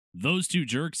Those Two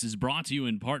Jerks is brought to you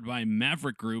in part by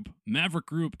Maverick Group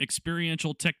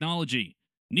Experiential Technology.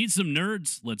 Need some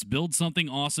nerds? Let's build something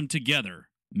awesome together.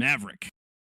 Maverick.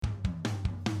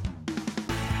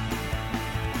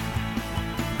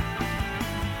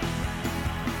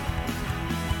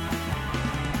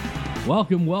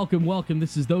 Welcome.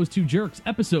 This is Those Two Jerks,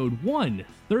 episode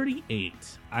 138.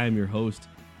 I am your host,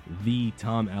 the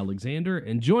Tom Alexander,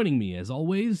 and joining me, as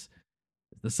always,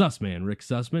 the Sussman, Rick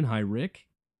Sussman. Hi, Rick.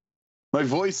 My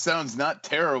voice sounds not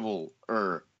terrible,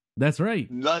 or that's right,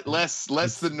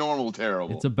 less than normal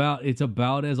terrible. It's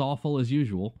about as awful as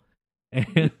usual,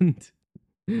 and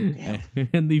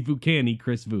the Vucani,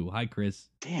 Chris Vu. Hi, Chris.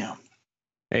 Damn.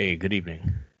 Hey, good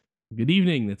evening. Good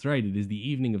evening. That's right. It is the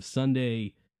evening of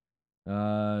Sunday,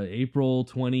 April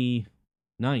 29th.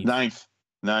 9th.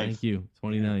 Thank you.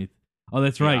 29th. Oh,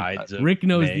 that's right. Rick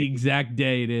knows the exact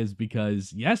day it is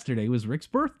because yesterday was Rick's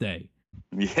birthday.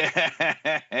 Yeah.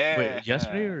 Wait,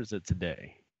 yesterday or is it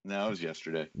today? No, it was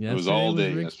yesterday. It was all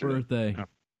day Rick's yesterday. Birthday. Oh.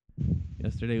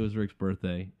 Yesterday was Rick's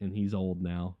birthday, and he's old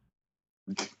now.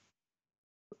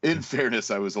 In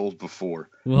fairness, I was old before.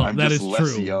 Well, I'm that just is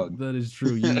less true. young. That is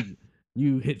true.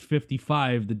 You hit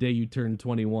 55 the day you turned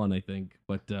 21, I think.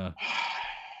 But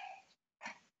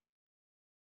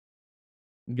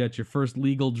you got your first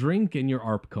legal drink and your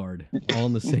ARP card all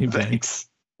in the same day.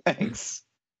 Thanks.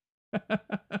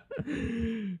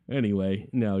 Anyway,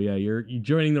 no, yeah, you're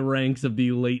joining the ranks of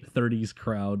the late 30s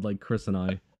crowd, like Chris and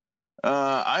I.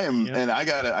 I am, and I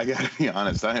gotta be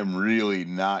honest. I am really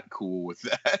not cool with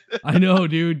that. I know,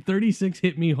 dude. 36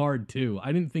 hit me hard too.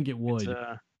 I didn't think it would.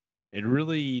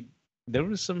 There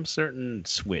was some certain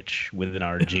switch within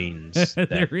our genes that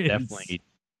There is. definitely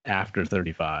after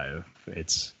 35.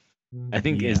 I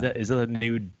think is that a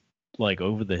new like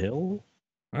over the hill?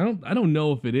 I don't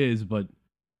know if it is, but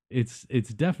it's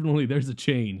definitely, there's a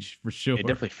change for sure. It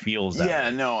definitely feels that. Yeah,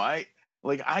 way. no,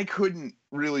 I couldn't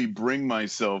really bring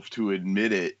myself to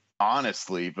admit it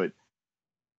honestly, but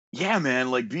yeah, man,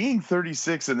 like being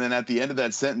 36 and then at the end of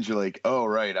that sentence you're like, oh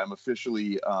right, I'm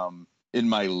officially in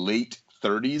my late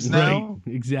 30s now.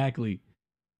 Right, exactly.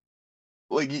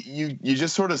 Like you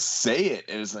just sort of say it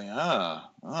and it's like, oh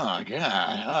god.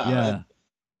 Yeah.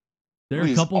 There are a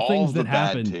Please, couple all things the that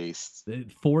bad happen. tastes.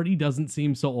 40 doesn't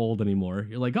seem so old anymore.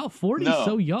 You're like, oh, 40 is No.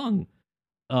 so young.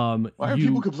 Why are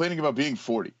people complaining about being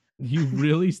 40? You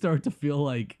really start to feel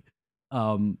like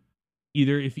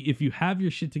either if you have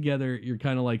your shit together, you're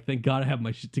kind of like, thank God I have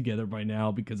my shit together by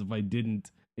now, because if I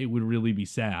didn't, it would really be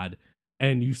sad.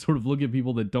 And you sort of look at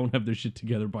people that don't have their shit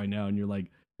together by now and you're like,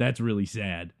 that's really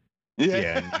sad.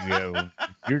 Yeah, and you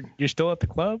go, you're still at the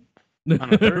club?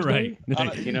 On a Thursday?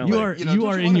 Right. You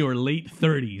are in your late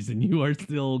 30s and you are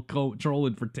still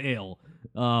trolling for tail.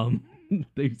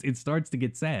 It starts to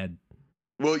get sad.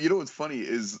 Well, you know what's funny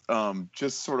is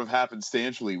just sort of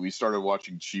happenstantially, we started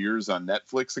watching Cheers on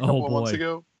Netflix a couple of months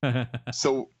ago.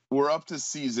 So we're up to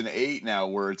season 8 now,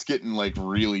 where it's getting like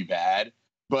really bad.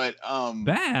 But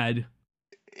bad.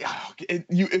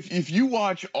 If you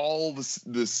watch all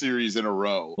the series in a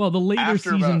row, well, the later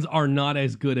seasons are not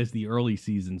as good as the early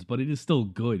seasons, but it is still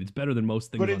good. It's better than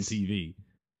most things on TV.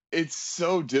 It's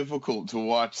so difficult to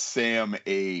watch Sam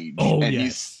age. Oh, and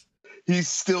yes. He's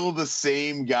still the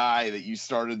same guy that you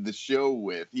started the show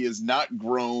with. He has not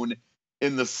grown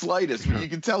in the slightest. But you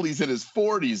can tell he's in his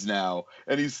 40s now,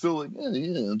 and he's still like,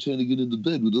 yeah, I'm trying to get into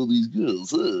bed with all these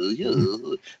girls. Yeah.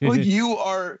 Like you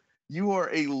are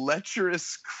a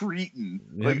lecherous cretin.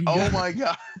 Like, oh my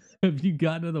god. Have you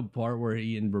gotten to the part where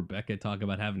he and Rebecca talk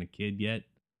about having a kid yet?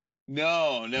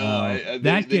 No.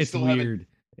 That gets weird.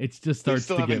 It just starts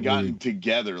to get weird. They still haven't gotten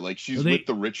together. Like she's with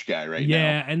the rich guy right now.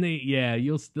 Yeah, and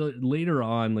you'll still later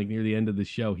on, like near the end of the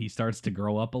show, he starts to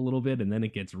grow up a little bit, and then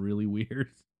it gets really weird.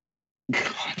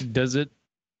 God. Does it?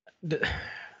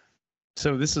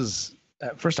 So this is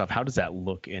first off, how does that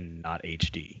look in not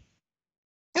HD?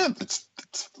 Yeah, it's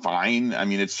fine. I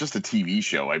mean, it's just a TV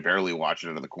show. I barely watch it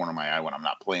out of the corner of my eye when I'm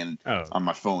not playing on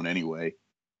my phone anyway.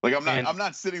 Like I'm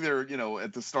not sitting there,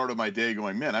 at the start of my day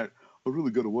going, man, I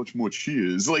really got to watch more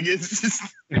Cheers. Like it's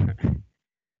just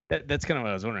that's kind of what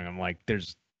I was wondering. I'm like,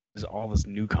 there's all this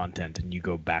new content, and you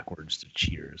go backwards to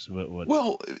Cheers.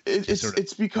 Well,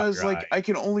 it's because like I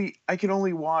can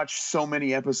only watch so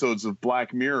many episodes of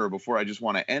Black Mirror before I just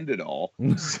want to end it all.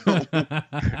 So.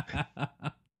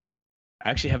 I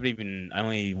actually I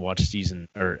only watched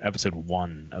episode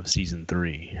 1 of season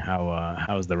 3.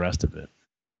 How's the rest of it?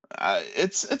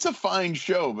 It's a fine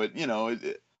show, but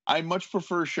I much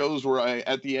prefer shows where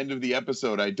at the end of the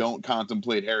episode I don't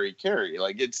contemplate Harry Carey.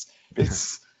 Like it's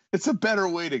a better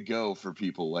way to go for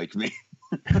people like me.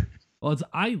 Well,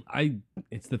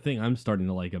 it's the thing I'm starting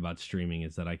to like about streaming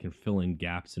is that I can fill in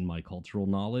gaps in my cultural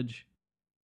knowledge.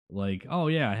 Like, oh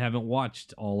yeah, I haven't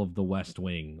watched all of The West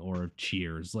Wing or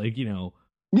Cheers. Like,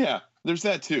 Yeah, there's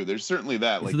that too. There's certainly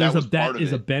that. Like so that was part of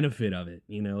is a it. benefit of it,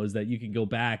 is that you can go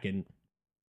back and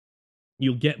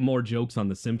you'll get more jokes on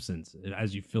The Simpsons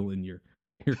as you fill in your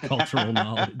cultural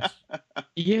knowledge.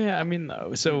 Yeah, I mean,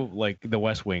 so like The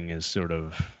West Wing is sort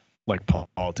of like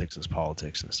politics is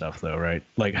politics and stuff, though, right?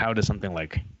 Like, how does something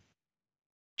like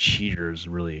Cheaters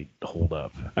really hold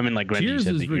up? I mean, like, granted, Cheers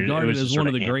is regarded as one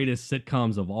of the greatest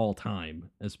sitcoms of all time,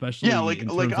 especially in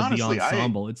terms of honestly, the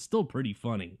ensemble. It's still pretty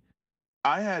funny.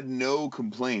 I had no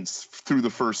complaints through the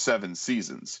first 7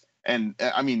 seasons, and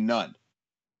I mean none.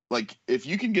 Like, if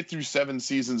you can get through 7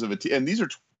 seasons of and these are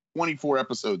 24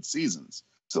 episode seasons,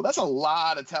 so that's a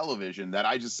lot of television that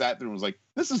I just sat through and was like,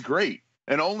 this is great.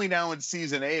 And only now in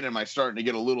season 8 am I starting to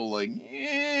get a little like,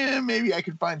 maybe I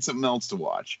could find something else to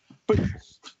watch. But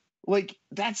like,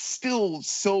 that's still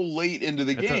so late into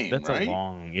the game. That's right? a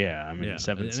long, I mean,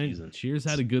 7 seasons. Cheers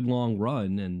had a good long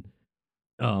run, and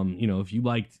if you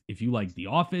like The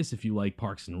Office, if you like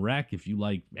Parks and Rec, if you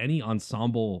like any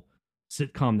ensemble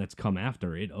sitcom that's come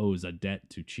after, it owes a debt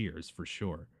to Cheers for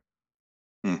sure.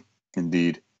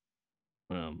 Indeed.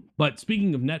 But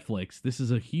speaking of Netflix, this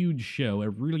is a huge show, a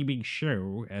really big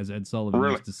show, as Ed Sullivan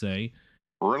used to say.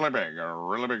 Really big, a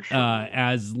really big show.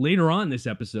 As later on this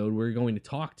episode, we're going to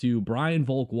talk to Brian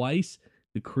Volk-Weiss,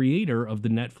 the creator of the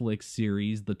Netflix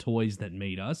series The Toys That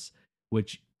Made Us,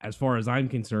 which, as far as I'm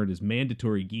concerned, is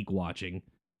mandatory geek watching.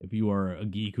 If you are a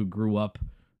geek who grew up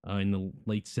in the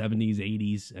late 70s,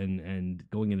 80s, and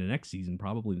going into next season,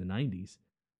 probably the 90s.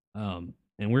 And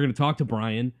we're going to talk to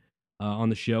Brian on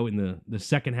the show in the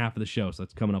second half of the show, so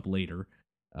that's coming up later.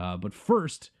 But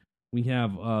first, we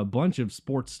have a bunch of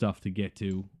sports stuff to get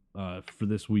to for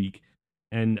this week.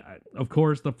 And, of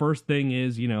course, the first thing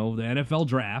is, the NFL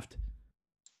draft.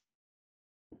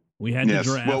 We had the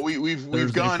draft. Well,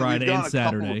 we've gone Friday, and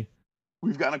Saturday.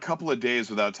 We've gone a couple of days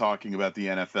without talking about the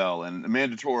NFL, and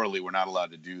mandatorily we're not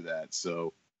allowed to do that.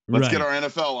 So let's get our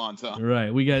NFL on, Tom.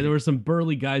 Right. There were some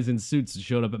burly guys in suits that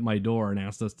showed up at my door and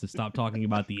asked us to stop talking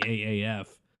about the AAF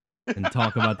and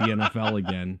talk about the NFL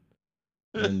again.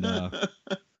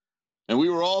 And we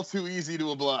were all too easy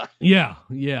to oblige. Yeah.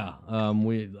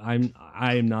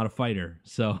 I am not a fighter,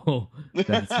 so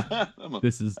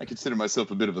I consider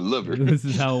myself a bit of a lover. This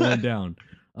is how it went down.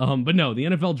 But no, the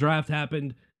NFL draft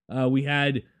happened. We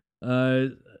had a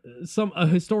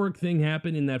historic thing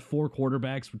happen in that 4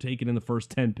 quarterbacks were taken in the first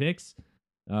 10 picks.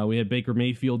 We had Baker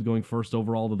Mayfield going first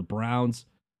overall to the Browns.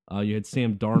 You had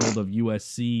Sam Darnold of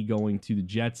USC going to the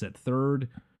Jets at 3rd.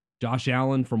 Josh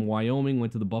Allen from Wyoming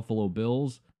went to the Buffalo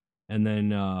Bills. And then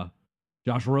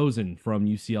Josh Rosen from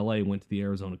UCLA went to the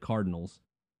Arizona Cardinals.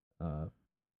 And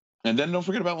then don't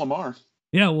forget about Lamar.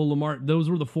 Yeah, well, Lamar, those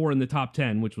were the 4 in the top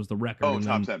 10, which was the record. Oh,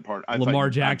 top 10 part. Lamar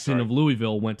Jackson of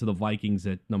Louisville went to the Vikings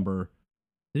at number...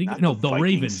 the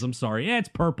Ravens. I'm sorry. Yeah, it's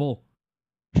purple.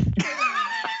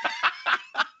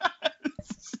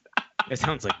 It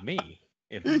sounds like me.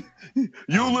 You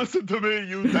listen to me,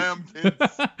 you damn kids.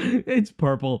 It's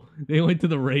purple. They went to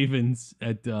the Ravens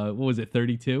at,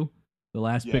 32? The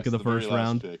last pick of the first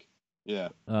round. Pick. Yeah.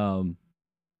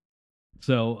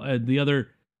 So the other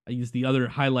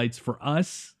highlights for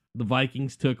us, the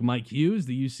Vikings took Mike Hughes,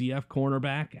 the UCF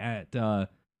cornerback, at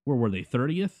where were they?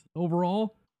 30th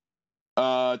overall.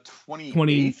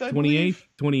 28th,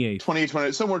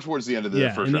 28th, somewhere towards the end of the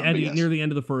first round. Near the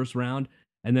end of the first round.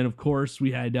 And then, of course,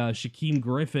 we had Shaquem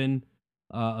Griffin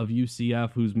of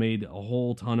UCF, who's made a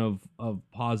whole ton of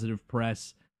positive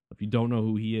press. If you don't know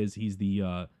who he is, he's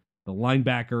the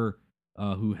linebacker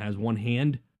who has one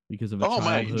hand because of a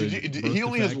childhood birth he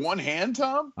only defect. has one hand,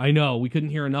 Tom? I know. We couldn't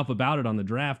hear enough about it on the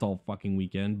draft all fucking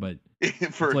weekend, but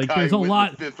for like there's a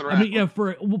lot.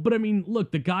 I mean,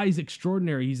 look, the guy's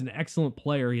extraordinary. He's an excellent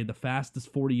player. He had the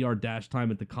fastest 40-yard dash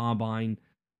time at the combine.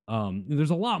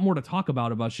 There's a lot more to talk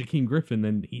about Shaquem Griffin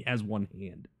than he has one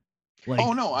hand.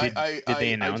 Like, did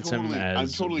they announce him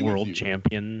as world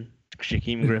champion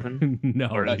Shaquem Griffin? No,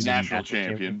 or national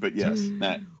champion, but yes,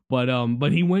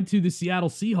 but he went to the Seattle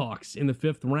Seahawks in the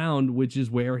 5th round, which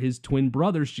is where his twin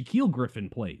brother Shaquille Griffin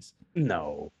plays.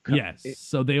 No, yes,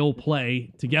 so they'll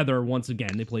play together once again.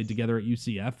 They played together at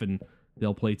UCF, and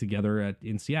they'll play together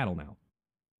in Seattle now.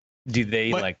 Do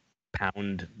they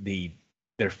pound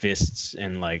their fists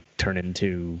and turn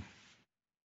into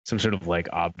some sort of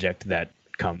object that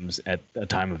comes at a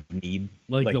time of need,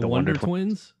 like the Wonder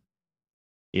Twins?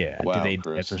 Yeah. Wow, do they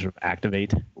Chris. sort of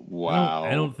activate? Wow.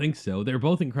 I don't think so. They're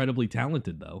both incredibly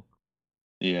talented, though.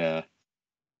 Yeah.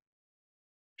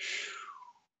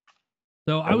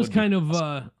 So I was would be kind of,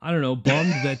 awesome. I don't know,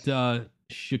 bummed that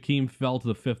Shaquem fell to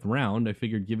the 5th round. I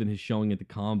figured given his showing at the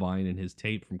combine and his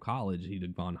tape from college, he'd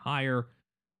have gone higher.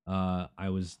 I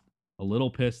was a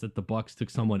little pissed that the Bucks took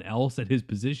someone else at his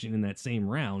position in that same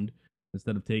round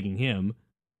instead of taking him.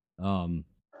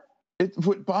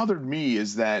 What bothered me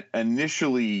is that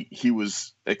initially he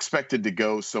was expected to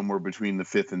go somewhere between the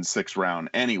 5th and 6th round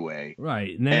anyway.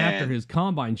 Right. And then after And- his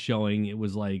combine showing, it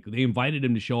was like they invited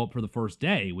him to show up for the first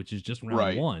day, which is just round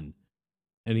Right. 1.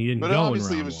 And he didn't But go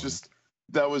obviously, in it round was 1.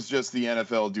 that was just the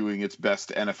NFL doing its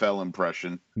best NFL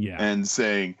impression Yeah. and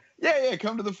saying, "Yeah,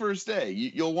 come to the first day.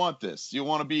 You'll want this. You'll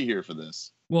want to be here for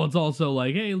this." Well, it's also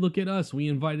like, hey, look at us. We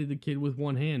invited the kid with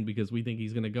one hand because we think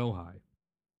he's going to go high.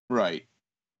 Right.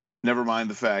 Never mind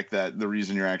the fact that the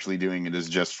reason you're actually doing it is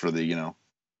just for the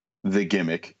the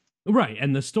gimmick. Right.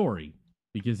 And the story.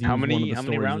 Because he How was many- one of the how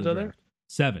many stories rounds of are the there? draft.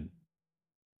 7.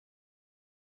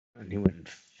 And he went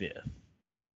 5th.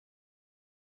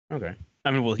 Okay. I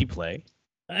mean, will he play?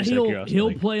 Just out of curiosity, He'll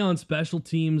like- play on special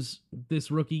teams this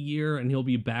rookie year, and he'll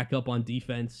be back up on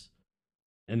defense.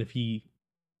 And if he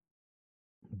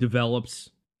develops,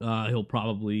 he'll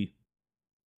probably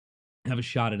have a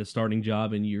shot at a starting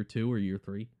job in year 2 or year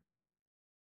 3.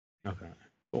 Okay.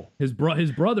 His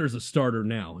brother's a starter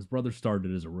now. His brother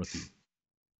started as a rookie.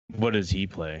 What does he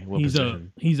play? What he's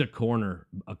position?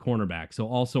 a cornerback, so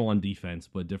also on defense,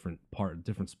 but different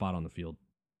spot on the field.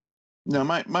 No,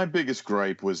 my biggest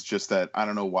gripe was just that I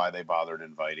don't know why they bothered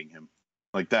inviting him.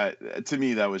 Like that, to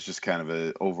me, that was just kind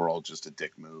of just a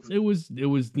dick move. It was the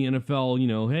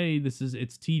NFL, hey,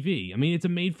 it's TV. I mean, it's a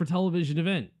made for television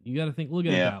event. You got to look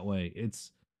at it that way.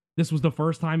 This was the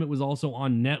first time it was also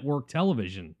on network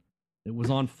television. It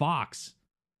was on Fox.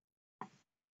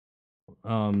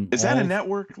 Is that a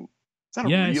network? Is that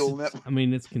a real network? I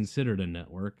mean, it's considered a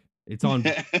network. It's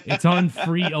on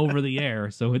free over the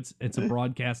air, so it's a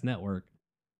broadcast network.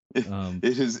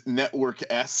 It is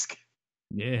network-esque.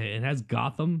 Yeah, it has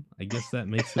Gotham. I guess that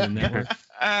makes it a network.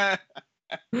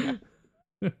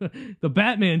 The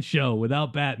Batman show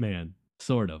without Batman,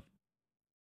 sort of.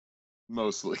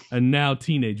 Mostly. And now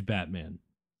teenage Batman,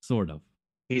 sort of.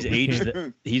 He's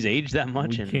aged that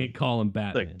much. We in can't call him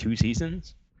Batman. like 2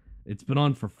 seasons. It's been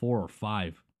on for 4 or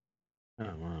 5. Oh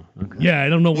wow. Okay. Yeah, I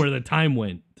don't know where the time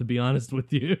went, to be honest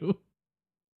with you.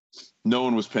 No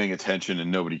one was paying attention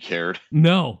and nobody cared.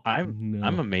 No.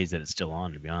 I'm amazed that it's still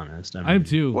on. To be honest, I am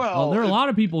too. Well, there are a lot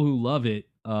of people who love it.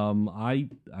 I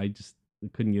just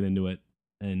couldn't get into it,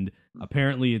 and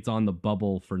apparently it's on the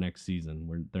bubble for next season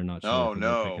where they're not sure. Oh if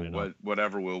they're picking it no! up.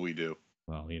 Whatever will we do?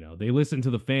 Well, they listen to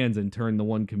the fans and turn the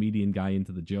one comedian guy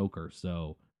into the Joker.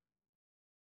 So,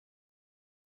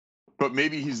 But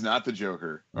maybe he's not the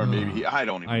Joker, or maybe I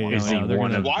don't even. want Is to he know.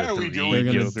 one of Why the are we three doing they're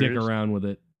gonna Jokers? stick around with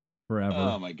it forever.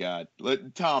 Oh my God!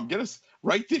 Tom,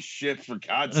 write this shit for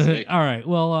God's sake. All right.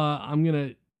 Well,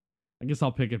 I guess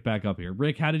I'll pick it back up here.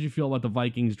 Rick, how did you feel about the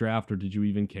Vikings draft, or did you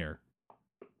even care?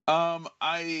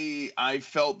 I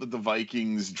felt that the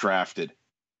Vikings drafted.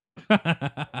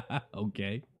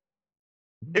 Okay.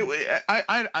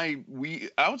 We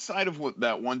outside of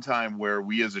that one time where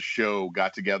we as a show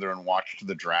got together and watched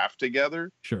the draft together,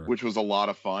 Sure. which was a lot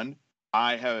of fun.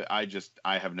 I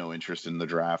have no interest in the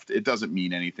draft. It doesn't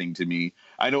mean anything to me.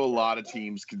 I know a lot of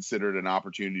teams consider it an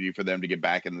opportunity for them to get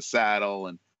back in the saddle,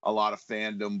 and a lot of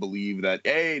fandom believe that,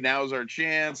 hey, now's our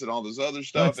chance and all this other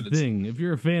stuff. That's And the thing. If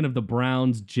you're a fan of the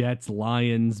Browns, Jets,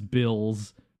 Lions,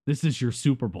 Bills, this is your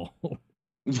Super Bowl.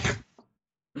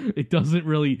 It doesn't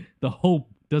really, the hope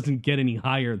doesn't get any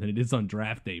higher than it is on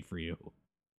draft day for you.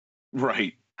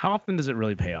 Right. How often does it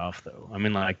really pay off, though? I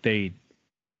mean, like they,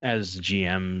 as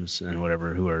GMs and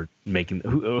whatever, who are making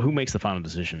who makes the final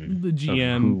decision? The of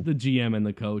GM and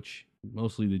the coach,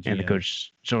 mostly the GM and the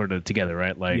coach sort of together,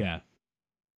 right? Like, yeah.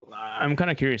 I'm kind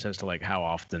of curious as to like how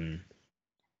often.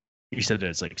 You said that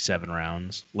it's like 7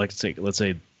 rounds. Like, let's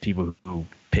say people who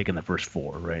pick in the first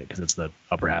 4, right? Because it's the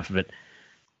upper half of it.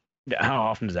 How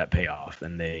often does that pay off,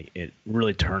 and it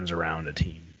really turns around a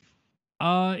team?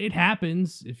 It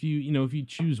happens if you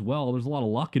choose well. There's a lot of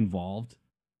luck involved.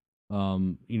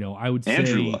 I would say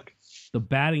Andrew Luck. the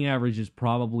batting average is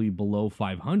probably below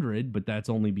 500, but that's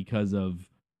only because of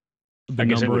the I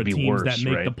guess it number would of be teams worse, that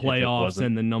make right, the if it playoffs wasn't.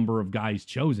 and the number of guys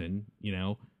chosen.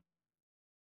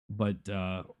 But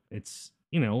it's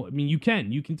I mean, you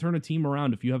can turn a team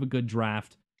around if you have a good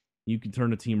draft. You can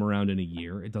turn a team around in a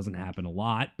year. It doesn't happen a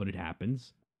lot, but it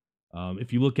happens.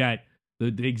 If you look at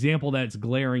the example that's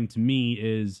glaring to me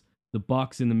is the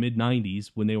Bucks in the mid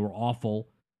 '90s when they were awful.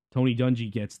 Tony Dungy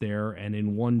gets there, and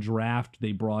in one draft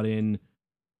they brought in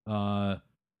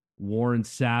Warren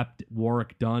Sapp,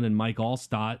 Warwick Dunn, and Mike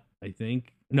Allstott, I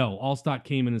think, No, Allstott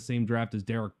came in the same draft as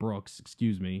Derek Brooks.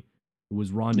 Excuse me. It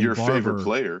was Rondé Your Barber. favorite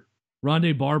player.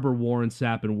 Rondé Barber, Warren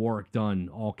Sapp, and Warwick Dunn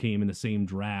all came in the same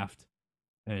draft.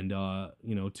 And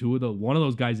one of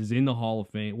those guys is in the Hall of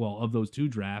Fame. Well, of those two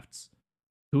drafts,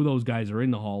 two of those guys are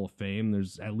in the Hall of Fame.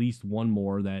 There's at least one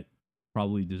more that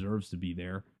probably deserves to be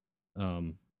there.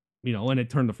 And it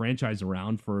turned the franchise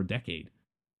around for a decade.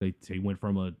 They went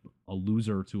from a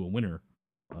loser to a winner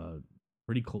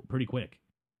pretty quick.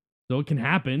 So it can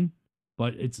happen,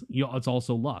 but it's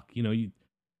also luck. You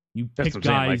That's pick what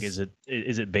I'm guys. saying. Like,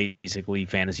 is it basically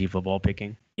fantasy football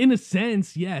picking? In a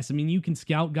sense, yes. I mean, you can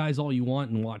scout guys all you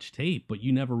want and watch tape, but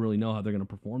you never really know how they're going to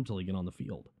perform till they get on the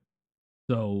field.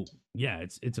 So yeah,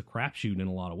 it's a crapshoot in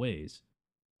a lot of ways.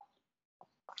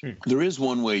 There is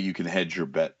one way you can hedge your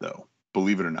bet, though.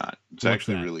 Believe it or not, it's What's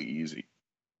actually that? really easy.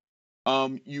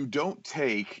 You don't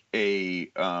take a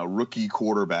rookie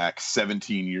quarterback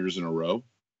 17 years in a row.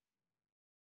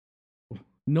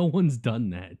 No one's done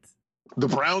that. The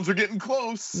Browns are getting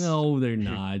close. No, they're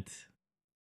not.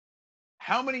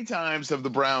 How many times have the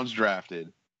Browns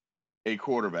drafted a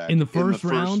quarterback In the first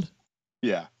round?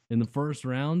 Yeah, In the first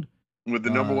round? with the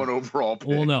number one overall pick.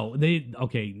 Well, no,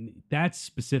 that's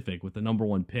specific with the number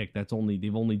one pick. They've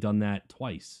only done that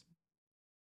twice.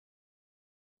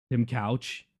 Tim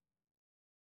Couch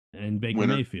and Baker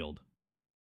Winner. Mayfield.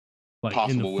 But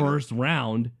Possible in winner. the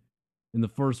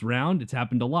first round, it's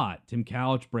happened a lot. Tim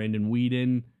Couch, Brandon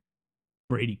Weeden,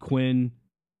 Brady Quinn,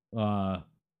 Baker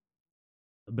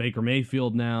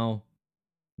Mayfield now.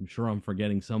 I'm sure I'm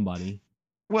forgetting somebody.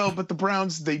 Well, but the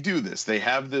Browns, they do this. They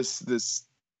have this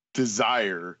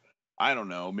desire. I don't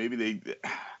know. Maybe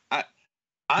I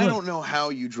Look, don't know how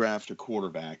you draft a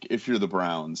quarterback if you're the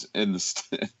Browns in the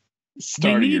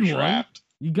start of your need one. draft.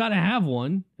 You got to have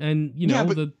one. And, Yeah,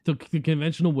 but- the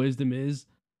conventional wisdom is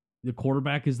the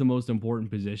quarterback is the most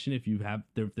important position. If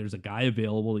there's a guy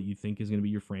available that you think is going to be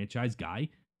your franchise guy,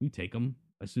 you take him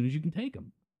as soon as you can take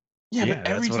him. Yeah, but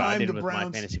every that's what I time did the with Browns,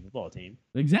 my fantasy football team.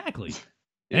 Exactly.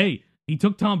 Yeah. Hey, he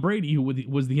took Tom Brady, who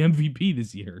was the MVP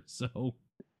this year. So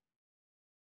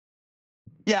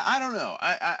yeah, I don't know.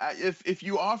 I if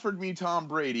you offered me Tom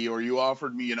Brady or you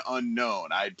offered me an unknown,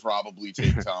 I'd probably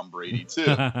take Tom Brady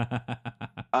too.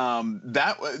 I'm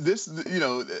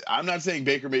not saying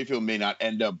Baker Mayfield may not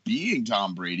end up being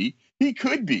Tom Brady. He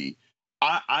could be.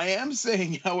 I am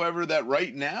saying, however, that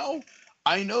right now,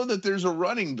 I know that there's a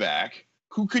running back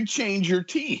who could change your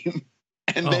team.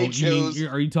 And they chose.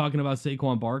 Are you talking about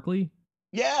Saquon Barkley,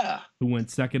 Yeah, who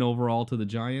went second overall to the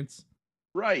Giants?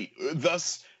 right.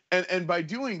 Thus, and by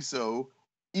doing so,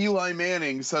 Eli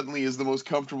Manning suddenly is the most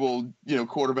comfortable,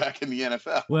 quarterback in the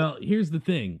NFL. Well, here's the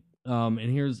thing.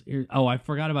 I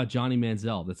forgot about Johnny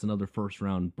Manziel. That's another first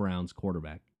round Browns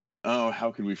quarterback. Oh,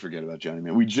 how could we forget about Johnny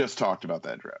Manning? We just talked about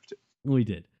that draft. We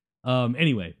did.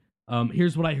 Anyway,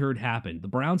 here's what I heard happened. The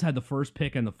Browns had the first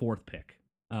pick and the fourth pick.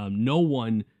 No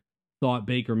one thought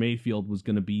Baker Mayfield was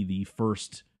going to be the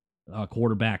first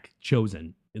quarterback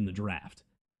chosen in the draft.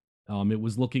 It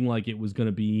was looking like it was going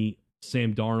to be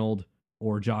Sam Darnold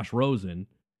or Josh Rosen.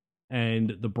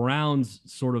 And the Browns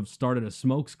sort of started a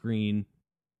smokescreen,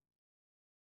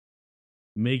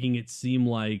 making it seem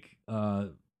like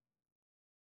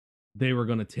they were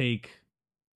going to take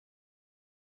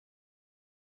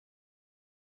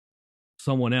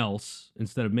someone else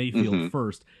instead of Mayfield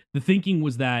first. The thinking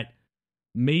was that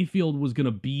Mayfield was going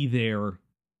to be there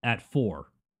at 4,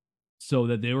 so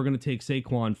that they were going to take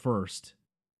Saquon first,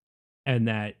 and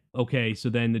that, okay, so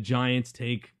then the Giants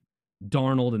take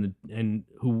Darnold and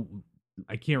who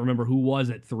I can't remember who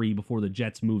was at 3 before the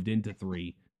Jets moved into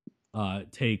 3,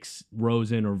 takes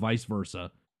Rosen or vice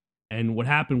versa. And what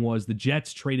happened was the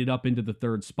Jets traded up into the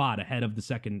 3rd spot ahead of the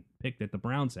second pick that the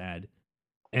Browns had,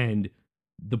 and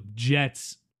the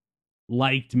Jets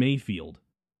liked Mayfield.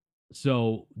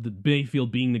 So the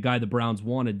Mayfield being the guy the Browns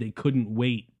wanted, they couldn't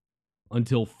wait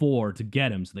until 4 to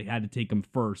get him, so they had to take him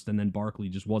first, and then Barkley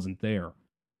just wasn't there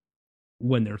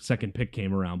when their second pick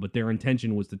came around. But their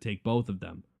intention was to take both of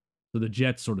them. So the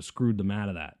Jets sort of screwed them out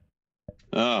of that.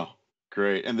 Oh,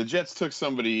 great. And the Jets took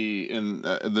somebody in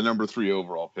the number 3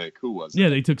 overall pick. Who was it? Yeah,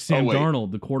 they took Sam wait.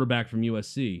 Darnold, the quarterback from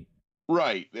USC.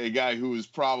 Right. A guy who is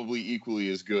probably equally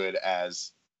as good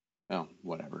as,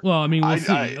 whatever. Well, I mean, we'll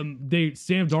see.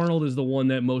 Sam Darnold is the one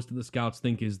that most of the scouts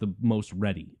think is the most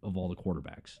ready of all the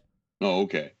quarterbacks. Oh,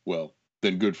 okay. Well,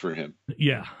 then good for him.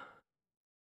 Yeah.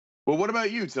 Well, what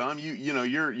about you, Tom?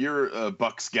 You're a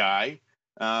Bucks guy.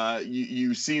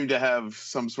 You seem to have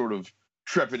some sort of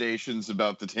trepidations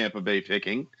about the Tampa Bay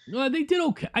picking. They did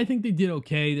okay. I think they did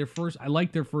okay. I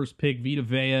like their first pick. Vita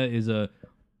Vea is a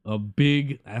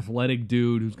big athletic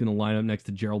dude who's going to line up next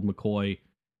to Gerald McCoy.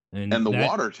 And the that,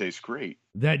 water tastes great.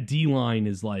 That D line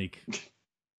is like,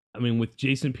 I mean, with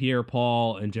Jason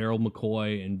Pierre-Paul and Gerald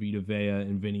McCoy and Vita Vea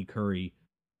and Vinny Curry,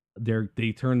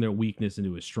 they turned their weakness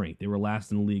into a strength. They were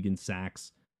last in the league in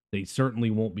sacks. They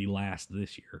certainly won't be last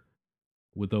this year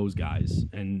with those guys.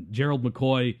 And Gerald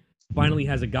McCoy finally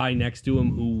has a guy next to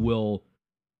him who will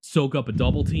soak up a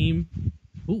double team.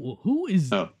 Who is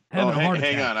having a heart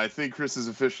attack? Hang on. I think Chris is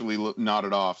officially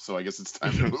nodded off, so I guess it's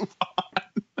time to move on.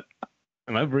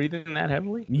 Am I breathing that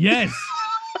heavily? Yes.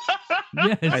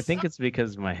 Yes. I think it's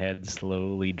because my head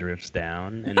slowly drifts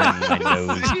down and then my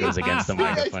nose goes against the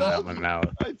microphone out my mouth.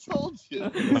 I told you.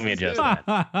 Let me adjust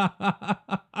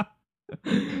that.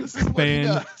 This is what he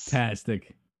does.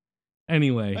 Fantastic.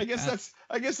 Anyway, I guess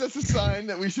that's a sign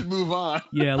that we should move on.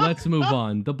 Yeah, let's move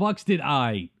on. The Bucks did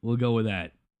We'll go with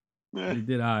that. They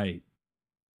did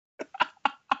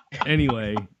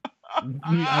Anyway,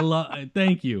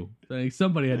 thank you.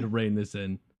 Somebody had to rein this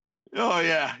in. Oh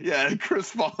yeah.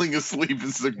 Chris falling asleep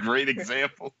is a great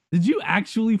example. Did you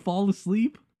actually fall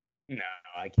asleep? No,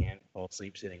 I can't fall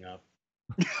asleep sitting up.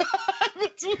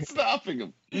 That's what's stopping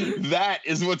him. That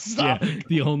is what's stopping him.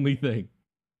 The only thing.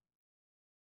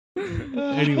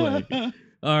 Anyway,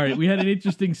 all right. We had an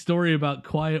interesting story about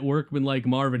quiet workman like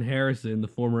Marvin Harrison, the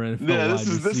former NFL Yeah, wide this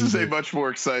is a receiver, much more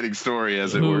exciting story,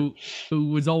 as it were. Who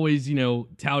was always,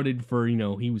 touted for,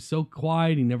 he was so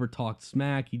quiet, he never talked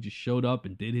smack, he just showed up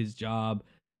and did his job,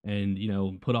 and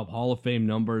put up Hall of Fame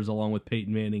numbers along with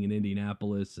Peyton Manning in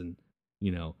Indianapolis, and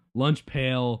lunch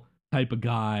pail type of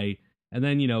guy. And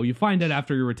then you find out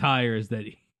after he retires that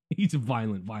he's a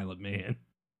violent man.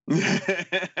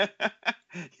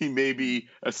 He may be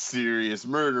a serious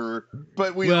murderer,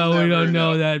 but we don't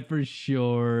know that for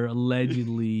sure.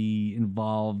 Allegedly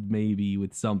involved maybe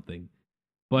with something.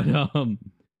 But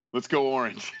let's go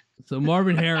orange. So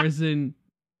Marvin Harrison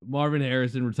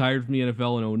retired from the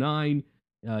NFL in 2009.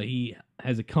 He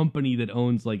has a company that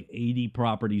owns like 80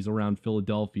 properties around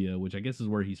Philadelphia, which I guess is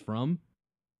where he's from.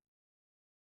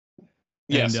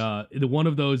 Yes. And one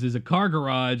of those is a car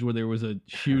garage where there was a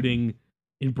shooting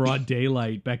in broad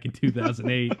daylight back in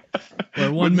 2008,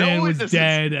 where one man was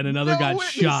dead and another got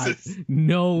shot.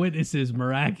 No witnesses,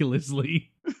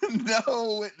 miraculously.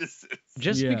 No witnesses.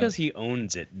 Just because he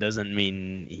owns it doesn't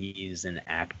mean he's an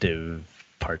active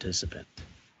participant.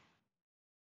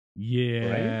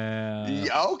 Yeah. Right?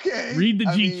 Yeah, okay. Read the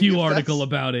GQ article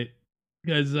about it,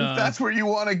 because that's where you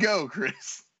want to go,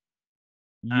 Chris.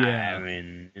 Yeah. I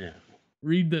mean,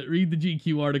 Read the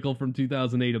GQ article from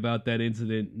 2008 about that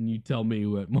incident, and you tell me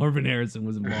what Marvin Harrison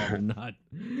was involved or not.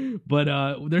 But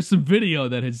there's some video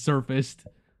that has surfaced,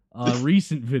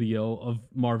 recent video of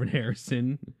Marvin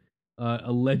Harrison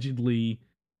allegedly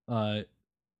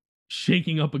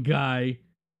shaking up a guy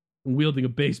and wielding a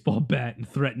baseball bat and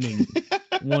threatening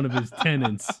one of his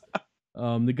tenants.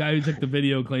 The guy who took the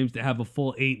video claims to have a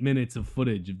full 8 minutes of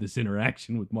footage of this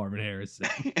interaction with Marvin Harrison.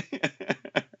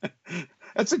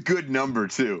 That's a good number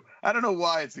too. I don't know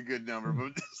why it's a good number,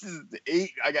 but this is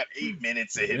 8. I got 8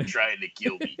 minutes of him trying to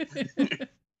kill me.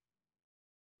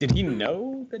 Did he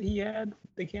know that he had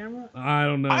the camera? I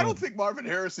don't know. I don't think Marvin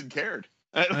Harrison cared.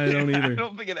 I don't either. I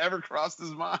don't think it ever crossed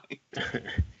his mind.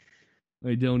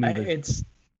 I don't either.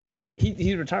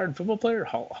 He's a retired football player,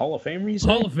 Hall of Famer. You say?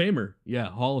 Hall of Famer, yeah,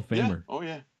 Hall of Famer.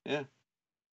 Yeah.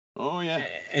 Oh yeah.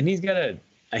 And he's got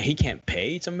he can't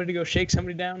pay somebody to go shake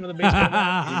somebody down with a baseball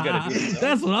bat. He's got to do it.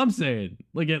 That's what I'm saying.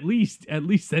 Like at least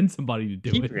send somebody to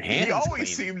do Keep it. Your hands he always clean.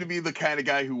 seemed to be the kind of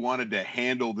guy who wanted to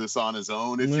handle this on his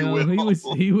own, if you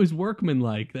will. He was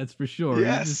workmanlike, that's for sure.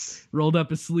 Yes. He just rolled up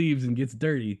his sleeves and gets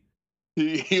dirty.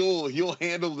 He'll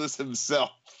handle this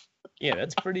himself. Yeah,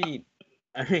 that's pretty.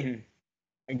 I mean,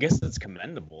 I guess that's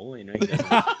commendable. He doesn't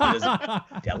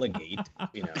delegate.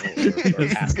 Or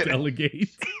has to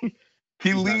delegate.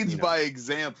 He leads by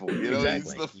example.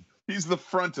 Exactly. He's the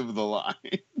front of the line.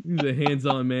 He's a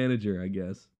hands-on manager, I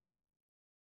guess.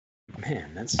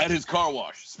 Man, that's at his car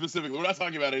wash specifically. We're not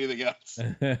talking about anything else.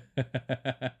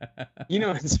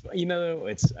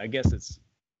 It's I guess it's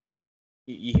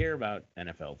you hear about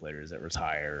NFL players that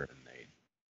retire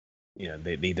and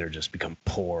they either just become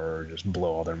poor or just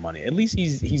blow all their money. At least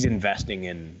he's investing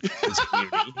in his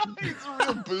community. He's a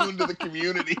real boon to the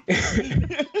community.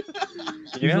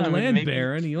 He's a land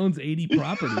baron. He owns 80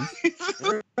 properties.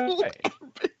 Right.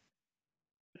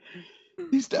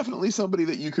 He's definitely somebody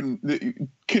that you can,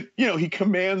 he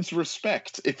commands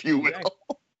respect, if you will.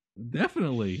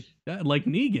 Definitely. Like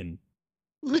Negan.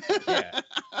 Yeah.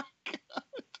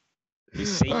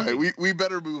 All right, we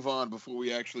better move on before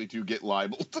we actually do get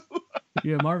libeled.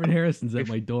 Yeah, Marvin Harrison's at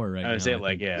my door right now. I would say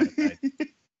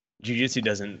Jiu-jitsu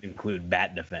doesn't include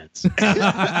bat defense.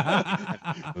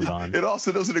 Move on. It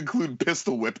also doesn't include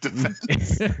pistol whip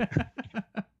defense.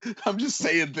 I'm just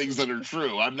saying things that are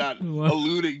true. I'm not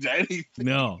alluding to anything.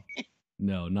 No,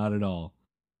 not at all.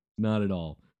 Not at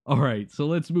all. All right, so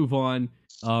let's move on.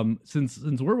 Since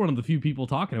we're one of the few people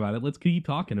talking about it, let's keep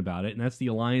talking about it. And that's the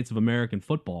Alliance of American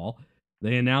Football.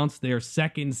 They announced their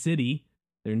second city,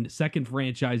 their second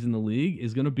franchise in the league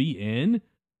is going to be in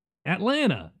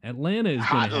Atlanta. Atlanta is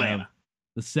going to have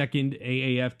the second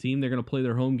AAF team. They're going to play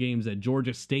their home games at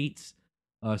Georgia State's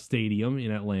stadium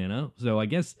in Atlanta. So I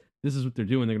guess this is what they're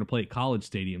doing. They're going to play at college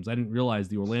stadiums. I didn't realize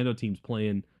the Orlando team's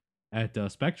playing at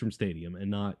Spectrum Stadium and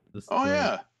not the. Oh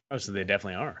yeah. Oh, so they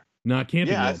definitely are. Not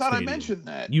Camping Yeah, I World thought Stadium. I mentioned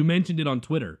that. You mentioned it on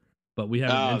Twitter, but we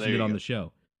haven't Oh, mentioned there it you on go. the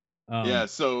show. Yeah,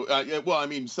 so, well, I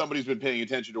mean, somebody's been paying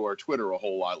attention to our Twitter a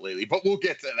whole lot lately, but we'll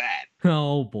get to that.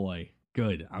 Oh boy,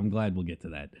 good. I'm glad we'll get to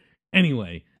that.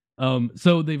 Anyway,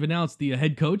 so they've announced the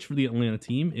head coach for the Atlanta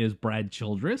team is Brad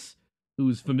Childress,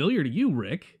 who's familiar to you,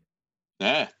 Rick.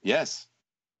 Yes.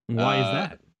 Why is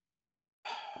that?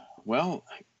 Well,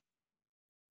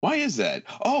 why is that?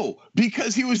 Oh,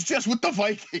 because he was just with the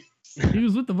Vikings. He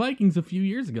was with the Vikings a few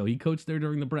years ago. He coached there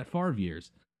during the Brett Favre years.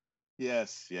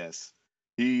 Yes.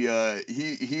 He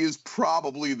is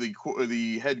probably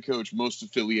the head coach most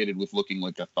affiliated with looking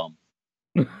like a thumb.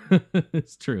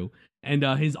 It's true. And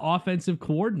his offensive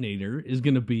coordinator is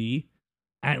going to be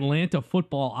Atlanta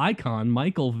football icon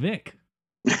Michael Vick.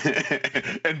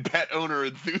 And pet owner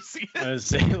enthusiast. I was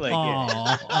saying, like,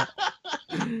 Aw.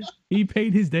 He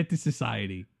paid his debt to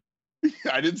society.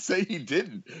 I didn't say he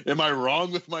didn't. Am I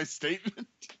wrong with my statement?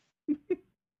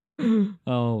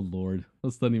 Oh Lord,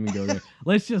 let's not even go there.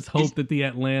 Let's just hope that the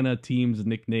Atlanta team's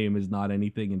nickname is not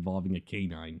anything involving a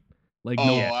canine. Like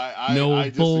no I disagree.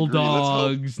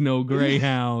 bulldogs, no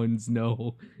greyhounds,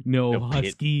 no No pit.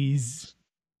 huskies.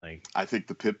 like, I think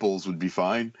the pit bulls would be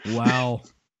fine. Wow,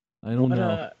 I don't but,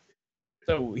 know.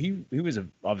 so he was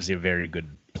obviously a very good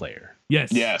player.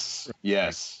 Yes,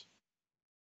 Yes.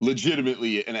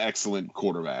 Legitimately an excellent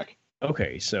quarterback.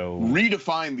 Okay, so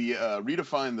Redefine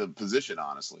the position,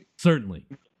 honestly. certainly.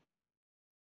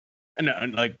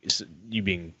 and like you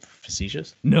being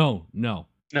facetious? No. No,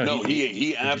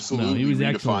 he absolutely No, he was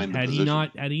redefined excellent. the Had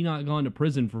position. he not gone to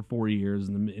prison for 4 years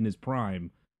in his prime,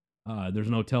 there's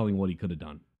no telling what he could have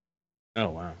done. Oh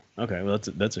wow. Okay, well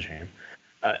that's a shame.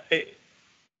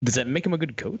 Does that make him a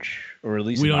good coach, or at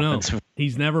least We an don't know. offensive-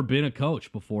 He's never been a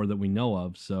coach before that we know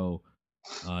of, so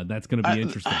that's going to be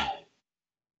interesting.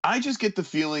 I just get the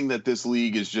feeling that this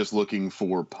league is just looking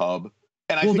for pub.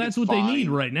 And I Well, think that's it's what they need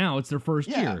fine. right now. It's their first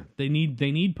Yeah. year. They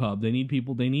need pub. They need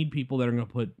people that are going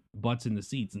to put butts in the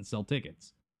seats and sell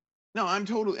tickets. No, I'm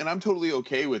totally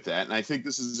okay with that. And I think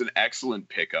this is an excellent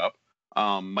pickup.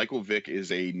 Michael Vick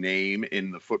is a name in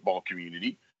the football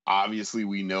community. Obviously,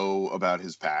 we know about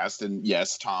his past. And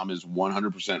yes, Tom is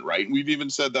 100% right. And we've even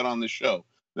said that on the show.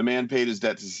 The man paid his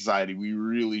debt to society. We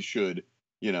really should,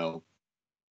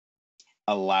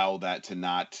 allow that to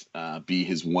not be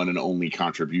his one and only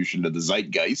contribution to the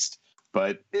zeitgeist.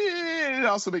 But it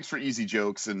also makes for easy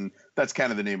jokes. And that's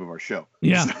kind of the name of our show.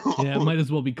 Yeah, So- yeah, it might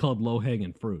as well be called low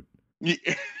hanging fruit. Yeah.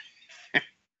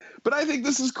 But I think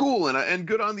this is cool and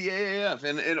good on the AAF.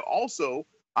 And also,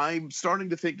 I'm starting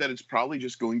to think that it's probably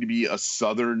just going to be a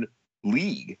Southern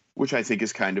league, which I think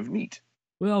is kind of neat.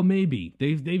 Well, maybe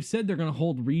they've said they're going to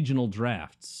hold regional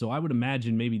drafts, so I would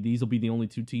imagine maybe these will be the only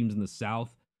two teams in the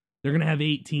South. They're going to have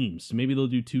 8 teams, so maybe they'll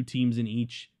do 2 teams in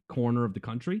each corner of the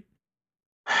country.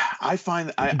 I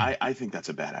think that's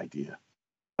a bad idea.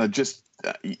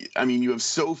 I mean, you have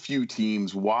so few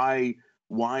teams. Why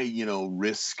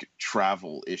risk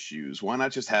travel issues? Why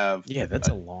not just have? Yeah, that's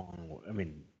a long. I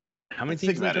mean, how many teams?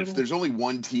 Think about it. If total? there's only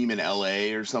one team in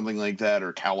LA or something like that,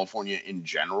 or California in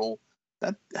general,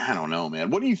 that I don't know,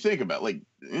 man. What do you think about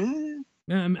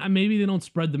Maybe they don't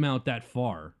spread them out that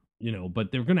far,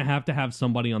 but they're going to have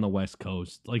somebody on the West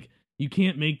Coast. Like, you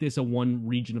can't make this a one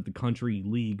region of the country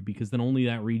league because then only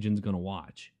that region's going to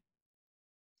watch.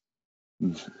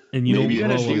 And you Maybe don't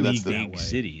grow a initially that's league the that big way.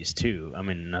 cities too. I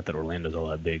mean, not that Orlando's all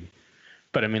that big,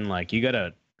 but I mean, like you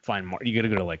gotta you gotta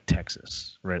go to like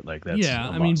Texas, right? Like that's Yeah,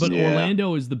 a I mean, must. but Yeah.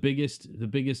 Orlando is the biggest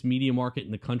media market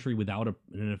in the country without an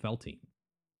NFL team.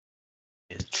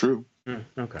 True.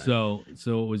 Okay. So it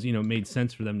was, made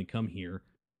sense for them to come here.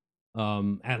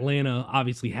 Atlanta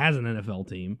obviously has an NFL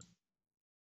team,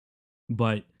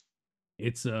 but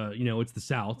it's it's the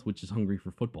South, which is hungry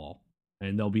for football,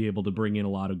 and they'll be able to bring in a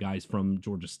lot of guys from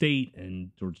Georgia State and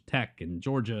Georgia Tech and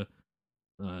Georgia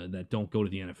that don't go to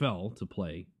the NFL to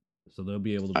play. So they'll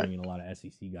be able to bring in a lot of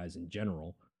SEC guys in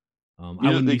general. I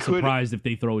wouldn't they be could- surprised if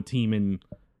they throw a team in,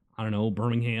 I don't know,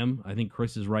 Birmingham. I think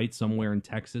Chris is right. Somewhere in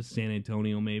Texas, San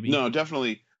Antonio, maybe. No,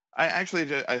 definitely. I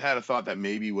had a thought that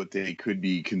maybe what they could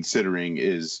be considering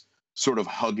is sort of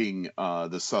hugging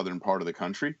the southern part of the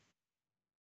country.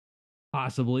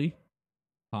 Possibly.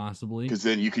 Because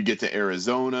then you could get to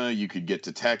Arizona, you could get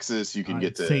to Texas, you can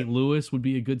get to St. Louis would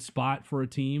be a good spot for a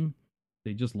team.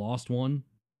 They just lost one.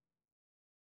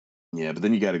 Yeah, but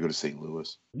then you got to go to St.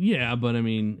 Louis. Yeah, but I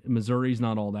mean, Missouri's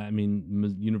not all that. I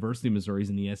mean, University of Missouri's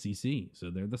in the SEC,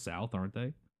 so they're the South, aren't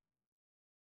they?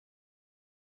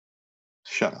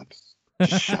 Shut up.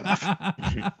 Just shut up.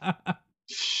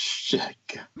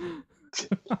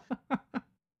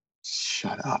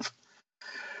 Shut up.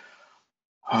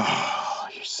 Oh,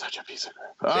 you're such a piece of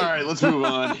crap. All right, let's move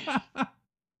on.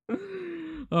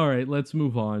 All right, let's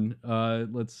move on.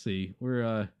 Let's see.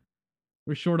 We're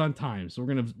short on time, so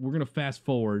we're gonna fast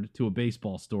forward to a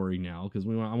baseball story now because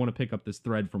I want to pick up this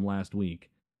thread from last week,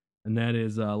 and that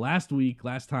is last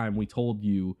time we told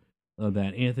you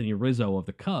that Anthony Rizzo of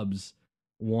the Cubs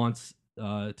wants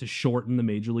to shorten the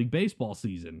Major League Baseball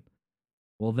season.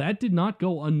 Well, that did not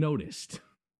go unnoticed.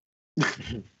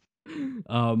 The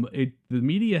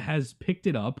media has picked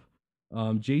it up.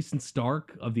 Jason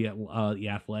Stark of the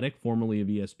Athletic, formerly of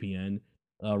ESPN,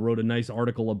 wrote a nice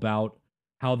article about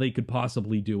how they could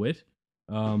possibly do it.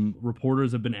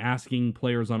 Reporters have been asking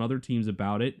players on other teams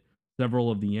about it.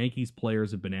 Several of the Yankees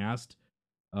players have been asked.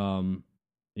 They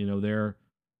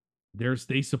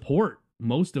support,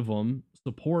 most of them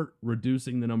support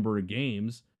reducing the number of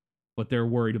games, but they're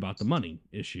worried about the money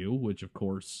issue, which of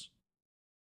course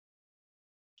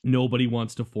nobody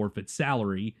wants to forfeit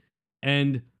salary.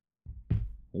 And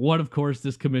what, of course,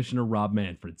 does Commissioner Rob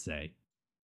Manfred say?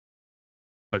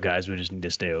 But guys, we just need to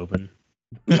stay open.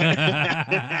 No,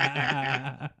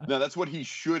 that's what he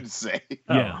should say.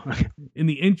 Yeah. In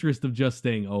the interest of just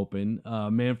staying open,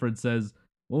 Manfred says,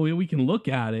 well, we can look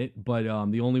at it, but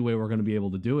the only way we're going to be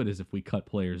able to do it is if we cut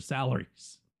players'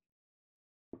 salaries.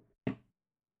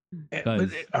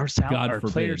 Are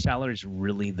player salaries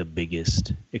really the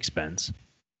biggest expense?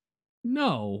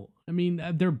 No. I mean,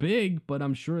 they're big, but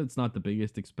I'm sure it's not the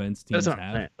biggest expense teams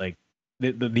have. Like,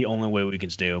 the only way we can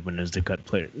stay open is to cut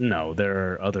players. No,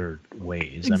 there are other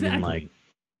ways. Exactly. I mean,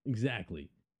 exactly.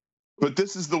 But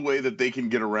this is the way that they can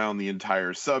get around the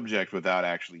entire subject without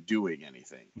actually doing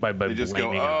anything. They just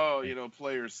go,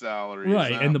 player salaries.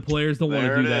 Right, and the players don't want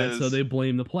to do that, is. so they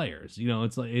blame the players.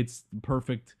 It's like it's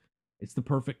the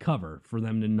perfect cover for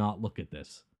them to not look at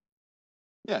this.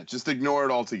 Yeah, just ignore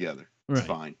it altogether. It's right.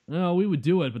 Fine. No, we would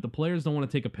do it, but the players don't want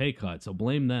to take a pay cut, so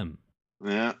blame them.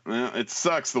 Yeah, it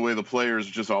sucks the way the players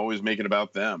just always make it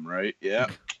about them, right? Yeah.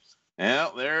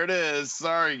 Well, there it is.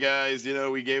 Sorry, guys.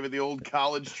 We gave it the old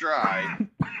college try.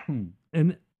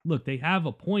 And look, they have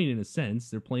a point in a sense.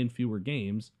 They're playing fewer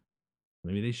games.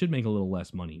 Maybe they should make a little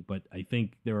less money, but I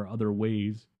think there are other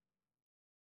ways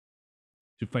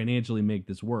to financially make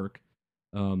this work.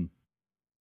 What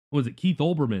was it? Keith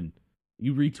Olbermann.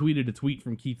 You retweeted a tweet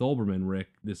from Keith Olbermann, Rick,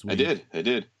 this week. I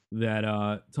did.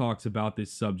 That talks about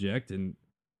this subject. And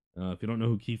if you don't know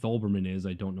who Keith Olbermann is,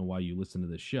 I don't know why you listen to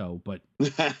this show, but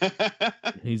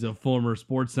he's a former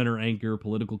SportsCenter anchor,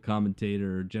 political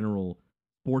commentator, general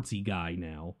sportsy guy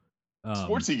now.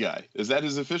 Sportsy guy. Is that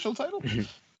his official title?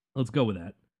 Let's go with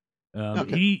that.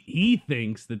 Okay. He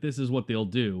thinks that this is what they'll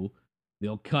do.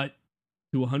 They'll cut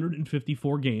to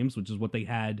 154 games, which is what they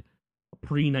had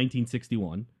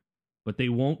pre-1961. But they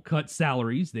won't cut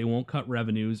salaries, they won't cut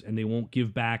revenues, and they won't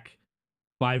give back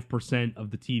 5% of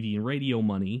the TV and radio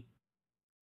money.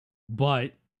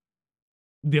 But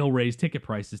they'll raise ticket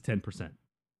prices 10%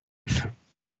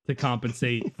 to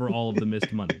compensate for all of the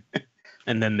missed money.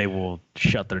 And then they will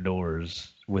shut their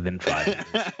doors within 5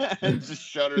 years. Just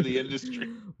shutter the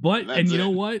industry. But, and you know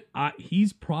what?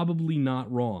 He's probably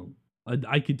not wrong.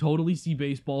 I could totally see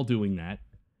baseball doing that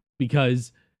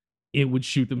because it would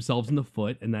shoot themselves in the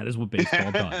foot, and that is what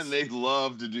baseball does. And they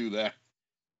love to do that.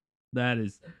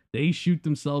 They shoot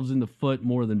themselves in the foot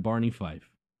more than Barney Fife.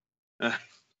 I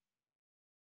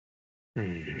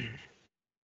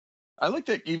like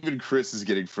that even Chris is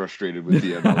getting frustrated with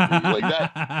the MLB.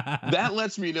 Like that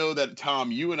lets me know that,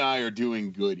 Tom, you and I are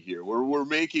doing good here. We're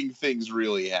making things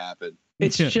really happen.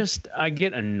 It's just, I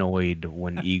get annoyed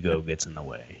when ego gets in the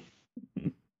way.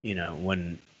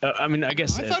 When I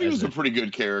guess I thought he was a pretty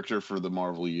good character for the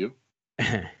Marvel U.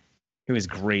 He was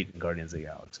great in Guardians of the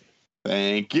Galaxy.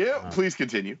 Thank you. Please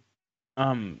continue.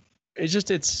 It's just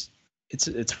it's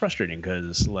frustrating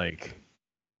because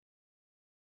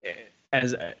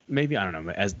as maybe I don't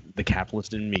know, as the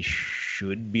capitalist in me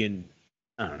should be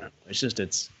I don't know.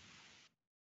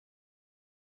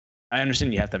 I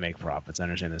understand you have to make profits. I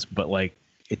understand this, but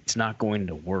it's not going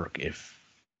to work if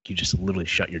you just literally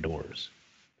shut your doors.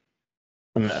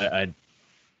 I mean,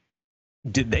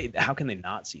 how can they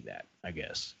not see that? I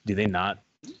guess. Do they not?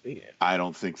 I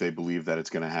don't think they believe that it's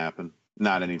going to happen.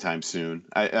 Not anytime soon.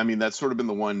 I mean, that's sort of been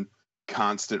the one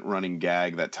constant running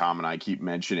gag that Tom and I keep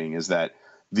mentioning is that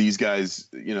these guys,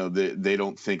 they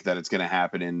don't think that it's going to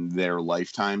happen in their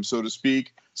lifetime, so to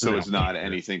speak. So it's not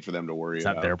anything for them to worry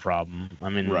about. It's not their problem. I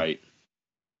mean, right.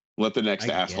 Let the next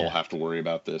asshole have to worry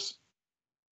about this.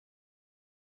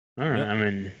 All right. Yep. I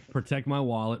mean, protect my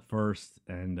wallet first,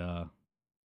 and the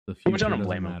future. Which I don't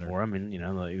blame them for. I mean,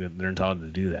 they're entitled to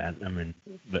do that. I mean,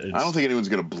 but I don't think anyone's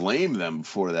going to blame them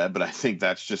for that, but I think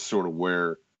that's just sort of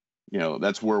where,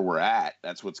 that's where we're at.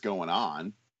 That's what's going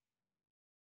on.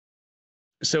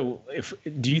 So,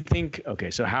 do you think? Okay,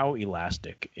 so how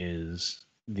elastic is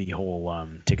the whole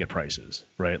ticket prices?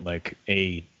 Right, like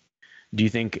do you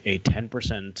think a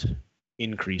 10%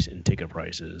 increase in ticket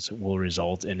prices will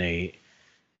result in a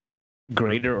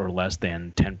greater or less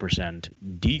than 10%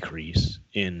 decrease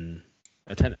in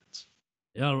attendance?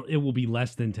 It will be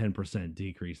less than 10%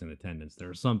 decrease in attendance. There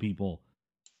are some people.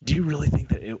 Do you really think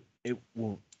that it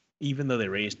will, even though they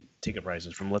raised ticket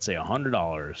prices from, let's say,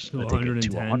 $100 to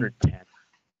 $110?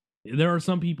 There are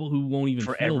some people who won't even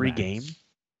for feel every that. game.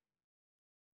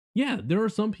 Yeah, there are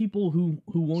some people who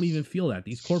won't even feel that.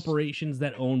 These corporations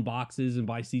that own boxes and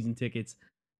buy season tickets,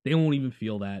 they won't even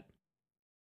feel that.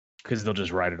 Because they'll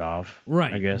just write it off.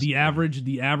 Right. I guess. The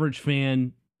average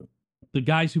fan, the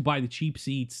guys who buy the cheap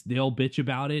seats, they'll bitch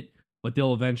about it, but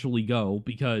they'll eventually go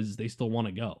because they still want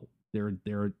to go.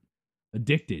 They're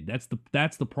addicted.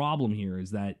 That's the problem here,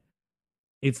 is that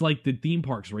it's like the theme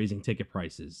parks raising ticket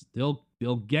prices. They'll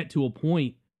get to a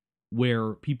point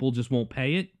where people just won't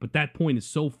pay it, but that point is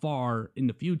so far in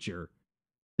the future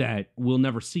that we'll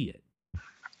never see it.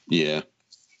 Yeah.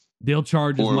 They'll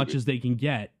charge as much as they can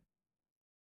get.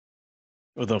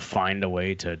 Or they'll find a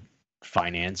way to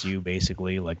finance you,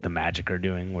 basically, like the Magic are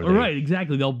doing. Right,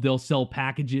 exactly. They'll sell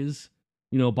packages,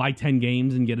 buy 10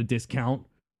 games and get a discount,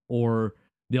 or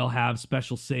they'll have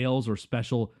special sales or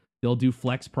they'll do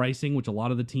flex pricing, which a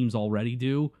lot of the teams already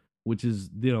do, which is,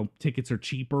 tickets are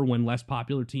cheaper when less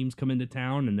popular teams come into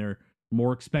town, and they're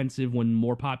more expensive when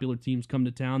more popular teams come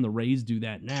to town. The Rays do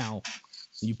that now.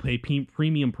 You pay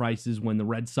premium prices when the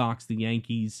Red Sox, the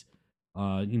Yankees,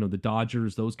 the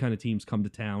Dodgers, those kind of teams come to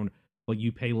town, but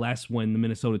you pay less when the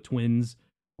Minnesota Twins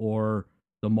or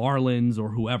the Marlins or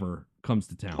whoever comes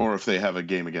to town. Or if they have a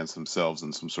game against themselves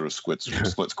in some sort of split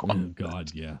squad. Oh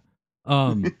God, yeah.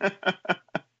 So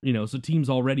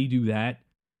teams already do that.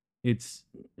 It's,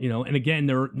 and again,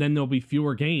 there'll be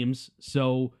fewer games,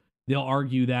 so they'll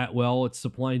argue that, well, it's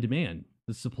supply and demand.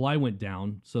 The supply went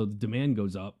down, so the demand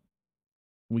goes up.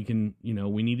 We can,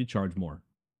 we need to charge more.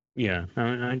 Yeah,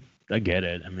 I get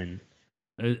it. I mean,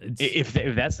 if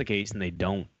that's the case and they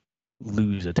don't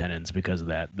lose attendance because of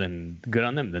that, then good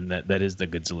on them. Then that is the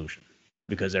good solution,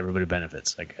 because everybody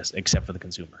benefits, I guess, except for the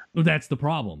consumer. Well, that's the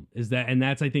problem. And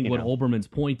that's I think what Olbermann's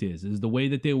point is the way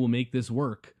that they will make this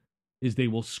work is they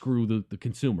will screw the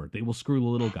consumer. They will screw the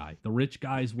little guy. The rich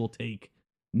guys will take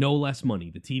no less money.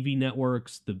 The TV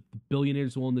networks, the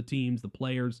billionaires who own the teams, the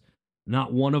players,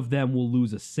 not one of them will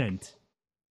lose a cent.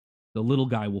 The little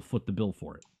guy will foot the bill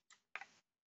for it.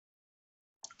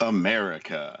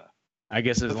 America. I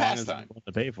guess as long as they're willing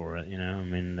to pay for it, I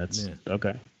mean, that's okay.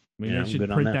 I mean, they should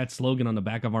print that slogan on the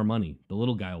back of our money. The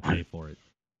little guy will pay for it.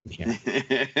 Yeah.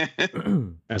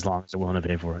 As long as they're willing to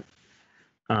pay for it.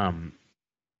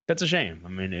 That's a shame. I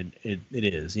mean, it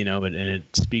is, but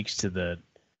it speaks to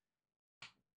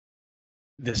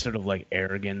this sort of like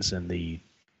arrogance and the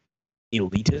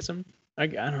elitism. I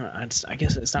don't know. I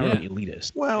guess it's not really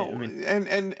elitist. Well, I mean,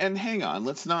 and hang on.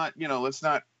 Let's not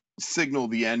signal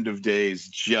the end of days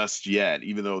just yet,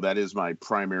 even though that is my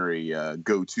primary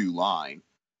go-to line.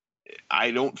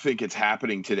 I don't think it's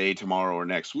happening today, tomorrow, or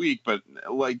next week, but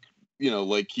like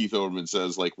Keith Olbermann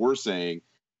says, like we're saying,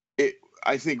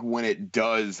 I think when it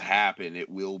does happen, it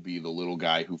will be the little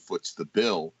guy who foots the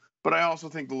bill. But I also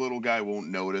think the little guy won't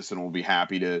notice and will be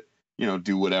happy to,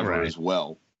 do whatever as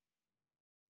well.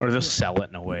 Or they'll sell it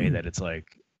in a way that it's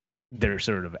like they're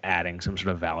sort of adding some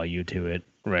sort of value to it,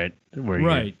 right?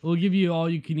 We'll give you all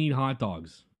you can eat hot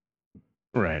dogs.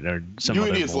 Right, or some you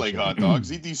idiots like hot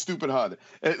dogs. Eat these stupid hot.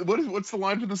 What's the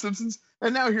line from The Simpsons?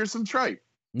 And now here's some tripe.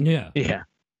 Yeah.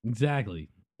 Exactly.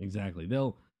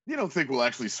 They'll. You don't think we'll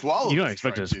actually swallow? You don't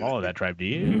expect to swallow that tripe, do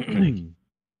you?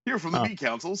 Here from the Meat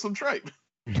Council, some tripe.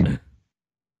 Or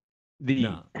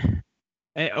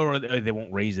they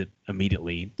won't raise it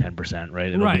immediately 10%,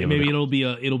 right? Maybe it'll be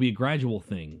a gradual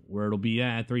thing where it'll be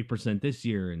at 3% this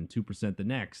year and 2% the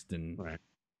next, and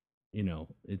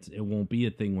it won't be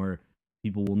a thing where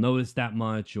people will notice that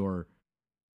much or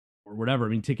whatever. I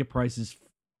mean, ticket prices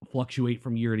fluctuate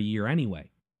from year to year anyway,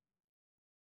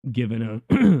 given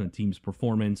a team's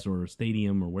performance or a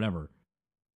stadium or whatever.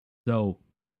 So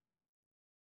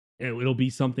it'll be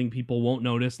something people won't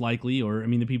notice likely, or I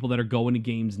mean, the people that are going to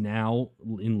games now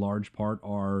in large part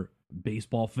are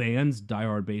baseball fans,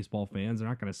 diehard baseball fans. They're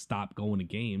not going to stop going to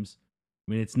games.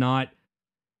 I mean,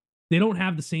 they don't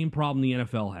have the same problem the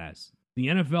NFL has. The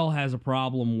NFL has a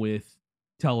problem with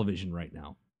television right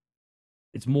now.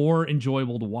 It's more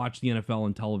enjoyable to watch the NFL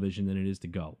on television than it is to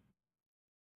go.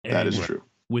 That is true.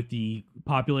 With the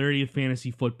popularity of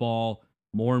fantasy football,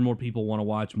 more and more people want to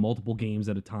watch multiple games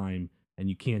at a time, and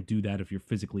you can't do that if you're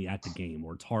physically at the game,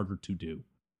 or it's harder to do.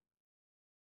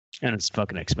 And it's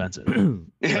fucking expensive,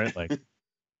 right? Like,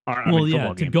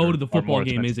 to go to the football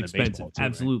game is expensive. Too,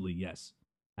 absolutely, right? Yes,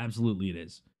 absolutely it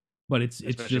is. But it's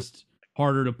just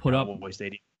harder to put up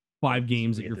 5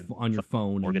 games on your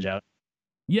phone. Mortgage out.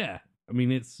 Yeah, I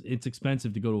mean it's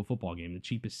expensive to go to a football game. The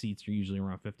cheapest seats are usually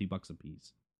around $50 a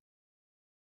piece.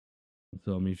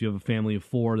 So I mean, if you have a family of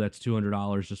 4, that's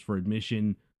 $200 just for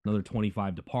admission, another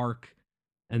 $25 to park,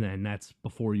 and then that's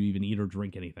before you even eat or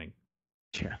drink anything.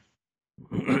 Yeah.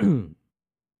 It's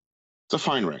a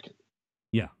fine racket.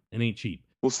 Yeah, it ain't cheap.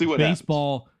 We'll see what happens.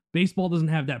 Baseball doesn't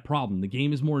have that problem. The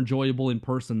game is more enjoyable in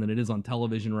person than it is on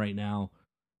television right now.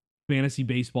 Fantasy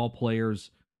baseball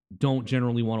players don't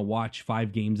generally want to watch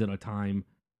 5 games at a time.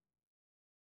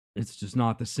 It's just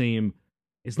not the same.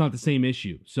 It's not the same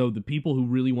issue. So the people who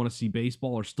really want to see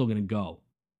baseball are still going to go.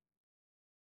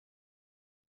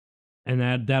 And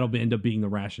that'll end up being the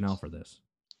rationale for this.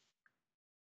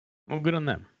 Well, good on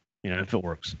them. If it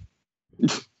works.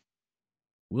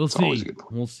 We'll see.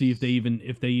 We'll see if they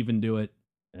even do it.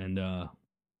 And I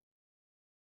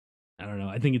don't know.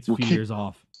 I think it's a few years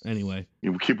off anyway.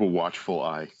 We'll keep a watchful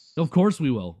eye. Of course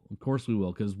we will.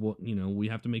 Because we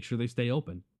have to make sure they stay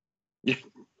open. Yeah.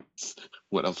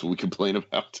 What else will we complain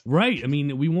about? Right. I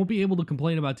mean, we won't be able to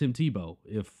complain about Tim Tebow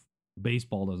if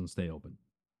baseball doesn't stay open.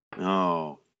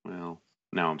 Oh, well,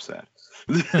 now I'm sad.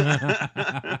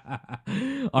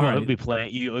 All right.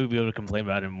 You'll be able to complain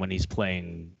about him when he's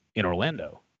playing in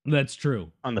Orlando. That's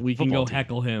true. We can go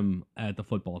heckle him on the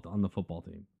football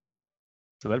team.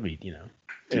 So that'd be,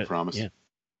 You promise? Yeah.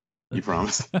 You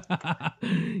promise?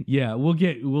 Yeah,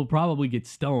 we'll probably get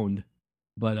stoned,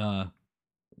 but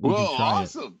we can try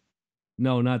awesome. It.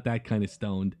 No, not that kind of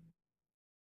stoned.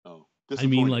 Oh, I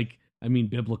mean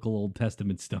biblical Old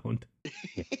Testament stoned.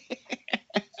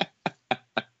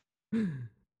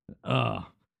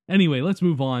 Anyway, let's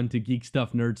move on to geek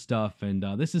stuff, nerd stuff, and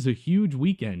this is a huge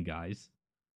weekend, guys.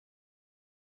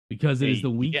 Because it is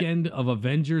the weekend of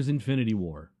Avengers Infinity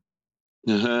War.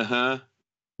 Uh-huh.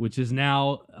 Which is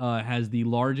now has the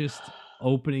largest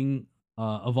opening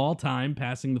of all time,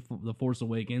 passing the Force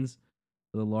Awakens,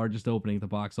 the largest opening at the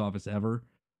box office ever.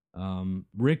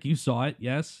 Rick, you saw it,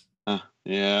 yes?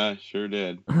 Yeah, sure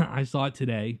did. I saw it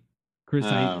today. Chris,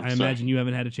 I imagine you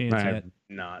haven't had a chance yet. I have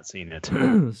not seen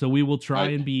it. So we will try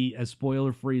and be as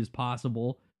spoiler-free as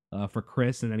possible for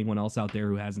Chris and anyone else out there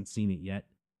who hasn't seen it yet.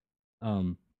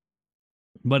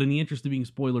 But in the interest of being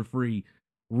spoiler-free,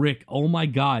 Rick, oh my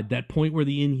God, that point where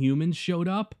the Inhumans showed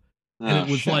up, and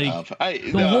it was like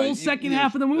whole second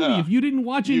half of the movie. If you didn't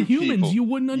watch Inhumans, you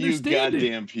wouldn't understand it. You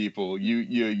goddamn people,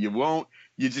 you won't.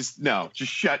 You just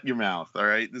shut your mouth. All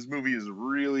right, this movie is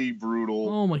really brutal.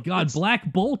 Oh my God,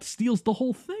 Black Bolt steals the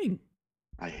whole thing.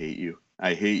 I hate you.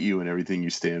 I hate you and everything you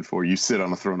stand for. You sit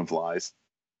on a throne of lies.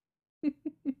 God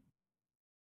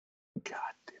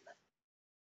damn it.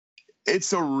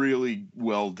 It's a really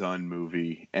well done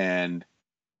movie, and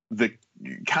the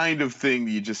kind of thing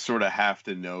that you just sort of have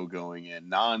to know going in,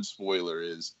 non-spoiler,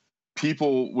 is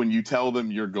people, when you tell them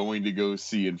you're going to go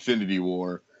see Infinity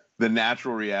War, the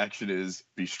natural reaction is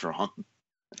be strong.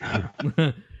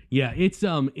 Yeah, it's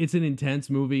an intense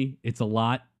movie. It's a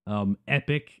lot.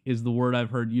 Epic is the word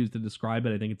I've heard used to describe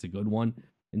it. I think it's a good one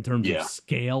in terms of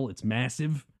scale. It's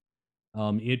massive.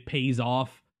 It pays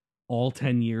off all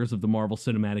 10 years of the Marvel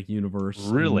Cinematic Universe.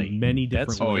 Really? In many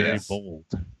different ways. Very bold.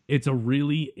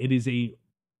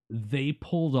 They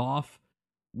pulled off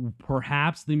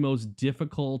perhaps the most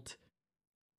difficult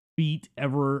feat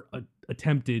ever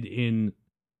attempted in,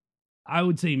 I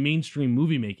would say, mainstream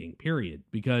movie making, period.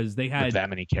 Because they had that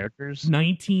many characters,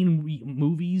 19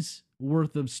 movies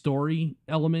worth of story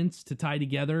elements to tie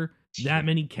together, that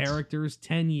many characters,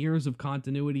 10 years of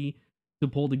continuity to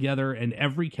pull together, and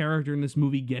every character in this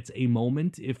movie gets a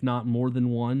moment, if not more than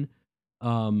one.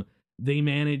 They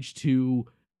managed to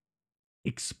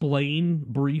explain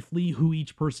briefly who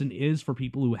each person is for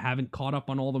people who haven't caught up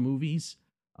on all the movies,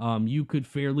 you could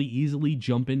fairly easily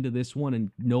jump into this one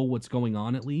and know what's going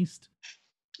on at least.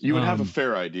 You would have a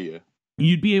fair idea.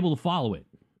 You'd be able to follow it.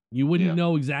 You wouldn't Yeah.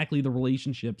 know exactly the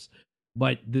relationships,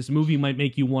 but this movie might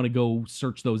make you want to go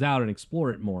search those out and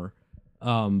explore it more.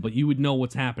 But you would know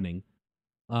what's happening.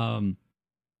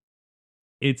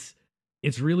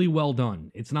 It's really well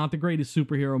done. It's not the greatest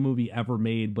superhero movie ever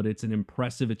made, but it's an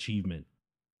impressive achievement.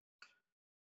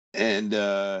 And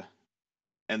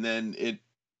then it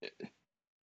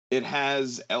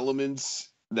has elements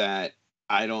that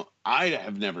I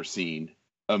have never seen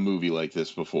a movie like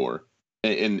this before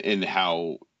in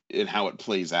how it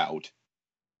plays out.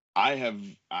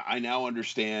 I now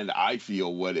understand, I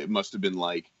feel what it must have been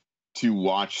like to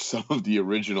watch some of the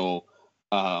original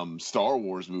Star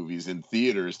Wars movies in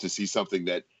theaters, to see something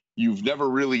that you've never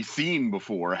really seen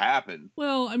before happen.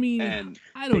 Well, I mean, And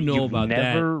I don't know about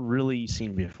that. Never really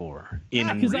seen before.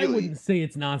 Because I Really? wouldn't say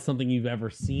it's not something you've ever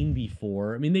seen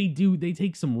before. I mean, they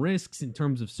take some risks in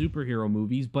terms of superhero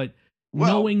movies, but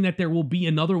Well- knowing that there will be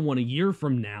another one a year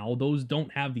from now, those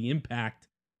don't have the impact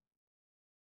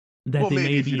that they maybe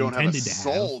may if be you don't have a intended to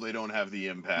soul, have. they don't have the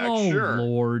impact. Oh Sure.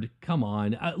 Lord, come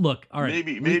on! Look, all right.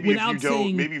 Maybe without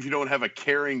saying, maybe if you don't have a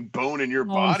caring bone in your oh,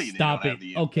 body, stop they it. don't have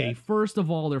the Okay, impact. first of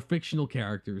all, they're fictional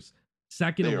characters.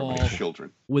 Second They of are all, my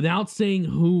children. without saying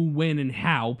who, when, and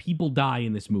how, people die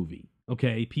in this movie.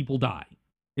 Okay, people die.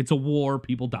 It's a war.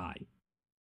 People die.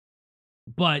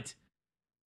 But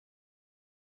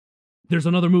there's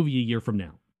another movie a year from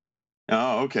now.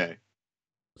 Oh, okay.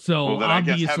 So Well, then I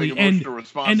guess having obviously, and emotional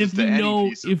responses and if to you any know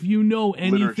piece of if you know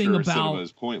anything literature or cinema about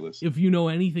is pointless. if you know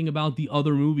anything about the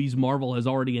other movies Marvel has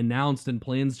already announced and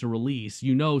plans to release,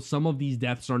 you know some of these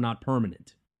deaths are not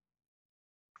permanent.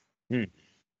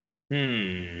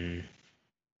 And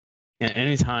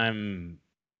anytime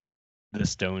the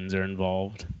stones are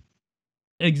involved,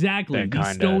 Exactly. That These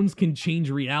kinda- stones can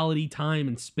change reality, time,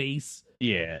 and space.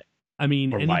 yeah, I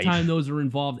mean, Or anytime life. those are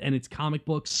involved, and it's comic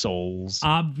books, souls.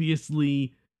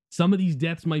 obviously some of these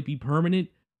deaths might be permanent.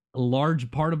 A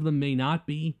large part of them may not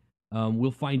be.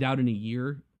 We'll find out in a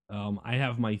year. I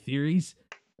have my theories.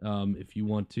 If you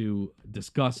want to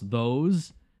discuss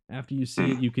those after you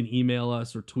see it, you can email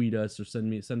us or tweet us or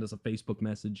send us a Facebook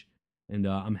message, and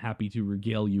I'm happy to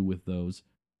regale you with those.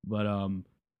 But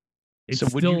it's So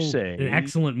would still you say- an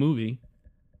excellent movie.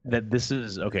 That this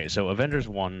is okay. So Avengers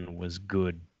 1 was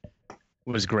good,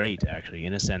 was great actually,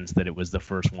 in a sense that it was the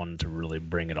first one to really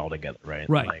bring it all together, right?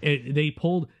 Right.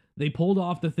 Like, They pulled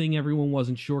off the thing everyone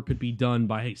wasn't sure could be done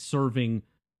by serving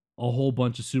a whole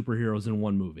bunch of superheroes in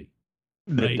one movie.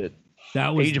 Right.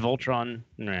 That was Age of Ultron.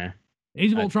 Nah.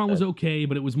 Age of I- Ultron was okay,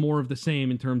 but it was more of the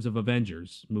same in terms of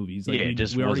Avengers movies. Like Yeah, it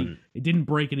just wasn't- it didn't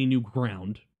break any new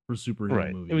ground for superhero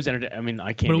Right. movies. It was I mean,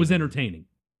 I can't. but it was even entertaining.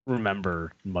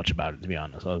 remember much about it, to be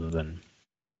honest, other than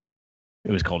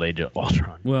it was called Age of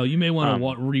Ultron. Well, you may want to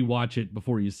Um, rewatch it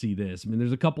before you see this. I mean,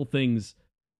 there's a couple things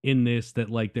in this that,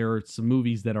 like, there are some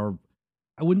movies that are,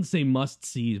 I wouldn't say must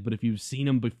sees, but if you've seen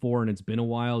them before and it's been a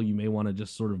while, you may want to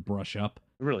just sort of brush up.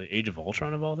 Really, Age of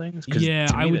Ultron of all things? Yeah,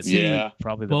 to me, I would that's say Yeah.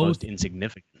 probably the both- most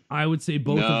insignificant. I would say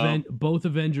both No. both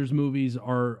Avengers movies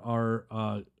are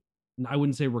I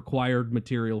wouldn't say required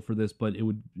material for this, but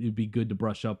it'd be good to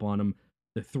brush up on them.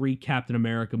 The 3 Captain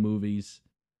America movies,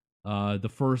 the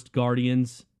first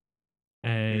Guardians,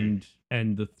 and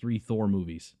the 3 Thor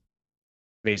movies.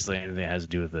 Basically, anything that has to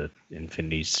do with the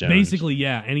Infinity Stones. Basically,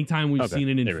 yeah. Anytime we've Okay, seen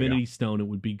an there we go. Infinity Stone, it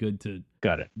would be good to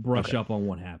Got it. brush Okay. up on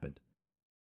what happened.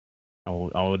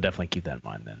 I'll definitely keep that in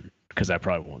mind then, because I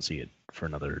probably won't see it for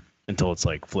another until it's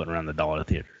like floating around the dollar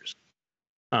theaters.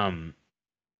 Man,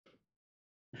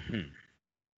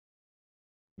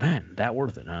 that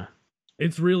worth it, huh?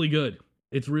 It's really good.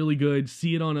 It's really good.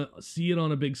 See it on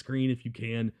a big screen if you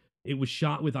can. It was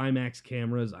shot with IMAX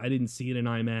cameras. I didn't see it in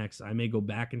IMAX. I may go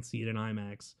back and see it in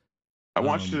IMAX. I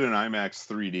watched Um, it in IMAX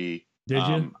 3D. Did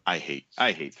you? I hate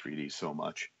 3D so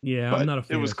much. Yeah, but I'm not a it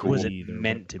fan was of cool. Was 3D it either,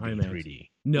 meant but to be IMAX. 3D?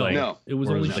 No, Like, No. it was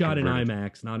or only is it shot in converted?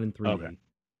 IMAX, not in 3D. Okay.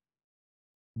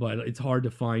 But it's hard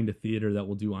to find a theater that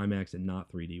will do IMAX and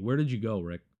not 3D. Where did you go,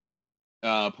 Rick?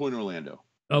 Point Orlando.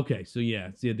 Okay, so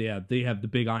yeah, they have the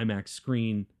big IMAX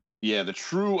screen. Yeah, the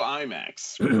true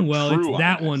IMAX. Well, True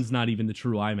that IMAX. one's not even the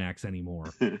true IMAX anymore.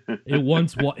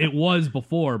 It was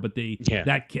before, but Yeah.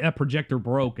 that projector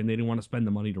broke and they didn't want to spend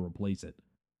the money to replace it.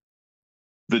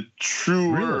 The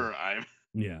truer Really? IMAX.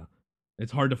 Yeah,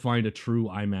 it's hard to find a true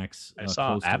IMAX. I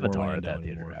saw close to Avatar Orlando at that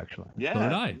theater, anymore. actually. Yeah, So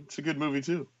did I. it's a good movie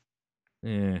too.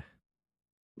 Eh.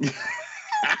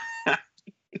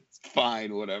 It's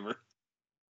fine, whatever.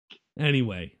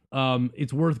 Anyway,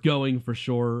 It's worth going for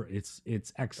sure. It's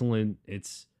excellent.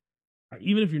 It's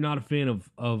even if you're not a fan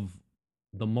of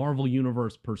the Marvel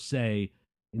universe per se,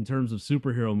 in terms of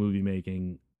superhero movie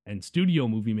making and studio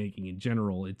movie making in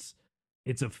general, it's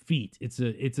a feat. It's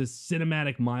a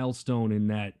cinematic milestone in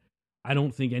that I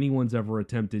don't think anyone's ever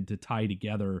attempted to tie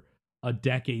together a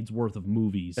decade's worth of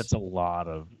movies. That's a lot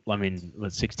of. I mean,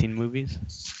 what, 16 movies?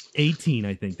 18,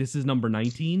 I think. This is number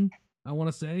 19, I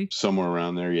want to say. Somewhere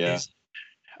around there, yeah.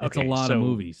 It's a lot of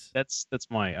movies. That's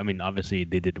my. I mean, obviously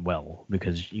they did well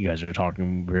because you guys are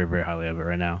talking very, very highly of it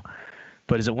right now.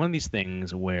 But is it one of these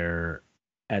things where,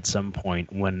 at some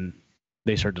point, when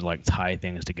they start to like tie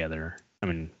things together, I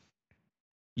mean,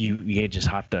 you just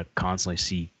have to constantly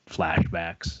see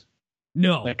flashbacks?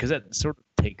 No, because that sort of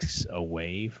takes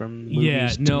away from movies.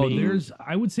 Yeah, no, me.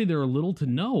 I would say there are little to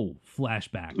no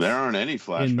flashbacks. There aren't any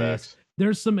flashbacks.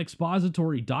 There's some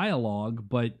expository dialogue,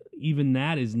 but even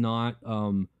that is not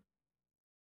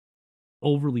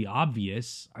overly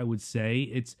obvious, I would say.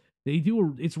 It's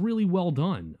really well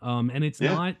done. And it's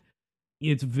not,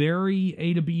 it's very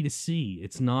A to B to C.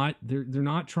 It's not, they're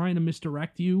not trying to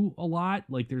misdirect you a lot.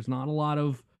 Like there's not a lot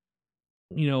of,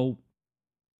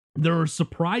 there are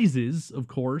surprises, of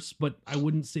course, but I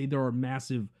wouldn't say there are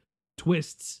massive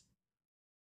twists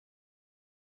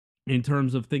in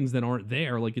terms of things that aren't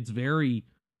there. Like it's very,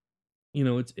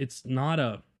 it's not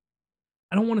a,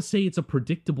 I don't want to say it's a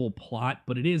predictable plot,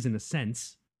 but it is in a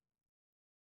sense.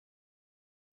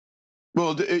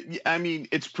 Well, I mean,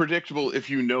 it's predictable if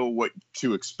you know what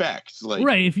to expect. Like,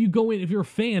 right, if you go in, if you're a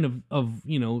fan of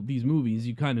these movies,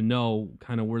 you kind of know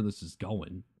where this is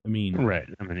going. I mean, right.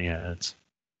 I mean, yeah, it's.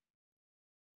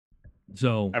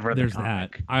 So there's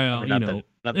that. Not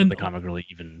that the comic really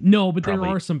even. No, but there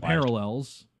are some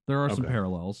parallels. There are some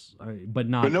parallels, but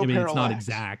not. But no, I mean, it's not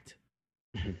exact.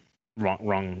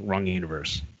 Wrong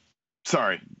universe.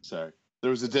 Sorry. There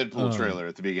was a Deadpool trailer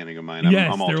at the beginning of mine.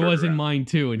 Yes, there was in mine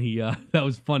too, and he that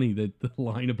was funny, that the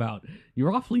line about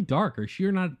 "You're awfully dark. Are you sure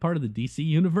you're not part of the DC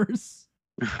universe?"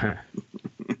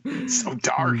 So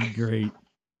dark.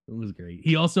 It was great.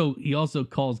 He also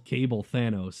calls Cable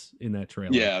Thanos in that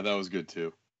trailer. Yeah, that was good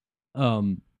too.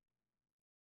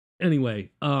 Anyway,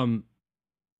 where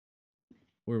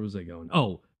was I going?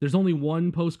 Oh, there's only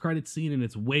one post-credit scene, and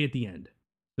it's way at the end.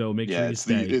 So make sure you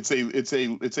stay.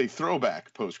 It's a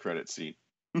throwback post-credit scene.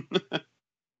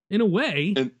 In a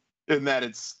way. In that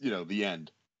it's the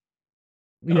end.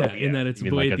 Yeah, in that it's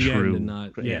way at the end and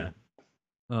not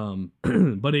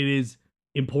but it is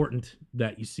important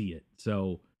that you see it.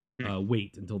 So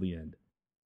wait until the end.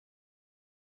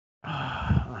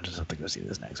 I'll just have to go see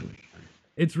this next week.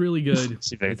 It's really good.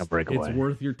 See if I can break away. It's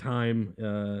worth your time.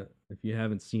 If you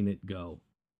haven't seen it, go.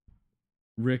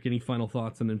 Rick, any final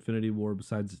thoughts on Infinity War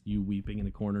besides you weeping in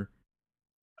a corner?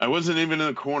 I wasn't even in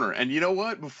the corner. And you know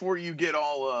what? Before you get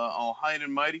all high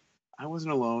and mighty, I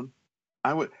wasn't alone.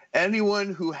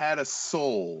 Anyone who had a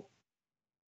soul.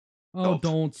 Oh,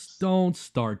 don't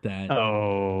start that.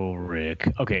 Oh, Rick.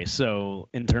 Okay, so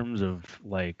in terms of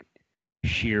like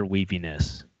sheer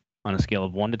weepiness on a scale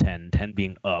of 1 to 10, 10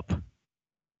 being up.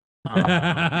 I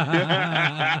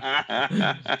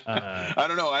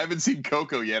don't know. I haven't seen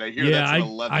Coco yet. I hear that's an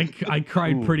 11. I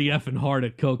cried pretty effing hard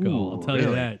at Coco. I'll tell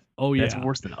you that. Oh yeah, that's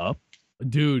worse than Up,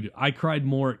 dude. I cried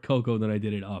more at Coco than I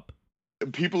did at Up.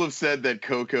 People have said that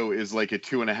Coco is like a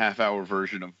 2.5-hour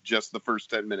version of just the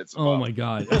first 10 minutes. Oh my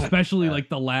god! Especially like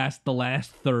the last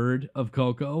third of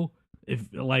Coco. If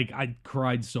like I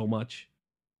cried so much.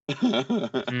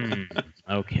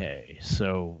 Okay,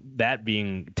 so that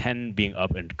being 10 being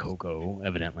Up and Coco,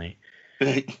 evidently.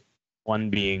 1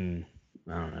 being,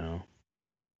 I don't know.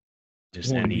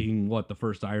 Just 1 being what, the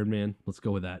first Iron Man? Let's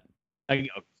go with that.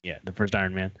 Yeah, the first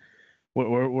Iron Man.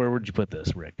 Where would you put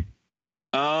this, Rick?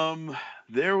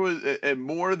 There was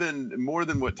more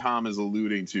than what Tom is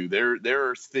alluding to. There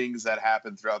are things that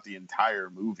happen throughout the entire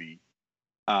movie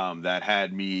that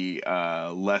had me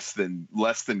less than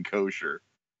kosher.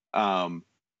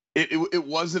 It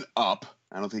wasn't Up.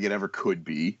 I don't think it ever could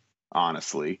be,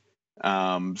 honestly.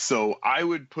 So I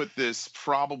would put this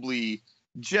probably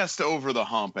just over the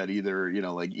hump at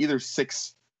either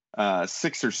 6 or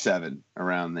 7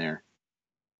 around there.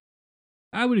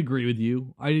 I would agree with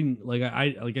you. I didn't like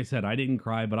I said, I didn't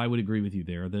cry, but I would agree with you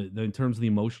there. The in terms of the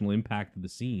emotional impact of the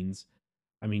scenes,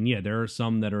 I mean, yeah, there are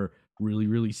some that are really,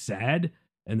 really sad,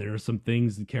 and there are some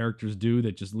things the characters do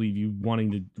that just leave you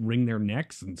wanting to wring their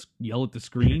necks and yell at the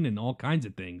screen and all kinds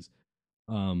of things.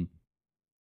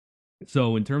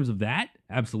 So in terms of that,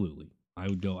 absolutely, I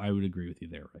would agree with you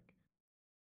there, Rick.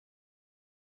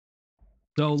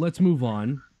 So let's move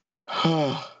on.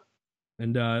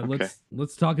 And Okay.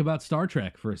 let's talk about Star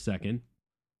Trek for a second.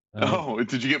 Oh,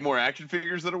 did you get more action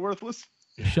figures that are worthless?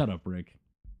 Shut up, Rick.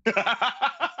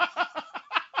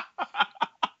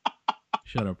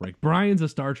 Shut up, Rick. Brian's a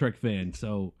Star Trek fan,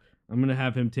 so I'm gonna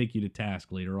have him take you to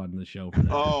task later on in the show for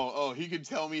that. Oh, he could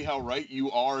tell me how right you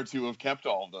are to have kept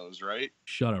all of those, right?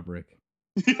 Shut up, Rick.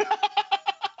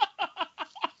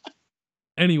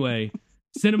 Anyway,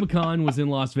 CinemaCon was in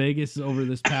Las Vegas over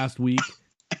this past week,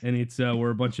 and it's where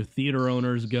a bunch of theater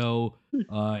owners go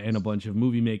and a bunch of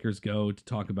movie makers go to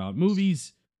talk about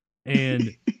movies.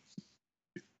 And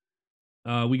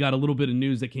we got a little bit of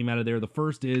news that came out of there. The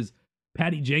first is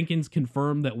Patty Jenkins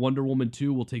confirmed that Wonder Woman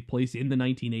 2 will take place in the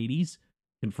 1980s,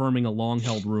 confirming a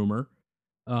long-held rumor.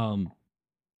 And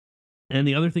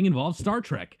the other thing involves Star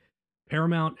Trek.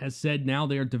 Paramount has said now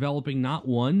they are developing not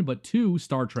one, but 2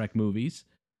 Star Trek movies.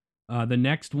 The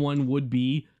next one would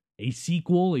be a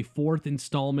sequel, a 4th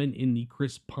installment in the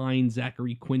Chris Pine,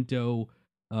 Zachary Quinto,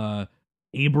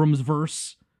 Abrams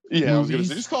verse. Yeah, I was going to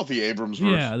say, just call it the Abrams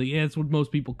verse. Yeah, that's what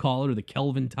most people call it, or the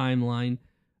Kelvin timeline.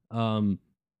 And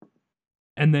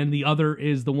then the other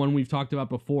is the one we've talked about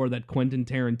before that Quentin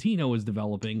Tarantino is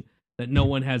developing that no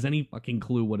one has any fucking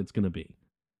clue what it's going to be.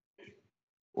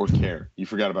 Or care. You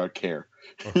forgot about care.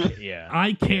 Okay, yeah.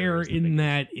 I care in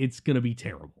that it's going to be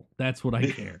terrible. That's what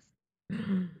I care.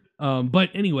 But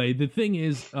anyway, the thing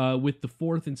is, with the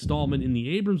 4th installment in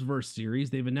the Abramsverse series,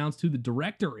 they've announced who the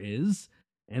director is,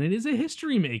 and it is a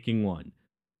history-making one.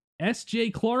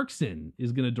 S.J. Clarkson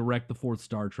is going to direct the 4th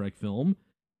Star Trek film,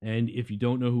 and if you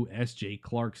don't know who S.J.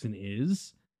 Clarkson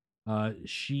is,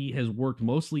 she has worked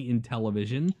mostly in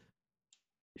television.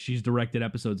 She's directed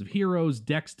episodes of Heroes,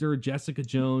 Dexter, Jessica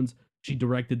Jones. She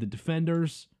directed The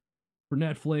Defenders for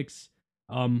Netflix.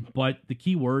 But the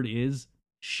key word is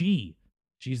she.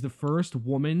 She's the first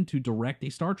woman to direct a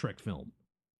Star Trek film.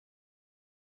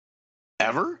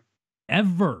 Ever?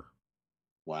 Ever.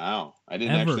 Wow. I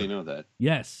didn't Ever. actually know that.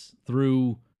 Yes.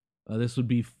 Through, this would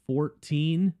be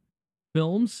 14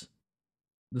 films.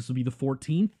 This will be the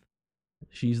 14th.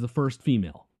 She's the first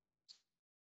female.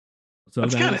 So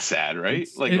that's kind of sad, right?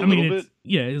 Like a little bit.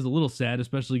 Yeah, it is a little sad,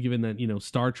 especially given that,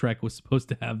 Star Trek was supposed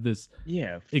to have this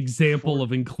example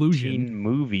of inclusion.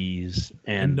 Movies,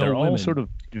 and no they're all women. sort of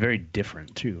very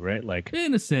different too, right? Like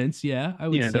In a sense, yeah, I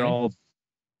would say. they're all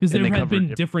because there and they have cover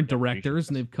been different directors generations.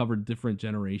 and they've covered different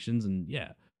generations, and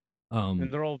yeah.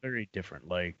 and they're all very different.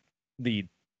 Like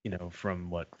from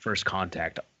what First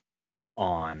Contact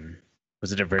on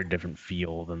was it a very different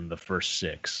feel than the first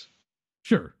 6.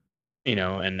 Sure.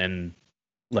 And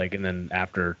then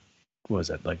after what was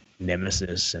that, like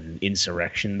Nemesis and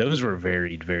Insurrection, those were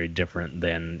very, very different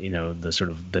than the sort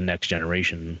of the Next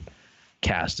Generation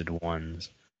casted ones.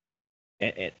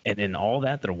 And in all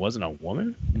that, there wasn't a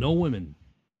woman. No women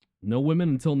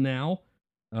until now.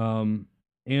 And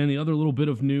the other little bit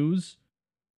of news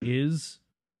is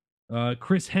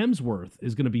Chris Hemsworth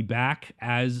is going to be back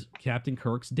as Captain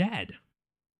Kirk's dad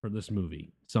for this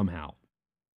movie somehow,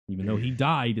 even though he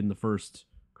died in the first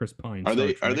Chris Pine. Are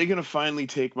they going to finally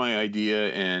take my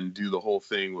idea and do the whole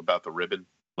thing about the ribbon?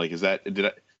 Like, you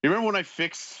remember when I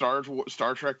fixed Star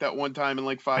Trek that one time in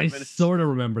like 5 minutes? I sort of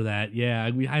remember that. Yeah,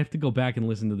 I have to go back and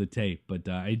listen to the tape, but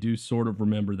I do sort of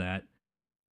remember that.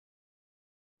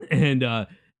 And I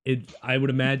would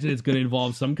imagine it's going to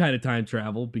involve some kind of time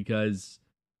travel because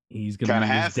he's going to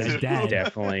be his dead dad.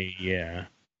 Definitely, yeah.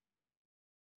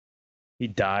 He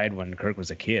died when Kirk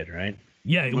was a kid, right?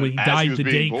 Yeah, when he died the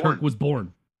day Kirk was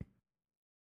born.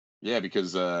 Yeah,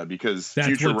 because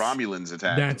future Romulans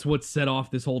attacked. That's what set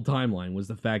off this whole timeline, was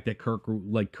the fact that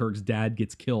Kirk's dad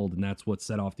gets killed, and that's what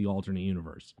set off the alternate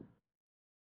universe.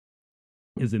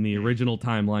 Is in the original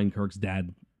timeline, Kirk's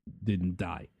dad didn't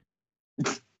die.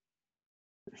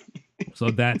 So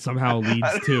that somehow leads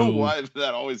I don't to know why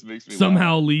that always makes me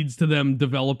somehow laugh. leads to them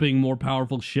developing more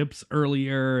powerful ships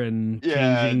earlier and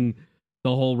changing the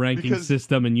whole ranking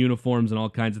system and uniforms and all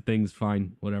kinds of things.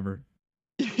 Fine, whatever.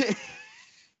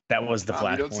 That was the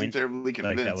flashpoint. Don't seem terribly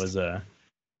convinced. Like that was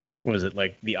was it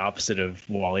like the opposite of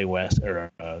Wally West,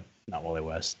 or not Wally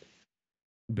West?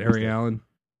 Barry Allen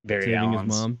saving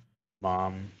Allen's his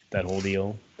mom. That whole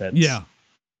deal. Yeah,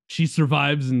 she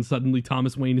survives, and suddenly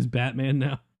Thomas Wayne is Batman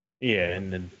now. Yeah,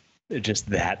 and then just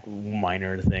that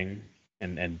minor thing,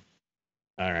 and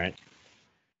all right.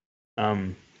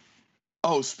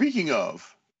 Oh, speaking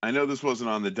of, I know this wasn't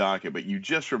on the docket, but you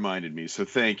just reminded me, so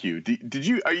thank you.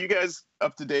 Are you guys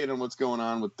up to date on what's going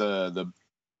on with the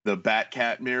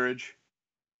Bat-Cat marriage?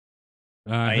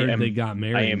 I heard they got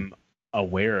married. I am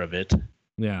aware of it.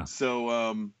 Yeah.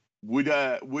 So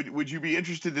would you be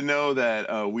interested to know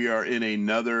that we are in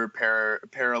another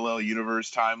parallel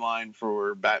universe timeline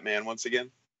for Batman once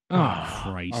again? Oh,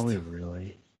 Christ. Are we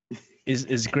really?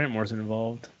 Is Grant Morrison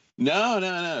involved?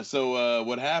 No. So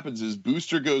what happens is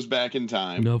Booster goes back in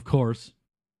time No, of course.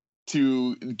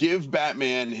 to give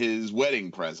Batman his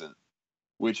wedding present,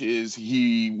 which is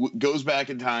he goes back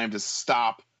in time to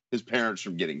stop his parents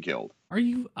from getting killed. Are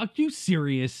you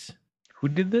serious? Who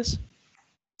did this?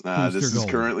 This Booster is Gold.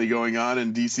 currently going on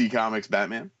in DC Comics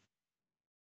Batman.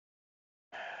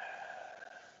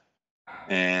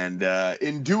 And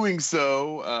in doing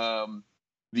so,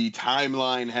 the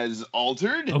timeline has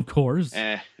altered, Of course.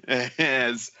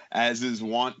 as is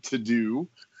wont to do.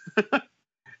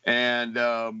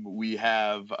 And we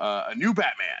have a new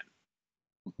Batman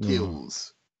who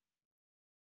kills.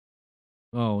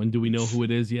 Oh, and do we know who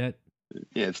it is yet?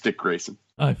 Yeah, it's Dick Grayson.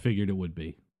 I figured it would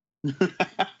be.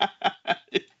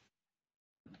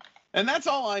 And that's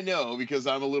all I know because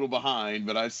I'm a little behind,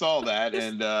 but I saw that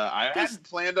and I hadn't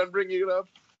planned on bringing it up,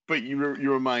 but you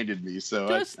reminded me, so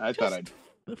I thought I'd.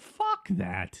 Fuck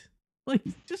that. Like,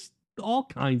 just all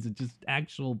kinds of just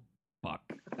actual fuck.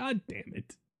 God damn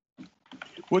it.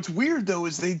 What's weird though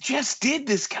is they just did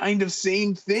this kind of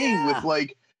same thing with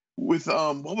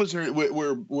what was her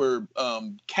where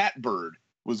Catbird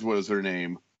was her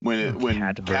name when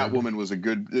Catwoman was a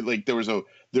good like there was the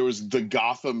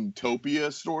Gothamtopia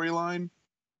storyline.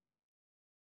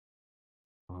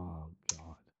 Oh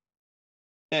God.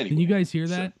 Anyway, Can you guys hear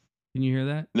that? Can you hear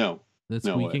that? No. That's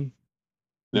No way. squeaking.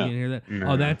 No. You can't hear that?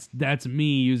 No. Oh, that's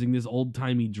me using this old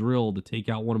timey drill to take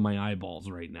out one of my eyeballs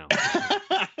right now.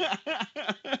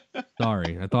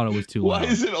 Sorry, I thought it was too Why loud.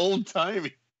 is it old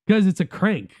timey? Because it's a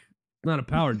crank. It's not a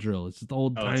power drill. It's just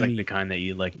old Oh, timey. it's like the kind that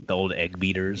you like the old egg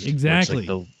beaters. where it's Exactly.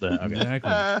 Like okay.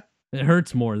 Exactly. It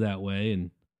hurts more that way, and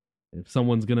if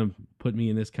someone's gonna put me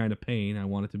in this kind of pain, I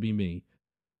want it to be me.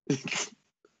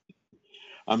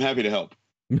 I'm happy to help.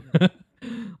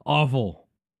 Awful.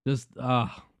 Just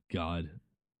God.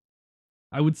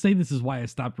 I would say this is why I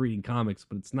stopped reading comics,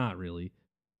 but it's not really.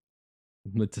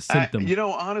 It's a symptom.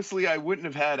 Honestly, I wouldn't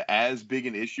have had as big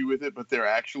an issue with it, but they're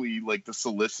actually like the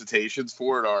solicitations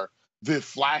for it are the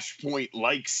Flashpoint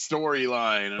like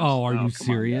storyline. Oh, are you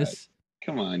serious?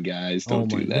 Come on, guys, don't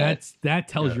do that. That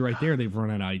tells you right there they've run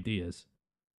out of ideas.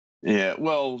 Yeah,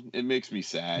 well, it makes me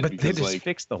sad But they because just like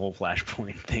fixed the whole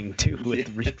Flashpoint thing too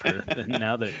with Rebirth, and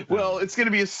now that well, it's going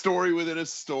to be a story within a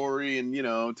story,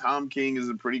 and Tom King is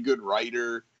a pretty good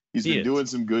writer. He's been doing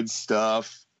some good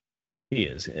stuff. He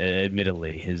is,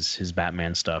 admittedly, his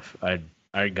Batman stuff.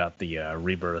 I got the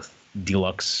Rebirth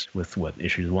Deluxe with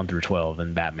issues 1 through 12,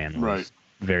 and Batman was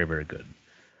very, very good.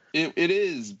 It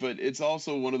is, but it's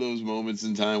also one of those moments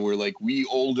in time where like we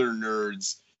older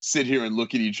nerds sit here and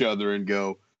look at each other and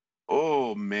go,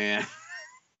 "Oh man,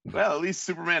 well at least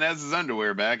Superman has his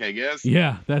underwear back, I guess."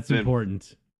 Yeah, that's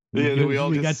important. Yeah, we all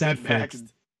we just got that sit back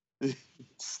fixed. and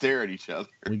stare at each other.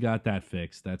 We got that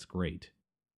fixed. That's great.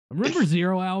 Remember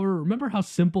Zero Hour? Remember how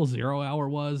simple Zero Hour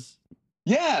was?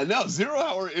 Yeah, no, Zero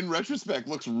Hour in retrospect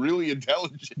looks really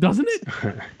intelligent. Doesn't it?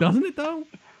 Doesn't it though?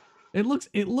 It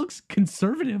looks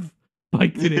conservative by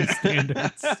today's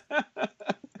standards.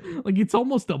 Like it's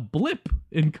almost a blip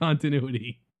in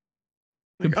continuity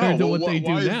compared to what they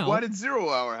do now. Why did 0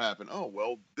 Hour happen? Oh,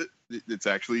 well, it's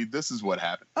actually, this is what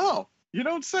happened. Oh, you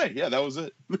don't say. Yeah, that was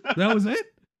it. That was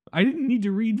it? I didn't need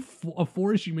to read a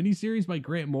 4-issue miniseries by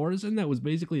Grant Morrison that was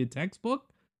basically a textbook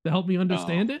to help me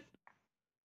understand it?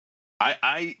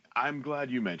 I'm glad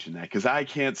you mentioned that because I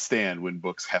can't stand when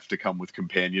books have to come with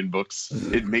companion books.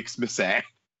 It makes me sad.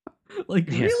 Like,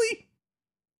 really?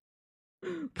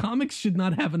 Comics should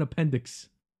not have an appendix.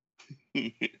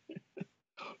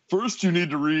 First, you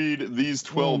need to read these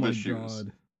 12 issues.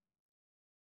 God.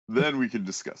 Then we can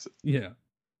discuss it. Yeah.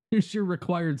 Here's your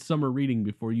required summer reading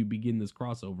before you begin this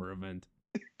crossover event.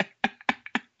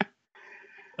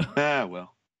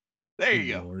 Well. There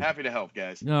you go. Lord. Happy to help,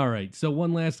 guys. All right. So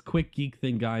one last quick geek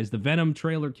thing, guys. The Venom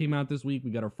trailer came out this week. We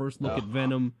got our first look at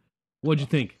Venom. What'd you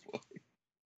think?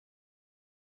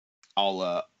 I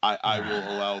will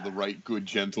allow the right good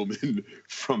gentleman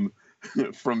from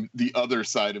the other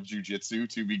side of jiu-jitsu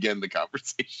to begin the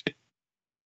conversation.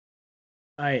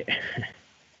 I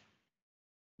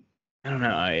don't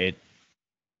know.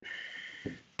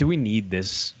 Do we need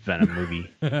this Venom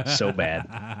movie so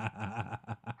bad?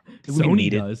 Do we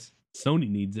need it? Sony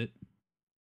needs it.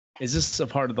 Is this a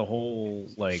part of the whole,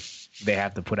 like, they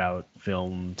have to put out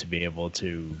film to be able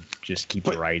to just keep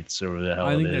the rights or the hell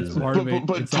I think it that's is? part of it.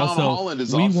 But it's Tom also, Holland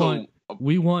is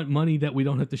we want money that we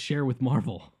don't have to share with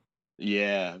Marvel.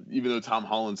 Yeah, even though Tom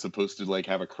Holland's supposed to like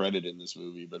have a credit in this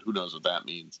movie, but who knows what that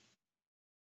means.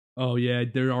 Oh yeah,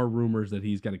 there are rumors that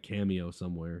he's got a cameo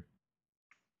somewhere.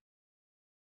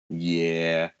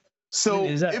 Yeah. I mean, So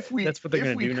is that's what they're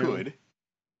gonna do now?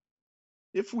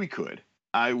 if we could,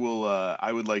 I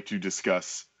would like to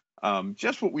discuss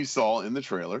just what we saw in the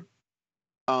trailer.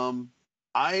 Um,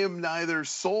 I am neither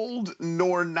sold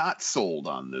nor not sold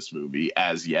on this movie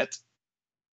as yet.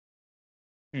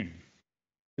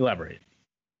 Elaborate.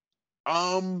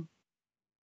 Um,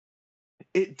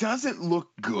 it doesn't look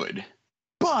good,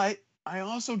 but I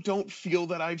also don't feel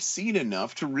that I've seen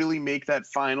enough to really make that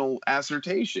final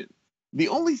assertion. The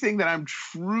only thing that I'm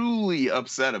truly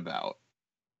upset about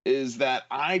is that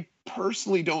I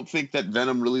personally don't think that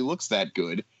Venom really looks that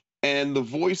good, and the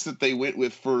voice that they went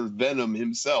with for Venom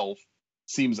himself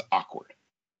seems awkward.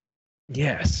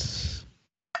 Yes.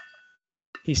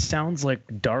 He sounds like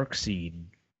Darkseid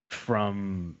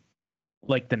from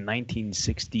like the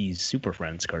 1960s Super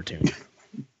Friends cartoon.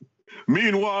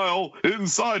 Meanwhile,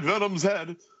 inside Venom's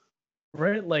head,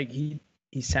 Right? Like he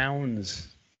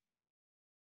sounds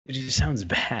it just sounds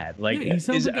bad. Like Yeah, he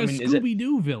sounds like a Scooby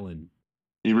Doo villain.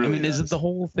 he really is it does. the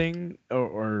whole thing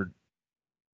or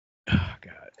oh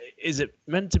God, is it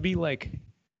meant to be like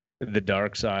the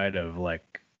dark side of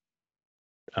like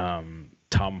Tom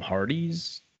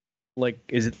Hardy's, like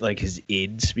is it like his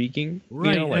id speaking?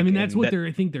 Right. You know, like, I mean, that's what that,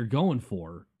 I think they're going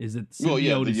for. Is that Well,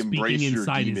 yeah, symbiote the is speaking embrace your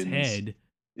inside his demons. head?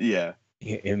 Yeah.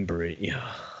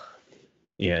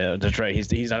 Yeah, that's right.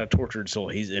 He's not a tortured soul.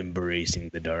 He's embracing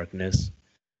the darkness.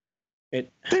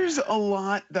 There's a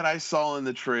lot that I saw in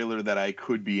the trailer that I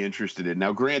could be interested in.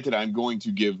 Now, granted, I'm going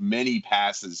to give many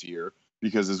passes here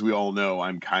because, as we all know,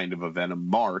 I'm kind of a Venom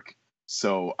mark,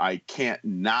 so I can't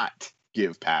not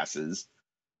give passes.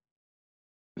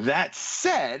 That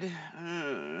said,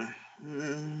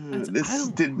 this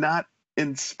did not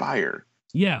inspire.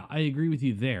 Yeah, I agree with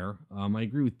you there. I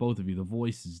agree with both of you. The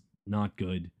voice is not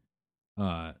good.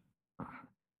 I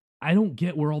don't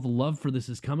get where all the love for this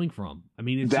is coming from. I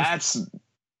mean, That's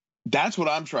what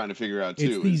I'm trying to figure out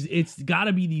too. It's got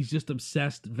to be these just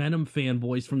obsessed Venom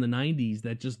fanboys from the '90s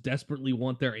that just desperately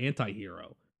want their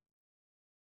anti-hero.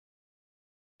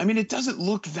 I mean, it doesn't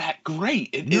look that great.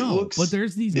 It looks, but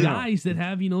there's these guys that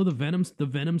have the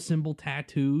Venom symbol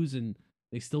tattoos, and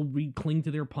they still cling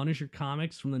to their Punisher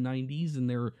comics from the '90s and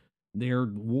their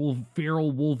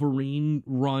feral Wolverine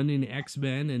run in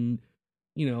X-Men, and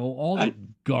all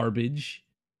that garbage.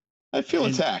 I feel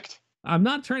attacked. I'm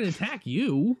not trying to attack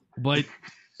you, but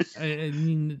I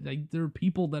mean, there are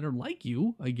people that are like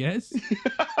you, I guess.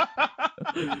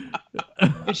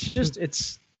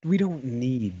 We don't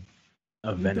need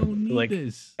a Venom. Don't need like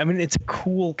this. I mean, it's a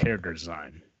cool character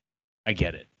design. I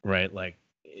get it, right? Like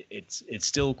it's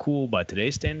still cool by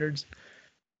today's standards.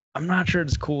 I'm not sure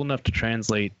it's cool enough to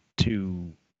translate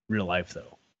to real life,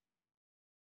 though.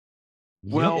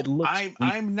 Well,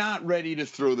 I'm not ready to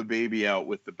throw the baby out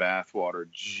with the bathwater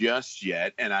just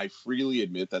yet, and I freely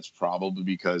admit that's probably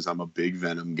because I'm a big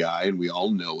Venom guy, and we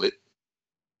all know it.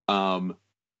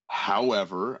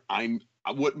 However,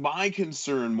 what my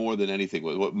concern more than anything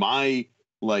was what my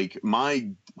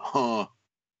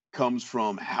comes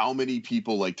from how many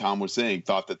people, like Tom was saying,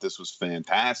 thought that this was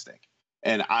fantastic,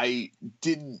 and I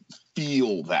didn't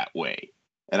feel that way.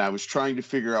 And I was trying to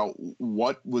figure out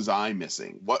what was I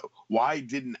missing? Why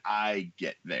didn't I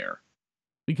get there?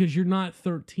 Because you're not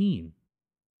 13.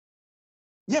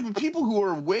 Yeah, but people who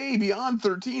are way beyond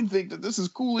 13 think that this is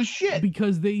cool as shit.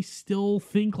 Because they still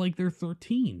think like they're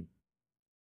 13.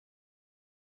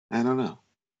 I don't know.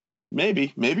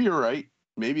 Maybe you're right.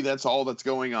 Maybe that's all that's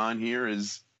going on here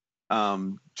is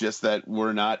just that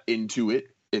we're not into it.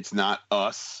 It's not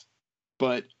us.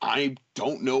 But I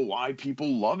don't know why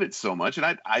people love it so much,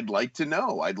 and I'd like to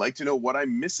know. I'd like to know what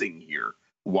I'm missing here,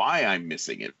 why I'm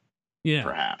missing it. Yeah,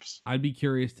 perhaps. I'd be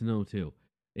curious to know too.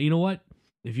 And you know what?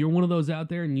 If you're one of those out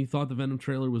there and you thought the Venom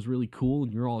trailer was really cool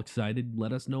and you're all excited,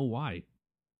 let us know why.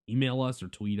 Email us or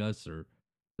tweet us or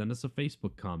send us a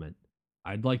Facebook comment.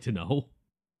 I'd like to know.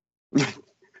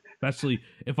 Especially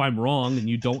if I'm wrong and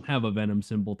you don't have a Venom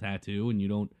symbol tattoo and you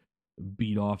don't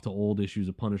beat off to old issues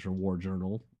of Punisher War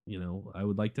Journal. I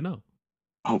would like to know.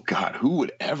 Oh God, who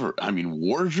would ever? I mean,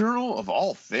 War Journal of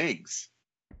all things.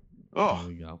 Oh, there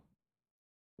we go.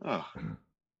 Oh,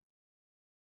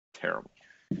 terrible.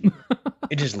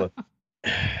 It just looked.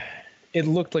 It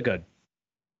looked like an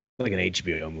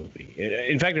HBO movie.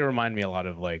 In fact, it reminded me a lot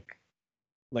of like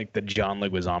the John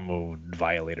Leguizamo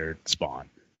Violator Spawn.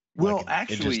 Well,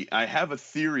 actually, I have a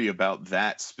theory about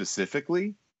that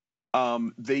specifically.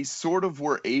 They sort of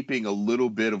were aping a little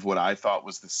bit of what I thought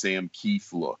was the Sam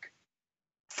Keith look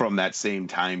from that same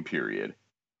time period.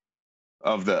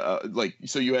 of the like.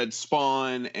 So you had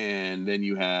Spawn, and then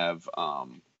you have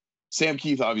Sam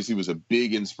Keith. Obviously, was a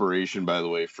big inspiration, by the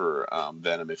way, for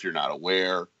Venom. If you're not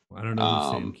aware, I don't know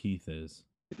who Sam Keith is.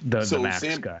 The So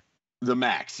Max guy. the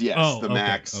Max, yes, Oh, the okay,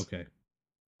 Max. okay.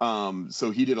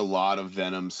 So he did a lot of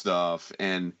Venom stuff,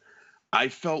 and I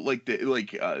felt like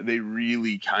they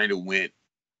really kind of went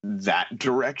that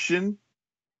direction.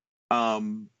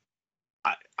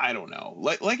 I don't know.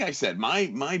 Like I said,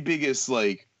 my biggest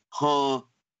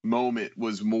moment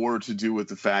was more to do with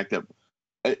the fact that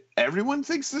everyone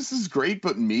thinks this is great,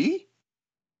 but me?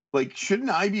 Like, shouldn't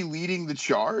I be leading the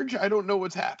charge? I don't know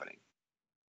what's happening.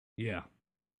 Yeah.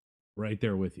 Right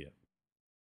there with you.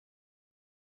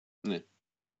 Yeah.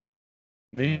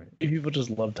 Maybe people just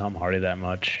love Tom Hardy that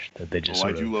much that they just.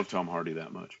 I do love Tom Hardy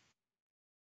that much.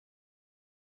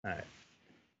 All right.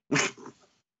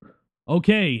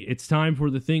 Okay, it's time for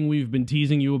the thing we've been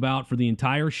teasing you about for the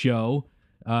entire show.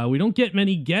 We don't get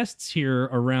many guests here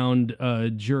around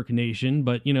Jerk Nation,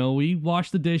 but, you know, we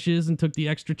washed the dishes and took the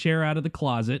extra chair out of the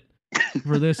closet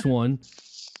for this one.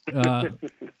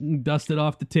 Dusted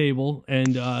off the table.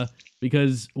 And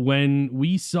because when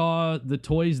we saw The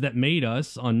Toys That Made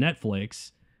Us on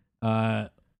Netflix,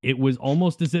 it was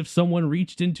almost as if someone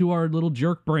reached into our little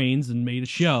jerk brains and made a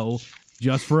show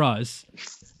just for us.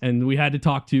 And we had to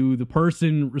talk to the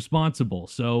person responsible.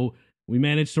 So we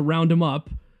managed to round him up.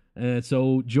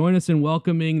 So join us in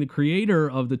welcoming the creator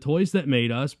of The Toys That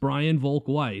Made Us, Brian Volk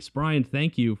Weiss. Brian,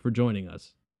 thank you for joining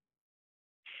us.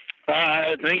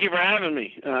 Thank you for having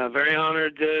me. Very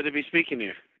honored to be speaking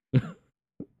here.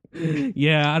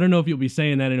 Yeah, I don't know if you'll be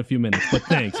saying that in a few minutes, but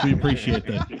thanks. We appreciate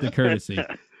the courtesy.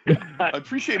 I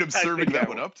apprate him serving that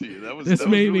one up to you. That was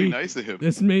really nice of him.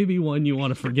 This may be one you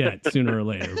want to forget sooner or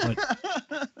later. But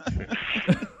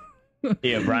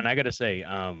Yeah, Brian, I gotta say,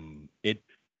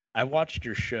 I watched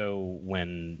your show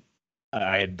when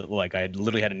I had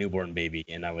literally had a newborn baby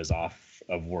and I was off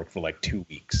of work for like 2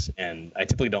 weeks, and I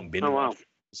typically don't binge watch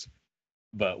shows,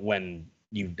 but when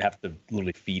you have to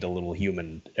literally feed a little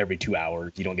human every 2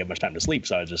 hours, you don't get much time to sleep.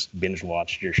 So I just binge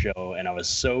watched your show, and I was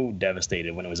so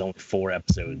devastated when it was only 4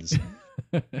 episodes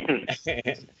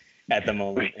at the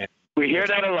moment. We hear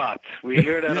that a lot.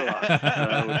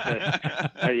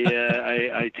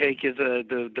 I take as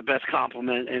the best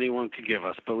compliment anyone could give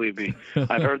us. Believe me,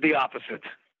 I've heard the opposite.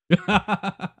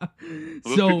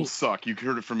 Those people suck. You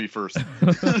heard it from me first.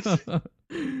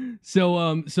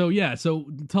 So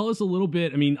tell us a little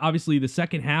bit. I mean, obviously the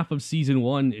second half of season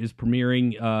 1 is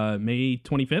premiering May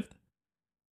 25th.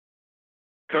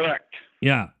 Correct.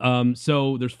 Yeah.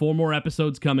 So there's 4 more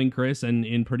episodes coming, Chris, and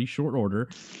in pretty short order.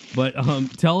 But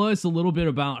tell us a little bit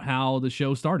about how the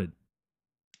show started.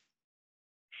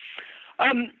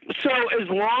 So as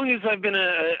long as I've been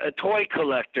a toy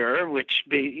collector, which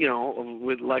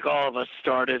with like all of us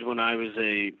started when I was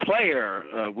a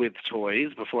player with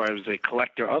toys before I was a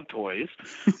collector of toys.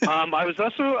 I was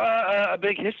also a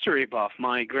big history buff.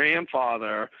 My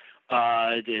grandfather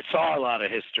saw a lot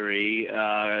of history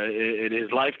in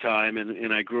his lifetime,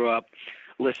 and I grew up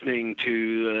listening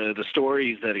to the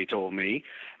stories that he told me,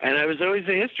 and I was always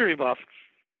a history buff.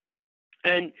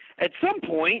 And at some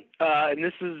point, and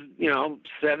this is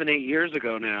 7, 8 years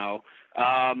ago now,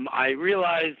 I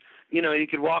realized you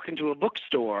could walk into a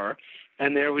bookstore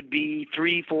and there would be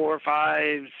 3, 4,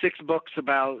 5, 6 books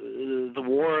about the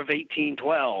War of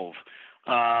 1812,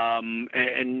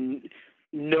 and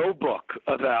no book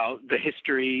about the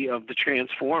history of the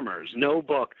Transformers, no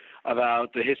book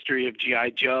about the history of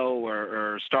G.I. Joe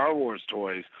or Star Wars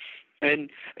toys.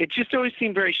 And it just always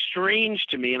seemed very strange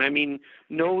to me. And I mean,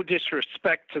 no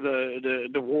disrespect to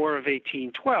the War of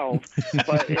 1812,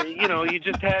 but you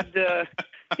just had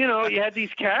you had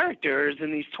these characters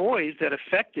and these toys that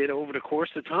affected over the course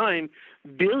of time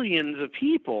billions of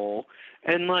people,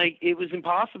 and like it was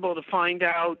impossible to find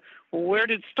out, well, where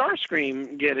did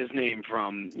Starscream get his name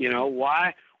from?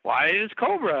 Why does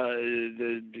Cobra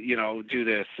do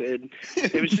this? And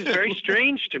it was just very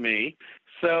strange to me.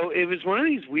 So it was one of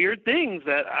these weird things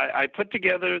that I put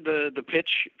together the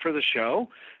pitch for the show,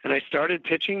 and I started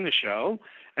pitching the show,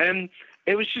 and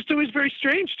it was just always very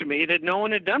strange to me that no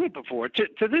one had done it before. To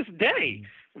this day,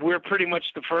 we're pretty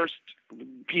much the first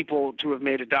people to have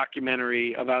made a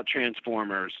documentary about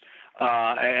Transformers,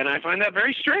 and I find that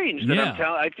very strange. That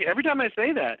every time I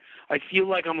say that, I feel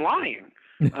like I'm lying.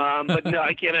 But no,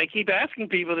 I keep asking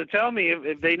people to tell me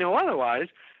if they know otherwise,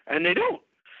 and they don't.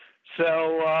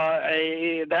 So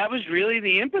that was really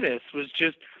the impetus, was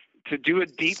just to do a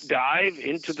deep dive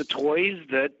into the toys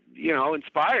that,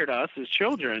 inspired us as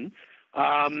children,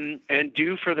 and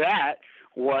do for that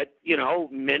what,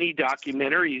 many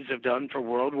documentaries have done for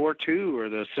World War II or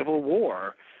the Civil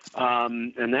War.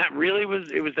 And that really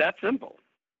it was that simple.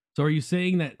 So are you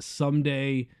saying that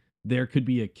someday there could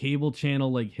be a cable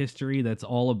channel like History that's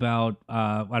all about,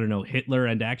 I don't know, Hitler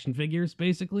and action figures,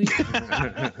 basically?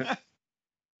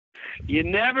 You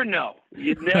never know.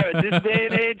 You'd never. This day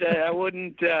and age, I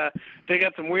wouldn't. They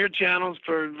got some weird channels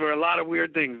for a lot of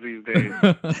weird things these days.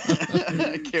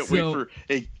 I can't wait for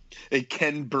a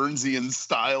Ken Burnsian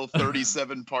style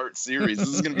 37-part series. This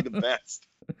is going to be the best.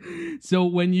 So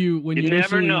when you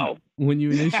never know. When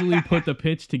you initially put the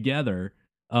pitch together,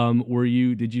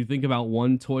 did you think about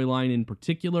one toy line in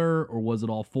particular, or was it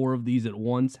all four of these at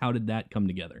once? How did that come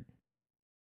together?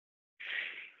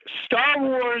 Star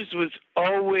Wars was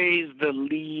always the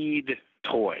lead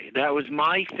toy. That was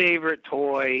my favorite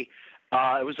toy.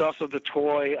 It was also the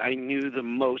toy I knew the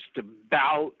most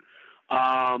about.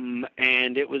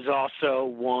 And it was also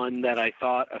one that I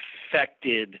thought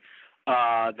affected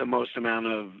the most amount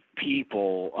of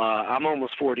people. I'm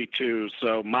almost 42,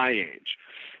 so my age.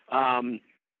 And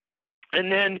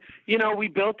then, we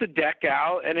built the deck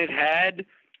out, and it had,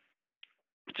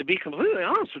 to be completely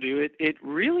honest with you, it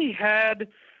really had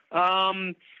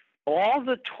all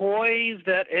the toys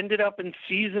that ended up in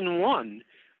season 1.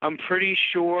 I'm pretty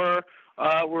sure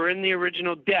were in the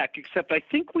original deck, except I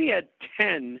think we had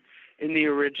 10 in the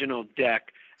original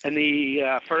deck, and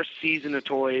the first season of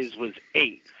toys was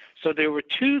 8. So there were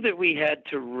 2 that we had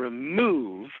to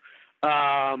remove,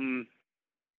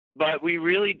 but we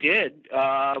really did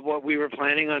what we were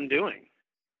planning on doing.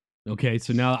 Okay,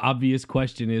 so now the obvious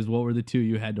question is, what were the 2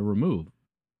 you had to remove?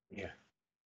 Yeah.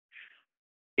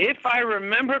 If I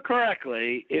remember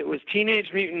correctly, it was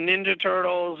Teenage Mutant Ninja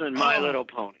Turtles and My Little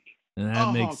Pony.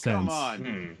 That makes sense. Come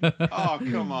on. Oh,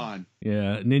 come on.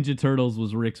 Yeah, Ninja Turtles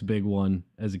was Rick's big one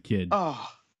as a kid. Oh.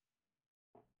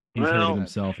 He's hurting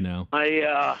himself now.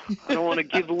 I don't want to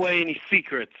give away any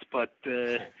secrets, but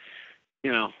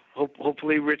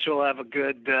hopefully Rich will have a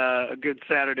good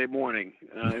Saturday morning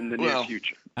in the near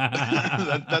future.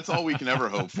 That's all we can ever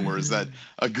hope for, is that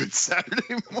a good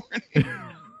Saturday morning.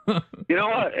 You know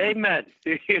what? Amen.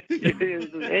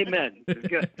 Amen.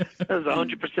 That was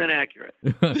 100% accurate.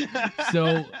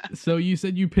 So you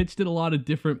said you pitched it a lot of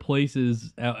different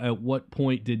places. At what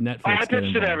point did Netflix? I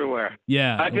pitched it everywhere.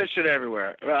 Yeah, I pitched it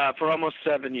everywhere for almost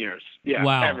 7 years. Yeah,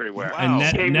 wow. Everywhere. Wow.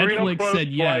 And Netflix said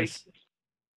yes.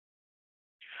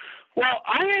 Well,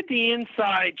 I had the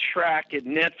inside track at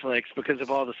Netflix because of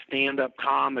all the stand-up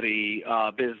comedy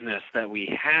business that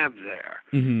we have there.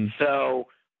 Mm-hmm. So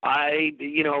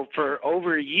for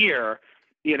over a year,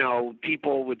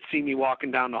 people would see me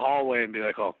walking down the hallway and be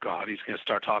like, "Oh God, he's going to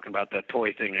start talking about that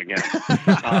toy thing again."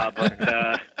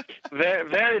 But very,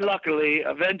 very luckily,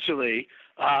 eventually,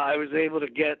 I was able to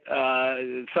get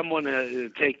someone to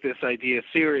take this idea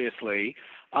seriously.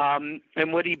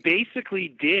 And what he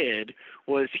basically did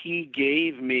was he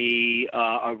gave me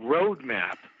a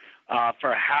roadmap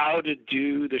for how to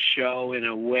do the show in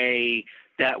a way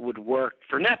that would work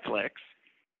for Netflix.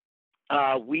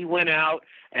 We went out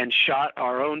and shot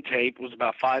our own tape. It was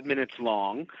about 5 minutes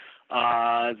long.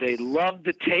 They loved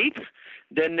the tape.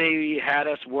 Then they had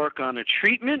us work on a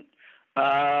treatment,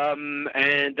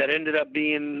 and that ended up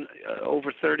being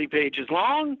over 30 pages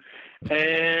long.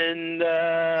 And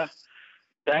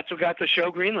that's what got the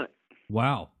show greenlit.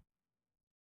 Wow.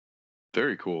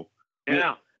 Very cool.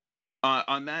 Yeah.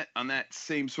 On that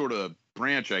same sort of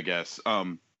branch, I guess,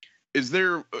 is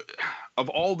there, of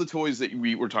all the toys that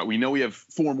we were talking, we know we have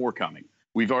 4 more coming.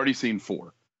 We've already seen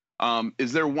 4.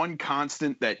 Is there one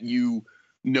constant that you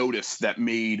noticed that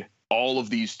made all of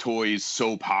these toys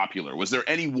so popular? Was there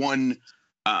any one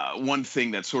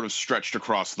thing that sort of stretched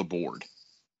across the board?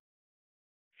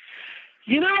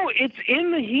 It's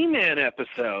in the He-Man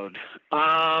episode.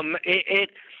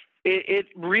 It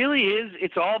really is.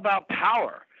 It's all about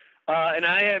power. And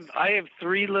I have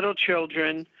 3 little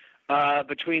children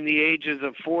between the ages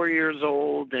of 4 years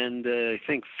old and I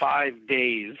think 5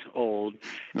 days old.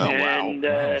 Oh, and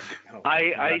wow.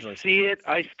 I see it.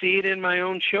 I see it in my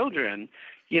own children.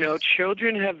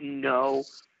 Children have no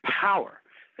power.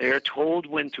 They are told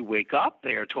when to wake up.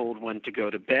 They are told when to go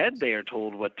to bed. They are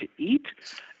told what to eat.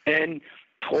 And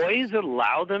toys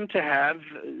allow them to have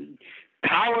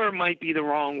power. Might be the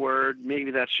wrong word. Maybe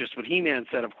that's just what He-Man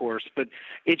said, of course. But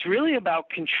it's really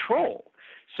about control.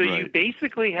 So Right. You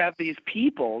basically have these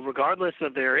people, regardless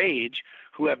of their age,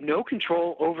 who have no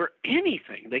control over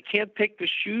anything. They can't pick the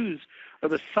shoes or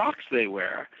the socks they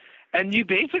wear. And you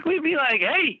basically be like,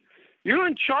 hey, you're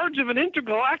in charge of an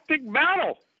intergalactic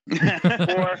battle.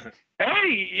 Or,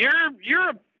 hey,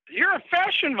 you're you're a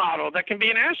fashion model that can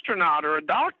be an astronaut or a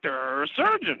doctor or a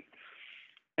surgeon.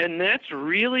 And that's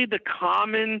really the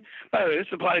common. By the way, this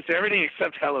applies to everything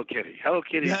except Hello Kitty. Hello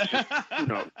Kitty is just,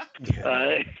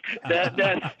 that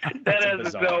has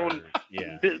its own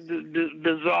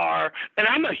bizarre. And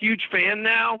I'm a huge fan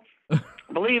now.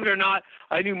 Believe it or not,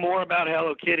 I knew more about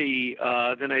Hello Kitty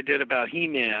than I did about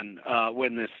He-Man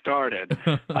when this started.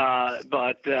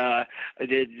 But Hello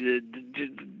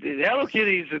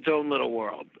Kitty is its own little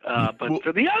world. But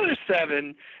for the other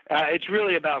 7, it's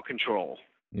really about control.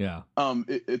 Yeah.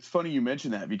 It's funny you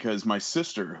mention that because my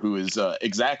sister, who is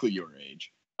exactly your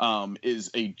age, is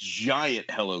a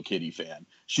giant Hello Kitty fan.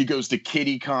 She goes to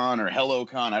KittyCon or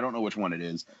HelloCon. I don't know which one it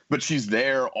is, but she's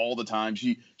there all the time.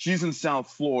 She's in South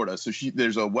Florida, so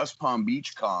there's a West Palm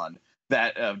Beach con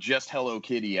that just Hello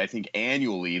Kitty, I think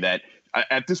annually. That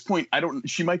at this point,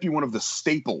 she might be one of the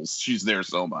staples. She's there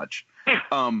so much.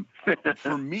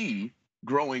 For me,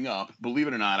 growing up, believe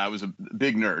it or not, I was a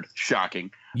big nerd.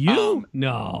 Shocking. You?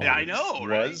 No. I know,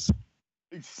 right? Was?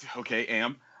 Okay,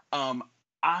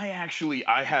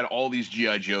 I had all these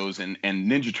G.I. Joes and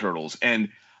Ninja Turtles, and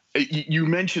you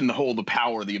mentioned the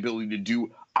power, the ability to do.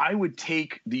 I would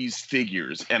take these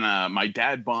figures, and my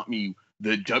dad bought me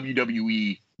the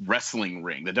WWE wrestling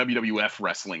ring, the WWF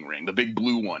wrestling ring, the big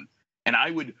blue one, and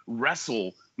I would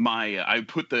wrestle I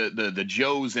put the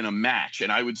Joes in a match,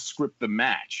 and I would script the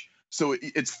match. So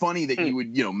it's funny that you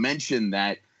would mention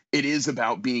that it is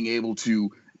about being able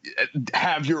to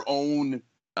have your own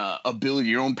ability,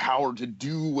 your own power to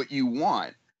do what you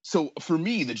want. So for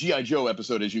me, the G.I. Joe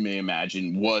episode, as you may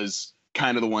imagine, was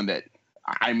kind of the one that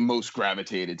I most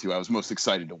gravitated to. I was most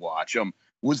excited to watch.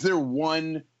 Was there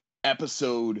one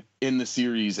episode in the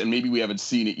series, and maybe we haven't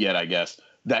seen it yet, I guess,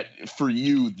 that for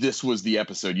you, this was the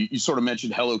episode? You sort of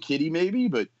mentioned Hello Kitty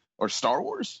maybe, or Star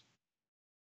Wars?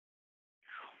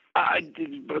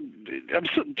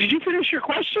 Did you finish your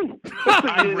question?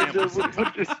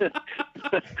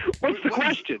 What's the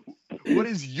question? What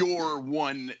is your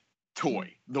one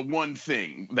toy? The one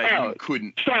thing that you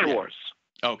couldn't... Star Wars.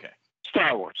 Okay.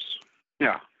 Star Wars.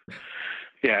 Yeah.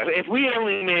 Yeah, if we had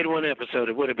only made one episode,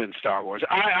 it would have been Star Wars.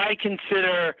 I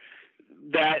consider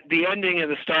that the ending of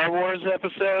the Star Wars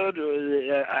episode...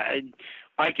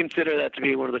 I consider that to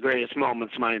be one of the greatest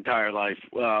moments of my entire life,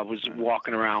 was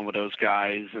walking around with those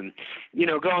guys. And,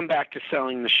 going back to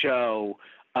selling the show,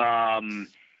 that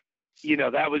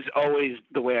was always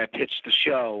the way I pitched the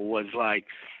show, was like,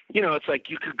 it's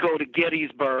like you could go to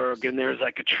Gettysburg and there's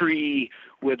like a tree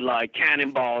with like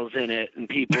cannonballs in it. And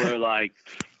people are like,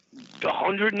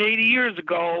 180 years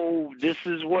ago, this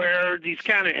is where these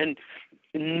and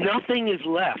nothing is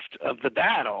left of the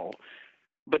battle,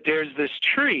 but there's this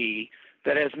tree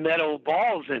that has metal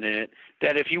balls in it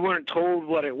that if you weren't told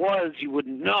what it was, you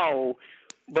wouldn't know.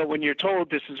 But when you're told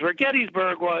this is where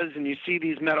Gettysburg was and you see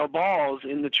these metal balls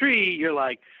in the tree, you're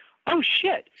like, oh,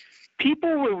 shit,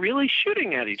 people were really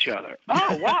shooting at each other.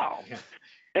 Oh, wow.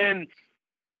 And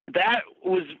that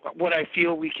was what I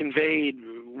feel we conveyed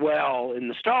well in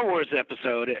the Star Wars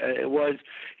episode. It was,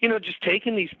 just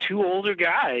taking these 2 older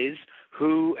guys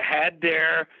who had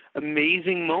their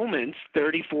amazing moments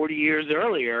 30, 40 years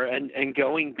earlier and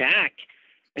going back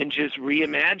and just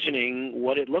reimagining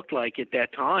what it looked like at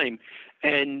that time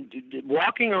and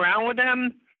walking around with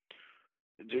them.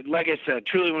 Like I said,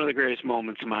 truly one of the greatest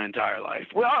moments of my entire life.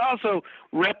 Well, also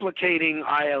replicating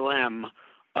ILM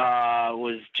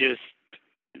was just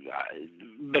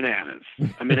bananas.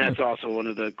 I mean, that's also one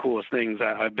of the coolest things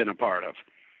I've been a part of.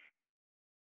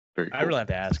 Very cool. I really have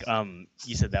to ask.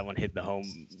 You said that one hit the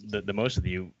home the most of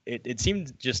you. It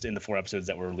seemed just in the 4 episodes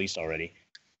that were released already,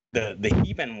 the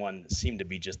He-Man one seemed to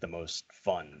be just the most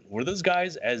fun. Were those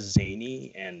guys as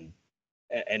zany and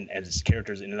as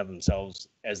characters in and of themselves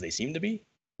as they seem to be?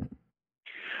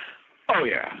 Oh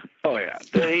yeah.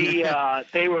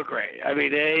 They were great. I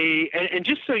mean, and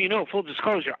just so you know, full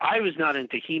disclosure, I was not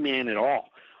into He-Man at all.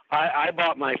 I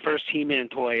bought my first He-Man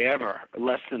toy ever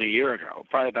less than a year ago,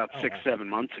 probably about 6-7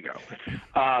 months ago.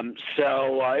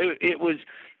 It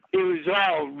was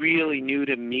all really new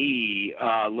to me,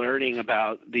 learning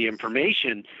about the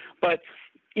information. But,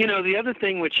 the other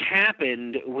thing which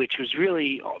happened, which was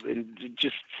really,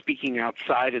 just speaking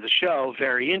outside of the show,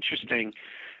 very interesting,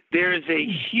 there's a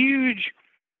huge,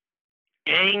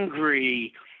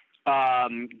 angry,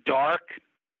 dark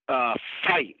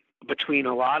fight between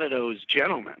a lot of those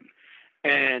gentlemen.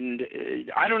 And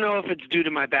I don't know if it's due to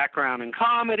my background in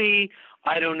comedy.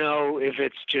 I don't know if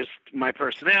it's just my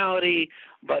personality,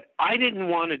 but I didn't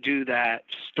want to do that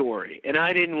story and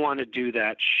I didn't want to do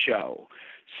that show.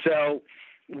 So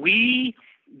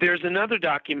there's another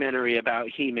documentary about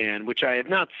He-Man, which I have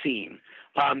not seen,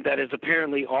 that is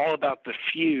apparently all about the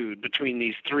feud between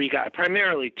these three guys,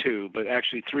 primarily two, but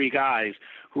actually three guys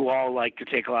who all like to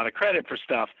take a lot of credit for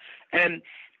stuff. And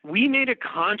we made a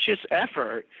conscious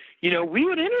effort. You know, we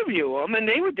would interview them, and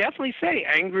they would definitely say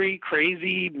angry,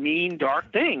 crazy, mean,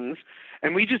 dark things,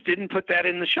 and we just didn't put that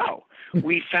in the show.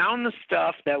 We found the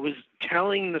stuff that was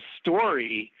telling the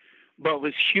story, but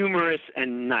was humorous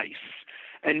and nice.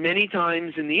 And many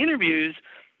times in the interviews,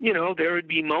 you know, there would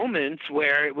be moments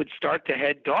where it would start to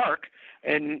head dark,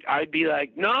 and I'd be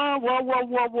like, "No, whoa,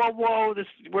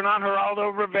 we're not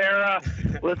Geraldo Rivera.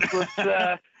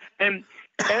 And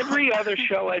every other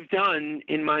show I've done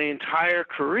in my entire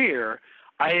career,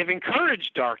 I have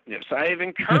encouraged darkness. I have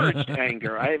encouraged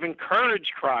anger. I have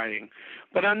encouraged crying.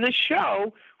 But on this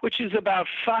show, which is about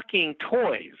fucking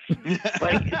toys,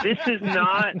 like this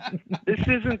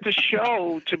isn't the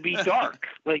show to be dark.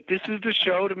 Like this is the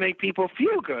show to make people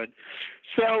feel good.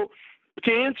 So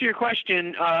to answer your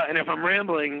question, and if I'm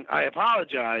rambling, I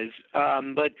apologize.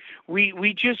 But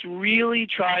we just really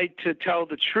tried to tell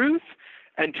the truth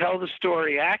and tell the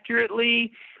story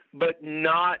accurately, but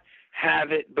not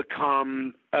have it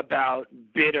become about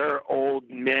bitter old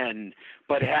men,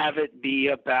 but have it be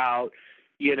about,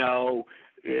 you know,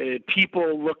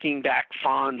 people looking back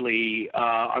fondly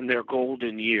on their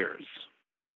golden years.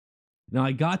 Now,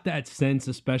 I got that sense,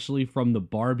 especially from the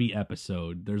Barbie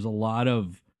episode. There's a lot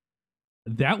of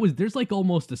there's like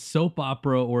almost a soap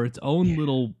opera or its own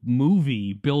little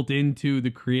movie built into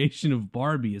the creation of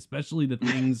Barbie, especially the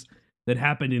things that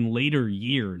happened in later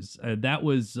years. That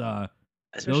was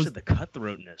especially the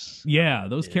cutthroatness. Yeah,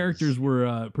 those characters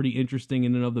were pretty interesting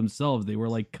in and of themselves. They were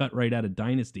like cut right out of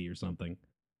Dynasty or something.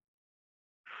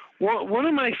 Well, one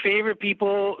of my favorite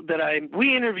people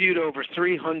we interviewed over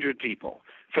 300 people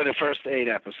for the first 8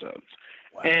 episodes.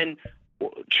 Wow. And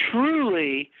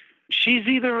truly, she's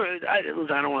either, I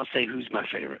don't want to say who's my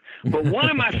favorite, but one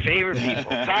of my favorite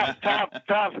people, top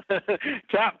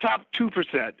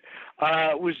 2%,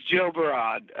 was Jo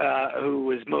Barad,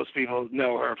 who, as most people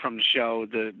know her from the show,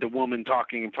 the woman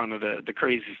talking in front of the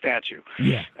crazy statue.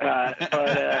 Yeah.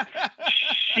 But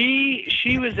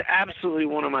she was absolutely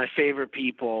one of my favorite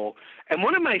people. And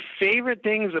one of my favorite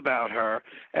things about her,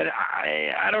 and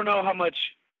I don't know how much,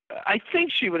 I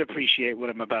think she would appreciate what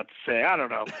I'm about to say. I don't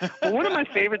know. But one of my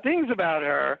favorite things about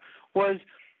her was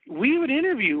we would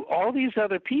interview all these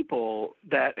other people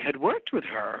that had worked with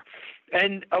her,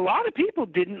 and a lot of people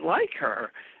didn't like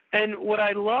her. And what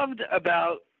I loved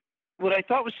about, what I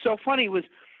thought was so funny was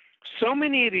so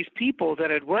many of these people that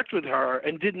had worked with her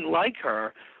and didn't like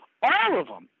her, all of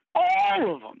them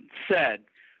said,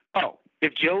 oh,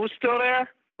 if Jill was still there,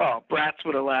 Bratz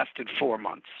would have lasted 4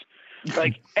 months.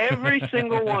 Like every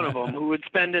single one of them who would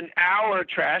spend an hour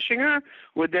trashing her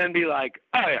would then be like,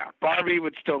 oh yeah, Barbie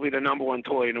would still be the #1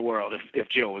 toy in the world if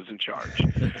Jill was in charge,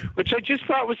 which I just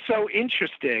thought was so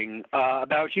interesting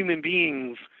about human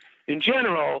beings in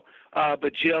general,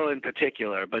 but Jill in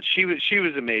particular. But she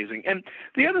was amazing. And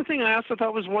the other thing I also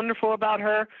thought was wonderful about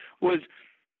her was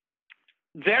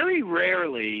very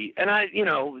rarely, and I, you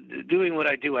know, doing what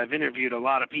I do, I've interviewed a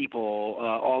lot of people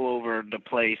all over the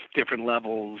place, different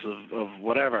levels of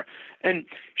whatever. And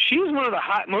she was one of the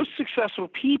most successful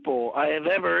people I have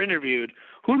ever interviewed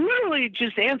who literally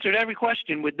just answered every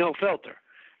question with no filter.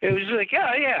 It was like,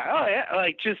 oh yeah,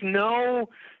 like just no,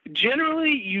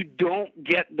 generally you don't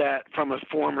get that from a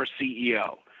former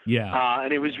CEO. Yeah.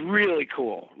 And it was really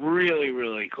cool. Really,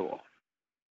 really cool.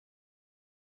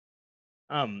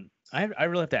 I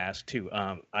really have to ask too.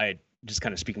 I just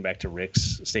kind of speaking back to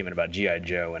Rick's statement about G.I.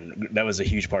 Joe, and that was a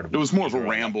huge part of it. It was more of a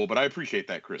ramble, but I appreciate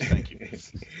that, Chris. Thank you.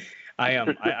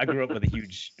 I grew up with a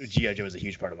huge G.I. Joe was a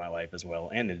huge part of my life as well,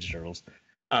 and Ninja Turtles.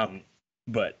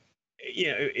 But you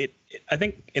know, I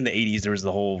think in the 80s there was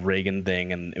the whole Reagan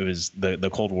thing, and it was the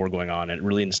Cold War going on, and it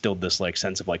really instilled this like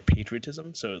sense of like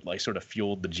patriotism. So it like sort of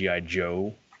fueled the G.I.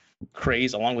 Joe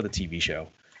craze along with the TV show.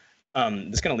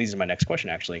 This kind of leads to my next question,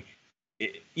 actually.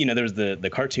 You know, there's the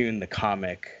cartoon, the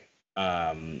comic,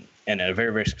 and a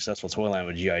very, very successful toy line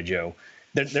with G.I. Joe.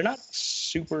 They're not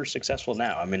super successful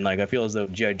now. I mean, like, I feel as though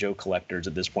G.I. Joe collectors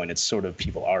at this point, it's sort of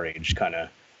people our age kind of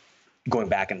going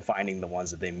back and finding the ones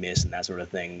that they miss and that sort of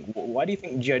thing. Why do you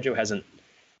think G.I. Joe hasn't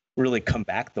really come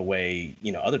back the way,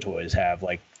 you know, other toys have?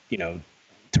 Like, you know,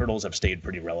 Turtles have stayed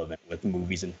pretty relevant with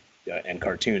movies and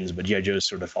cartoons, but G.I. Joe's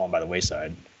sort of fallen by the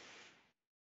wayside.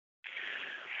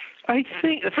 I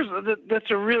think first of all,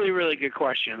 that's a really, really good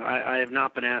question. I have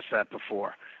not been asked that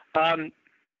before. I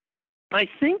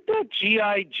think that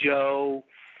G.I. Joe,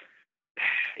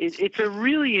 it's a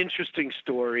really interesting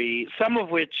story, some of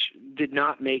which did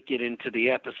not make it into the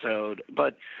episode.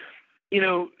 But, you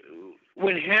know,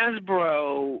 when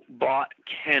Hasbro bought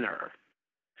Kenner,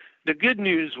 the good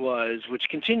news was, which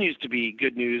continues to be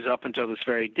good news up until this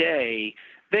very day,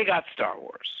 they got Star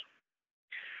Wars.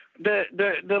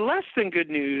 The less than good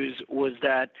news was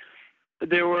that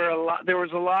there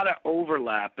was a lot of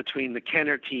overlap between the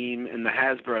Kenner team and the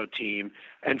Hasbro team,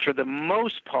 and for the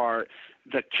most part,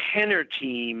 the Kenner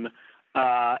team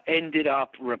ended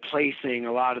up replacing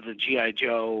a lot of the G.I.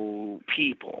 Joe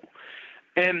people.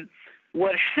 And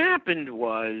what happened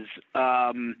was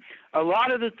a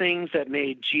lot of the things that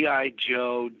made G.I.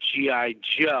 Joe,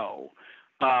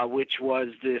 which was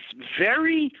this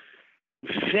very,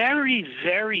 very,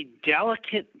 very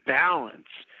delicate balance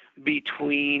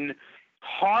between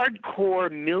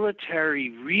hardcore military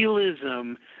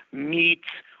realism meets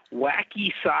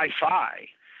wacky sci-fi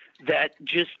that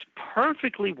just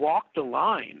perfectly walked the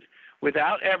line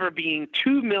without ever being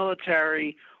too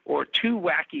military or too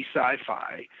wacky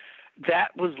sci-fi,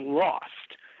 that was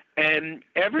lost. And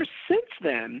ever since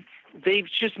then, they've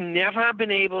just never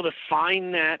been able to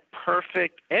find that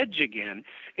perfect edge again,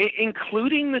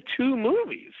 including the two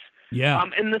movies. Yeah.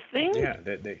 And the thing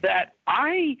that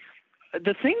I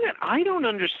don't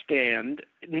understand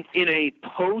in a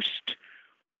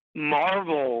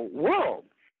post-Marvel world,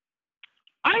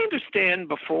 I understand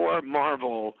before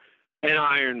Marvel and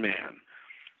Iron Man.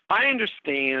 I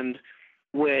understand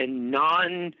when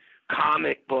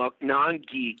non-comic book,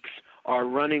 non-geeks are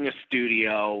running a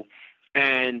studio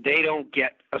and they don't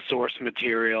get a source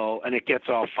material and it gets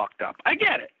all fucked up. I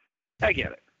get it.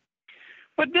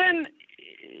 But then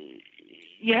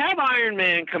you have Iron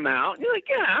Man come out, and you're like,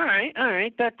 yeah, all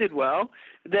right, that did well.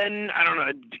 Then, I don't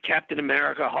know, Captain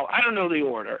America, Hulk, I don't know the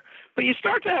order. But you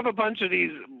start to have a bunch of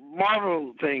these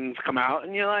Marvel things come out,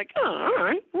 and you're like, oh, all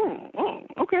right,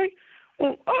 okay.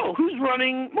 Well, who's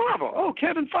running Marvel? Oh,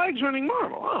 Kevin Feige's running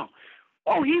Marvel.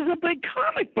 Oh, he's a big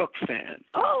comic book fan.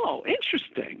 Oh,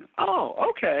 interesting. Oh,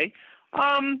 okay.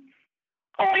 I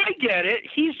get it.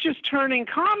 He's just turning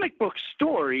comic book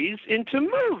stories into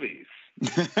movies.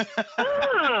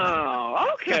 Oh,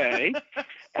 okay.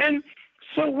 And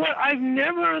so what I've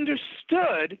never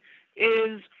understood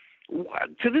is,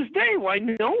 to this day, why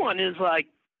no one is like,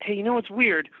 hey, you know what's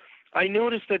weird? I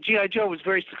noticed that G.I. Joe was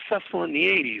very successful in the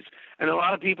 80s, and a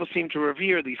lot of people seem to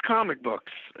revere these comic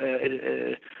books.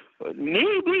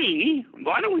 Maybe,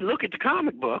 why don't we look at the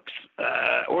comic books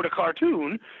or the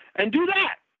cartoon and do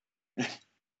that?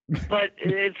 But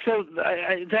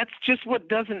that's just what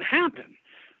doesn't happen.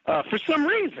 For some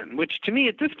reason, which to me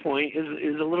at this point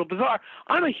is a little bizarre.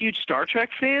 I'm a huge Star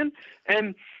Trek fan,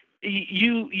 and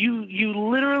you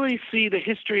literally see the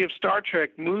history of Star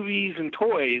Trek movies and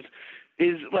toys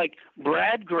is like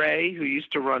Brad Gray, who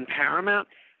used to run Paramount,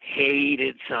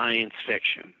 hated science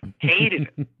fiction. Hated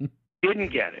it.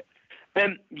 Didn't get it.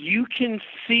 And you can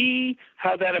see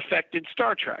how that affected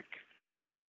Star Trek.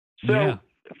 So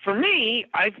for me,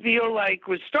 I feel like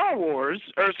with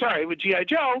with G.I.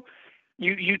 Joe,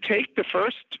 you take the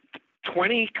first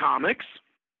 20 comics,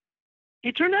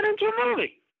 you turn that into a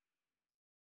movie.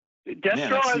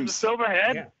 Destro has the silver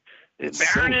head. Yeah.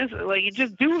 Baroness, like, you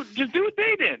just do what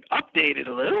they did. Update it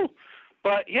a little.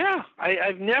 But yeah,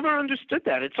 I've never understood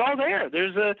that. It's all there.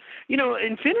 There's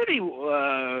Infinity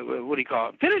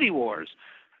Wars.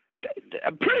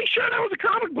 I'm pretty sure that was a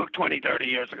comic book 20, 30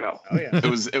 years ago. Oh yeah.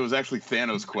 It was actually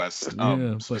Thanos Quest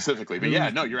specifically. But yeah,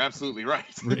 no, you're absolutely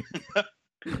right.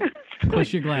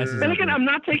 Push your glasses. And again, I'm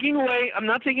not taking away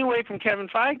from Kevin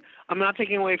Feige. I'm not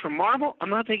taking away from Marvel.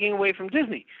 I'm not taking away from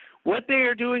Disney. What they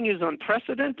are doing is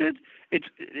unprecedented.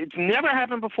 It's never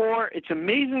happened before. It's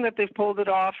amazing that they've pulled it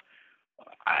off.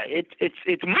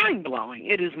 It's mind blowing.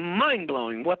 It is mind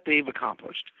blowing what they've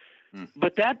accomplished.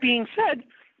 But that being said,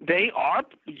 they are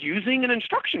using an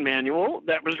instruction manual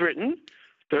that was written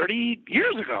 30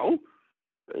 years ago,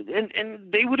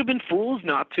 and they would have been fools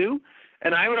not to.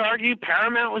 And I would argue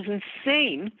Paramount was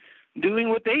insane doing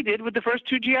what they did with the first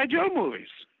two G.I. Joe movies.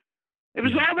 It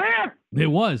was all there. It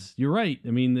was. You're right.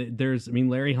 I mean,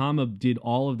 Larry Hama did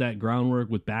all of that groundwork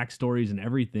with backstories and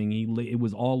everything. It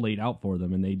was all laid out for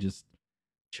them, and they just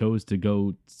chose to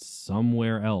go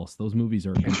somewhere else. Those movies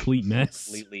are a complete mess.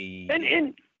 Completely.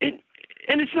 And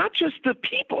it's not just the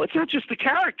people. It's not just the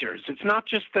characters. It's not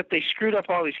just that they screwed up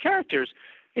all these characters.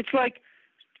 It's like,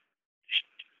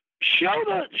 show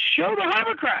the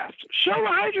hovercraft, show the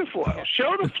hydrofoil,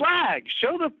 show the flag,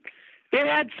 they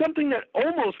had something that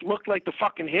almost looked like the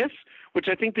fucking Hiss, which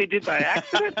I think they did by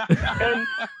accident. And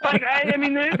like, I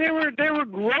mean, they were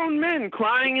grown men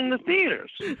crying in the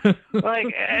theaters.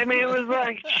 Like, I mean, it was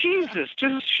like, Jesus,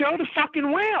 just show the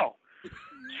fucking whale.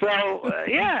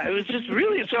 Yeah, it was just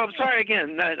really. So I'm sorry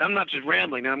again. I'm not just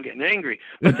rambling. Now I'm getting angry.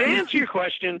 But to answer your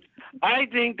question, I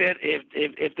think that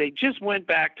if they just went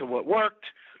back to what worked,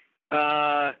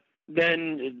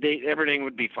 then everything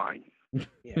would be fine.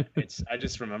 Yeah, I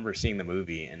just remember seeing the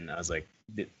movie and I was like,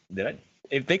 did I?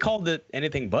 If they called it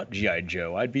anything but G.I.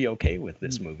 Joe, I'd be okay with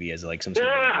this movie as like some sort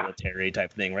of military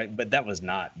type thing, right? But that was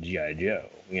not G.I. Joe,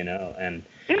 you know. And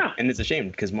it's a shame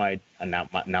because now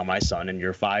my son and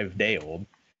your 5-day-old,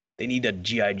 they need a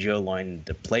G.I. Joe line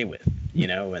to play with, you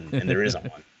know, and there isn't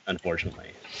one,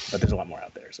 unfortunately. But there's a lot more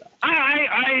out there. So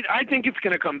I think it's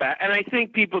going to come back, and I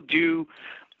think people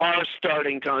are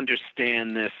starting to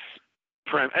understand this.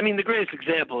 I mean, the greatest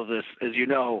example of this, as you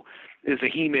know, is a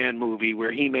He-Man movie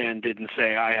where He-Man didn't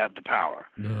say, "I have the power."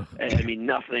 I mean,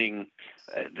 nothing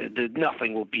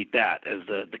will beat that as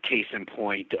the case in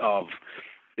point of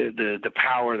the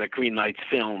power that Greenlight's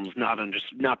films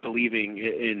not believing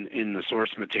in the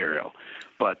source material.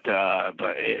 But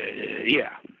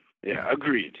yeah,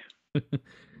 agreed.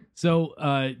 So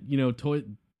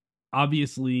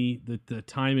obviously the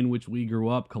time in which we grew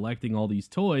up collecting all these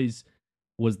toys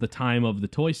was the time of the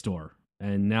toy store,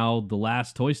 and now the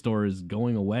last toy store is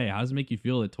going away. How does it make you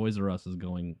feel that Toys R Us is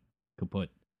going kaput?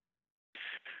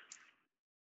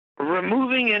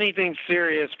 Removing anything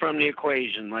serious from the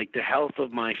equation, like the health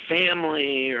of my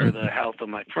family or the health of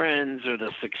my friends or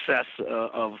the success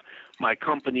of my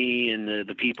company and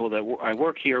the people that I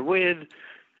work here with,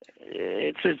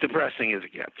 it's as depressing as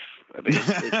it gets. I mean,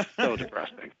 it's so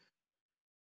depressing.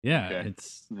 Yeah, okay.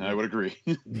 I would agree.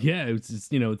 Yeah, it's it's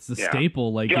the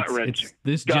staple. Like it's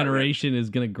this generation is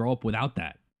going to grow up without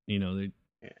that. You know,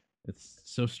 it's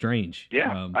so strange.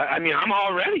 Yeah, I mean, I'm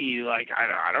already like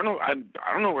I don't know I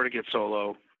don't know where to get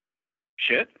Solo.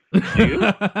 Shit, do you?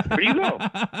 Where do you go?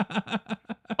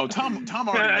 Oh, Tom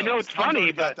already. I know it's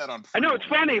funny, but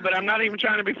I'm not even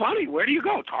trying to be funny. Where do you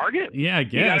go? Target? Yeah, I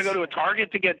guess. You gotta go to a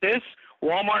Target to get this,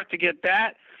 Walmart to get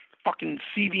that, fucking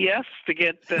CVS to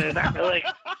get that. Like,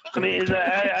 I mean,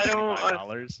 I don't.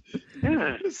 $5.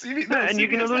 Yeah, and you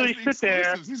can literally sit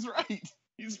there. He's right.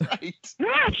 No,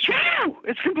 it's true.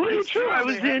 It's completely true. I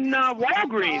was in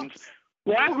Walgreens.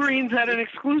 Walgreens had an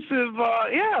exclusive.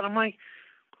 And I'm like,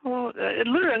 well,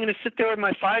 literally, I'm going to sit there with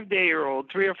my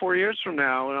 5-day-old 3 or 4 years from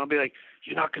now, and I'll be like,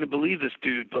 you're not going to believe this,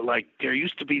 dude, but like, there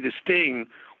used to be this thing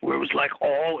where it was like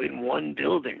all in one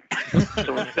building.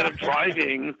 So instead of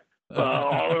driving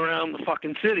all around the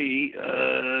fucking city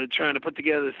trying to put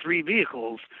together 3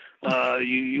 vehicles,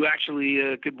 you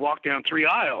actually could walk down 3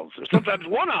 aisles, or sometimes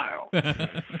 1 aisle.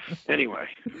 Anyway,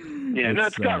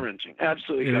 it's gut-wrenching.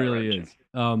 Absolutely gut-wrenching. It really is.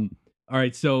 All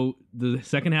right, so the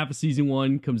second half of season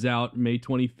 1 comes out May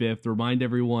 25th. Remind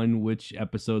everyone which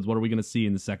episodes. What are we going to see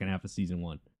in the second half of season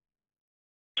 1?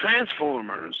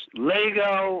 Transformers,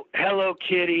 Lego, Hello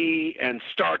Kitty, and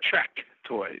Star Trek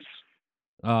toys.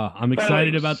 I'm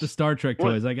excited about the Star Trek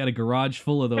toys. I got a garage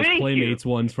full of those Playmates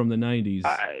ones from the 90s.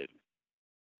 I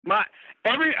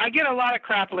get a lot of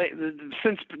crap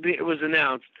since it was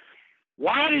announced.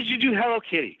 Why did you do Hello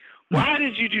Kitty? Why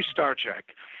did you do Star Trek?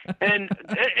 And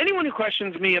anyone who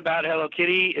questions me about Hello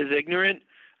Kitty is ignorant.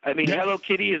 I mean, Hello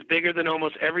Kitty is bigger than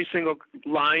almost every single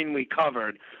line we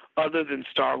covered, other than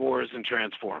Star Wars and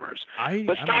Transformers.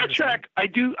 But Star Trek, I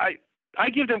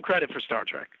give them credit for Star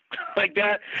Trek. Like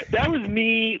that was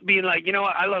me being like, you know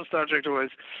what? I love Star Trek toys.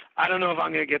 I don't know if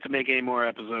I'm going to get to make any more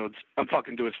episodes. I'm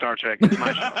fucking doing Star Trek. It's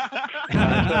my show.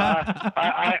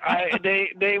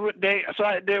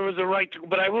 There was a right to,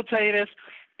 but I will tell you this.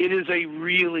 It is a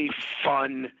really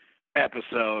fun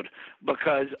episode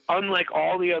because unlike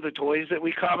all the other toys that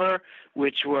we cover,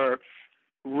 which were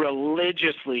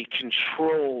religiously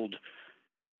controlled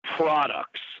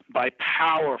products by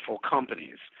powerful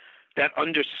companies that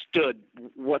understood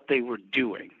what they were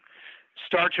doing,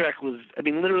 Star Trek was, I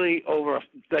mean, literally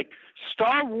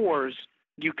Star Wars,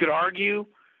 you could argue,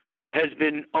 has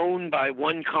been owned by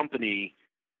one company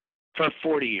for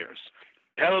 40 years.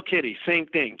 Hello Kitty, same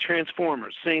thing.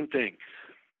 Transformers, same thing.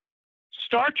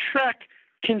 Star Trek,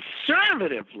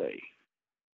 conservatively,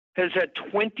 has had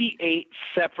 28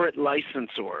 separate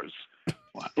licensors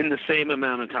in the same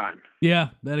amount of time.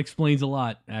 Yeah, that explains a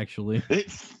lot, actually.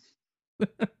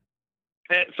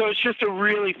 So it's just a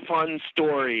really fun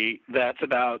story that's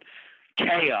about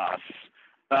chaos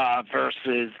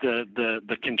versus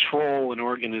the control and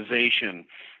organization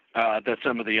that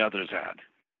some of the others had.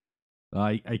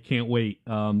 I can't wait.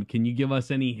 Can you give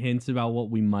us any hints about what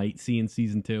we might see in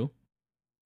season 2?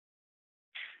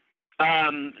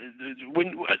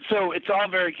 So it's all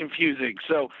very confusing.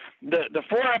 So the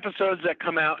 4 episodes that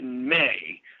come out in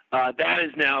May That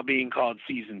is now being called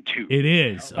season 2. It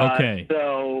is. Okay.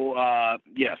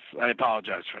 Yes, I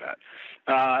apologize for that.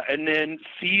 And then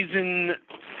season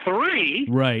 3.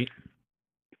 Right.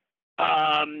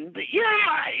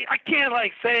 I can't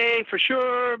say for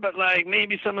sure, but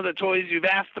maybe some of the toys you've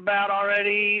asked about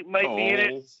already might be in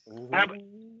it.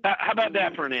 How about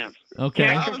that for an answer? Okay.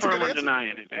 Can't confirm or deny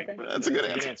anything. Okay. That's a good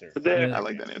answer. I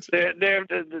like that answer.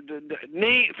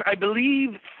 I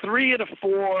believe 3 of the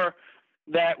 4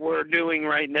 that we're doing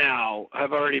right now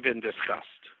have already been discussed.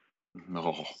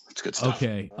 Oh, that's good stuff.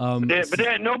 Okay.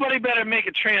 But nobody better make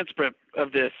a transcript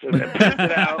of this and print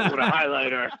it out with a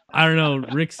highlighter. I don't know.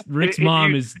 Rick's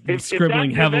mom is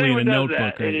scribbling heavily in a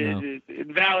notebook right now. It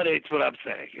validates what I'm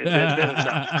saying. It's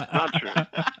not true.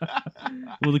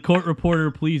 Will the court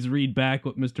reporter please read back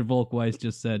what Mr. Volkweiss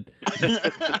just said?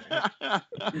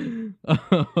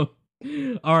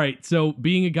 All right. So,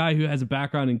 being a guy who has a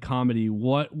background in comedy,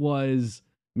 what was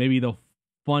maybe the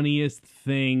funniest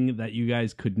thing that you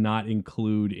guys could not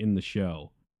include in the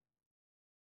show?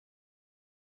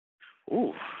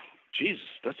 Ooh, Jesus,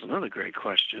 that's another great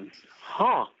question.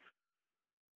 Huh.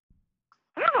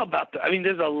 I don't know about that. I mean,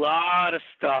 there's a lot of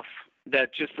stuff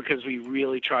that just because we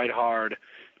really tried hard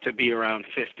to be around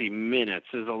 50 minutes,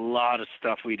 there's a lot of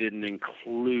stuff we didn't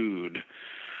include.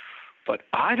 But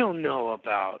I don't know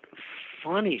about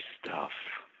funny stuff.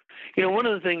 One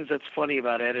of the things that's funny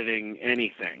about editing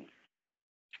anything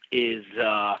is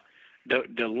the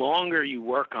longer you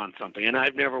work on something, and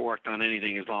I've never worked on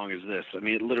anything as long as this. I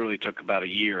mean, it literally took about a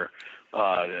year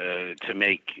to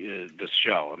make this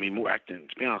show. I mean, to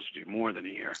be honest with you, more than a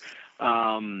year.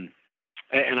 And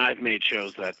I've made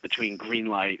shows that between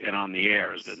Greenlight and On the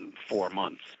Air has been 4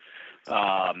 months.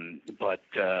 But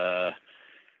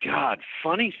God,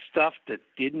 funny stuff that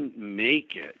didn't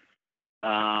make it.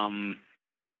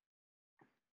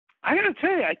 I gotta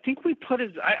tell you, I think we put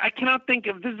it. I cannot think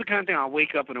of. This is the kind of thing I'll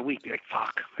wake up in a week and be like,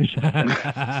 "Fuck." I should have done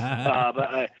that.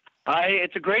 But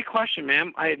it's a great question,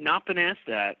 ma'am. I have not been asked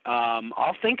that.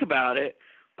 I'll think about it,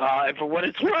 and for what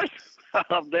it's worth,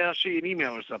 I'll shoot you an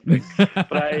email or something.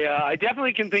 But I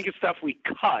definitely can think of stuff we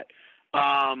cut.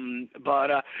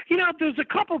 But there's a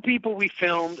couple people we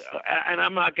filmed, and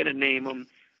I'm not gonna name them,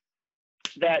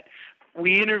 that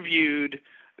we interviewed.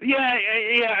 Yeah.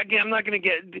 Again, I'm not gonna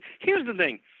get. Here's the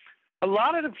thing. A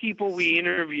lot of the people we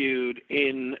interviewed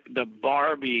in the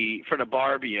Barbie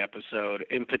episode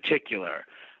in particular,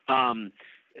 and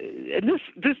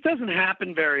this doesn't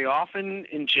happen very often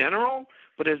in general,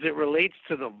 but as it relates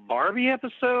to the Barbie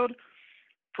episode,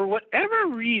 for whatever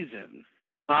reason,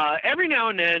 every now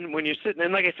and then when you're sitting,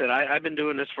 and like I said, I've been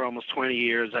doing this for almost 20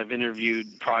 years. I've interviewed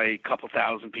probably a couple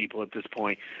thousand people at this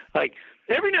point. Like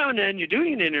every now and then you're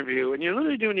doing an interview, and you're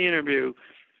literally doing the interview,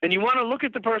 and you want to look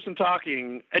at the person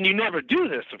talking, and you never do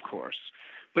this, of course,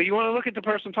 but you want to look at the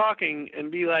person talking and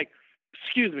be like,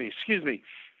 excuse me,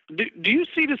 do you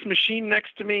see this machine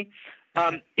next to me?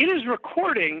 It is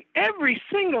recording every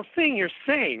single thing you're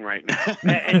saying right now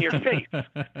and your face.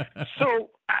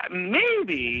 So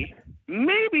maybe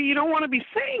you don't want to be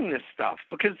saying this stuff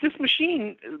because this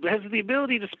machine has the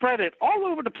ability to spread it all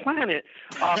over the planet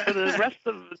for the rest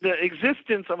of the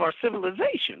existence of our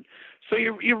civilization. So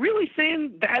you're really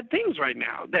saying bad things right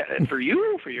now for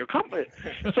you, for your company.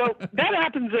 So that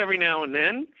happens every now and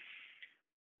then.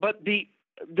 But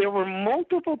there were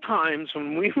multiple times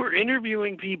when we were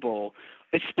interviewing people,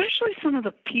 especially some of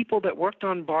the people that worked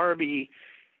on Barbie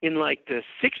in like the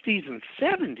 60s and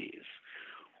 70s,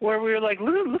 where we were like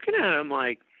looking at them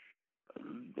like,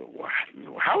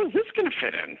 how is this going to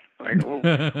fit in? Like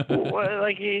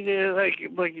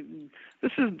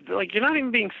this is like, you're not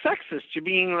even being sexist. You're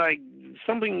being like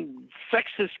something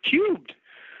sexist cubed.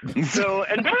 So,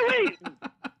 and by the way,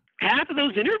 half of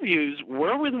those interviews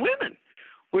were with women,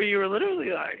 where you were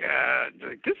literally like,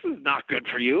 this is not good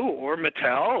for you, or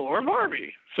Mattel, or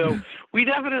Barbie. So we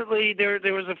definitely, there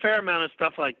was a fair amount of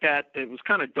stuff like that. It was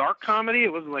kind of dark comedy.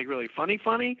 It wasn't like really funny.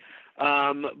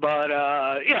 Yeah,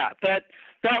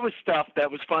 that was stuff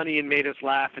that was funny and made us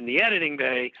laugh in the editing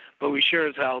bay, but we sure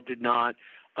as hell did not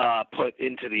put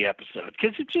into the episode.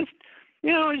 Because it just,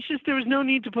 there was no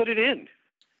need to put it in.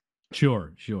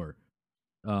 Sure.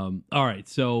 All right,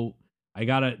 so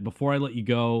before I let you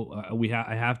go,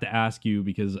 I have to ask you,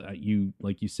 because you,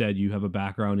 like you said, you have a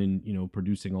background in,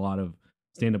 producing a lot of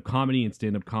stand-up comedy and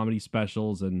stand-up comedy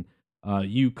specials, and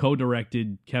you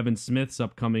co-directed Kevin Smith's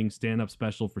upcoming stand-up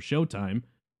special for Showtime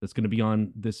that's going to be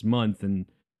on this month. And,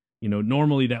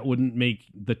 normally that wouldn't make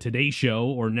the Today Show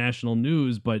or national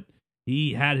news, but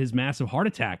he had his massive heart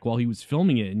attack while he was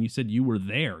filming it, and you said you were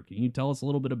there. Can you tell us a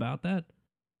little bit about that?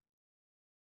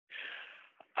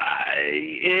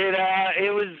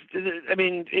 It was I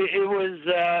mean, it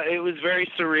was very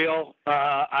surreal.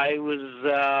 I was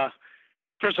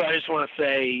first of all, I just want to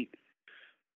say,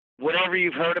 whatever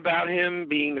you've heard about him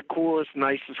being the coolest,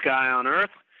 nicest guy on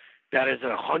earth, that is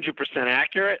 100%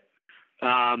 accurate.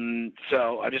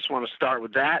 So I just want to start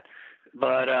with that.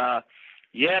 But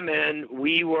yeah, man,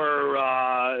 we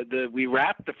wrapped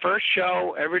the first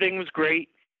show. Everything was great.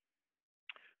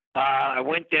 I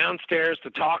went downstairs to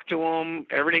talk to him.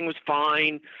 Everything was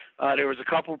fine. There was a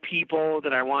couple people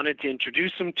that I wanted to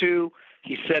introduce him to.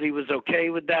 He said he was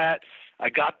okay with that. I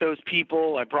got those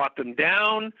people. I brought them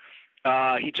down.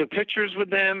 He took pictures with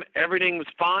them. Everything was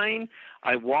fine.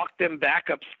 I walked them back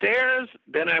upstairs.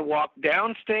 Then I walked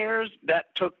downstairs.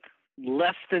 That took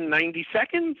less than 90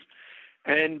 seconds.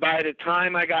 And by the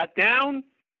time I got down,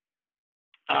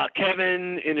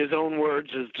 Kevin, in his own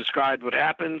words, has described what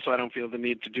happened, so I don't feel the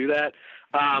need to do that.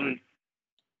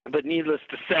 But needless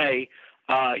to say,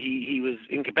 he was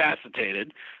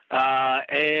incapacitated.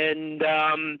 And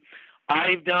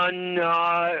I've done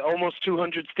almost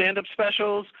 200 stand-up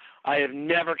specials. I have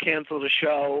never canceled a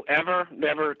show, ever,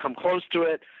 never come close to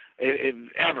it,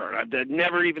 ever. It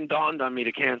never even dawned on me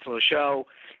to cancel a show.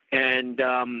 And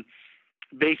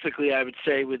basically, I would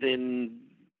say within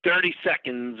 30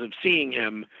 seconds of seeing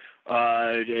him,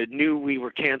 knew we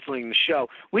were canceling the show.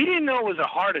 We didn't know it was a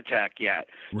heart attack yet.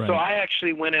 Right. So I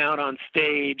actually went out on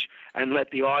stage and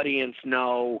let the audience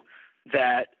know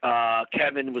that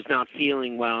Kevin was not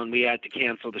feeling well and we had to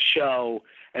cancel the show.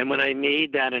 And when I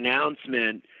made that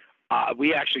announcement,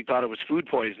 we actually thought it was food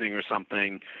poisoning or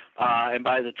something. And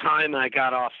by the time I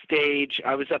got off stage,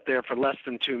 I was up there for less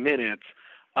than 2 minutes.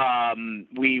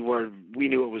 We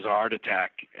knew it was a heart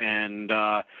attack, and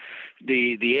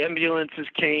the ambulances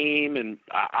came, and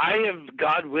I have,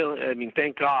 God will, I mean,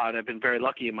 thank God, I've been very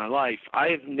lucky in my life. I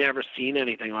have never seen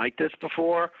anything like this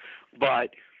before,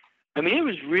 but I mean, it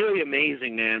was really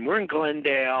amazing, man. We're in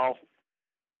Glendale.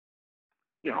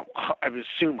 You know, I would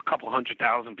assume a couple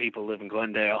 100,000 people live in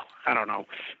Glendale. I don't know,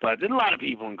 but there's a lot of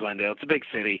people in Glendale. It's a big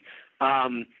city.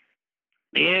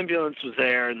 The ambulance was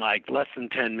there in like less than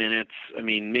 10 minutes. I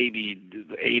mean, maybe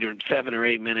 7 or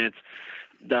 8 minutes.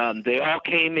 They all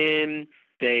came in.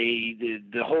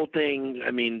 The whole thing,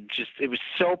 I mean, just, it was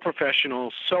so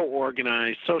professional, so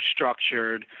organized, so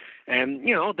structured. And,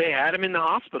 you know, they had him in the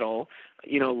hospital,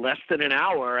 you know, less than an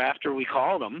hour after we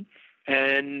called him.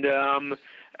 And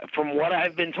from what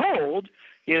I've been told,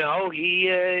 you know, he,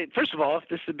 first of all, if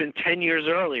this had been 10 years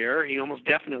earlier, he almost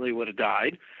definitely would have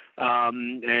died.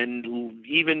 And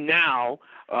even now,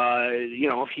 you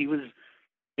know, if he was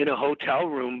in a hotel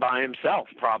room by himself,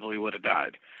 probably would have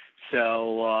died.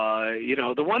 So, you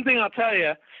know, the one thing I'll tell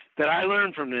you that I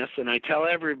learned from this, and I tell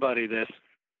everybody this,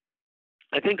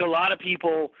 I think a lot of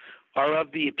people are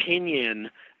of the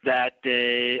opinion that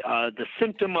the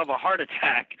symptom of a heart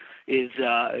attack is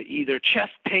either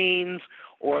chest pains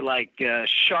or like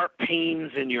sharp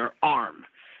pains in your arm.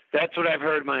 That's what I've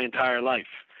heard my entire life.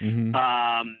 Mm-hmm.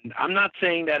 I'm not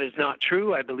saying that is not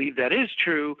true. I believe that is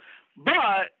true,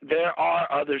 but there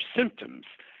are other symptoms.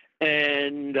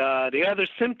 And the other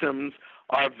symptoms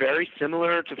are very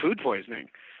similar to food poisoning.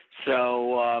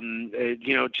 So,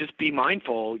 you know, just be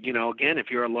mindful, you know, again, if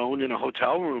you're alone in a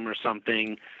hotel room or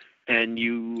something and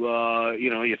you, you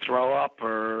know, you throw up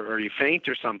or you faint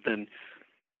or something,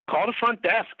 call the front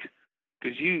desk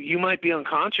because you might be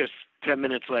unconscious 10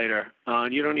 minutes later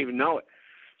and you don't even know it.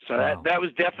 So Wow. that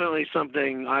was definitely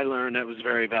something I learned that was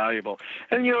very valuable.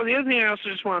 And, you know, the other thing I also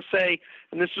just want to say,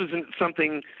 and this wasn't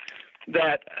something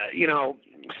that, you know,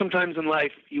 sometimes in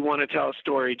life you want to tell a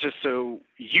story just so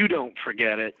you don't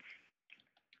forget it.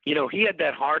 You know, he had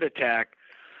that heart attack,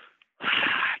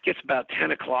 I guess about 10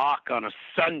 o'clock on a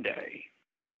Sunday.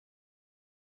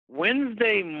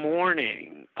 Wednesday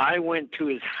morning, I went to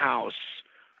his house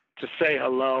to say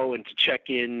hello and to check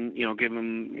in, you know, give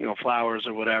him, you know, flowers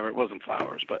or whatever. It wasn't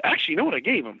flowers, but actually, you know what I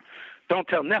gave him? Don't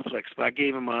tell Netflix, but I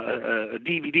gave him a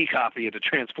DVD copy of the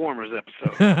Transformers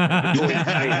episode.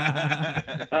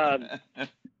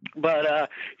 But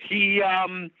he,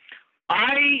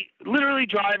 I literally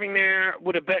driving there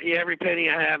would have bet you every penny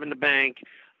I have in the bank.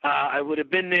 I would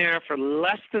have been there for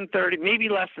less than 30, maybe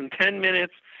less than 10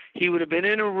 minutes. He would have been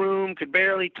in a room, could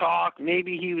barely talk.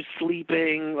 Maybe he was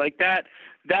sleeping like that.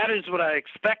 That is what I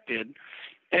expected.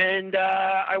 And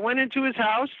I went into his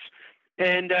house,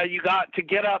 and you got to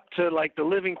get up to like the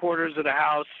living quarters of the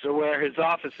house, or where his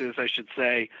office is, I should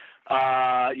say.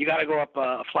 You got to go up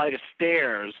a flight of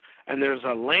stairs, and there's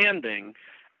a landing.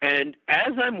 And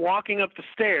as I'm walking up the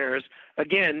stairs,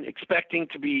 again, expecting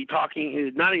to be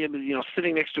talking, not even, you know,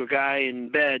 sitting next to a guy in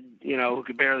bed, you know, who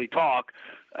could barely talk,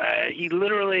 he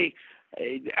literally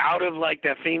out of like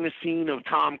that famous scene of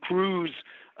Tom Cruise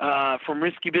from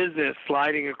Risky Business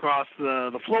sliding across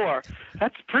the floor.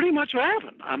 That's pretty much what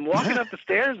happened. I'm walking up the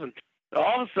stairs, and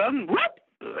all of a sudden, whoop!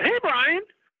 Hey, Brian.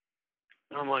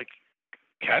 I'm like,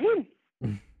 Kevin?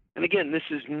 And again, this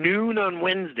is noon on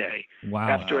Wednesday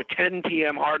after a 10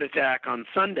 p.m. heart attack on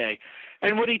Sunday.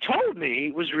 And what he told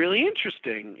me was really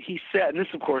interesting. He said, and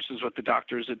this, of course, is what the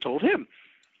doctors had told him.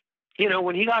 You know,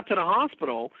 when he got to the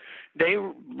hospital, they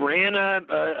ran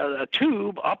a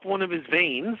tube up one of his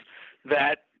veins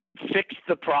that fixed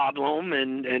the problem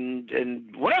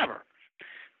and whatever.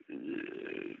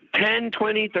 10,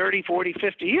 20, 30, 40,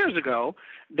 50 years ago,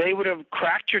 they would have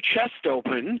cracked your chest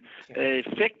open,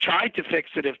 tried to fix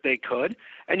it if they could,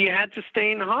 and you had to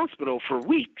stay in the hospital for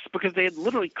weeks because they had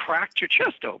literally cracked your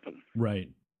chest open. Right.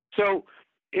 So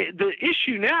the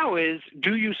issue now is,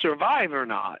 do you survive or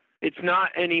not? It's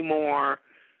not anymore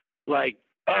like,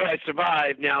 oh, I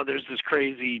survived. Now there's this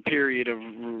crazy period of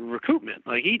recoupment.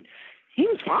 Like he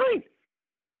was fine.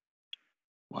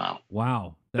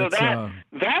 Wow. That's, so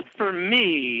that for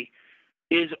me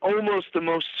is almost the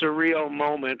most surreal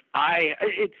moment. There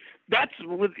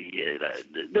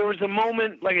was a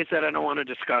moment, like I said, I don't want to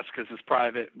discuss because it's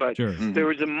private, but sure. There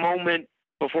was a moment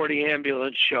before the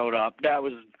ambulance showed up. That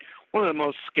was one of the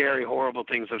most scary, horrible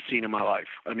things I've seen in my life.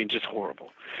 I mean, just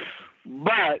horrible.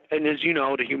 But, and as you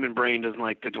know, the human brain doesn't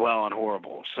like to dwell on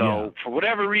horrible. So for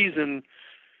whatever reason,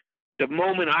 the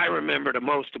moment I remember the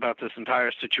most about this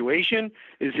entire situation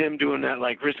is him doing that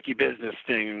like Risky Business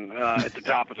thing at the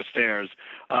top of the stairs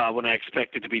when I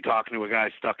expected to be talking to a guy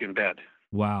stuck in bed.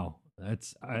 Wow.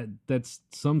 That's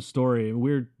some story.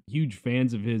 We're huge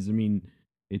fans of his. I mean,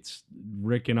 it's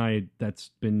Rick and I, that's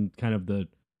been kind of the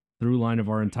through line of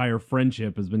our entire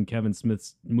friendship has been Kevin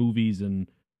Smith's movies and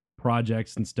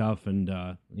projects and stuff. And,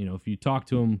 you know, if you talk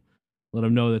to him, let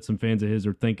him know that some fans of his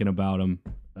are thinking about him.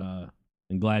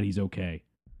 And glad he's okay.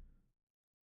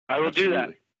 I will do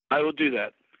that.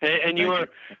 And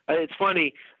it's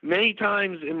funny, many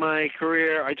times in my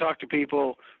career, I talk to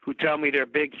people who tell me they're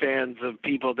big fans of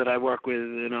people that I work with,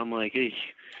 and I'm like, hey,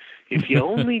 if you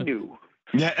only knew.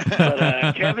 But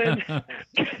Kevin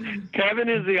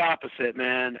is the opposite,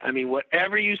 man. I mean,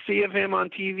 whatever you see of him on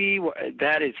TV,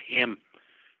 that is him.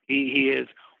 He is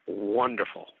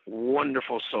wonderful,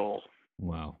 wonderful soul.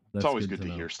 Wow. It's always good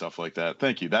to hear stuff like that.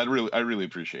 Thank you. I really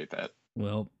appreciate that.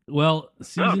 Well,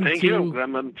 season thank 2. You.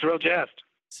 I'm thrilled you asked.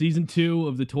 Season 2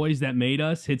 of The Toys That Made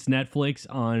Us hits Netflix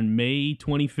on May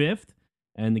 25th,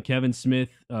 and the Kevin Smith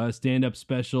stand-up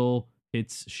special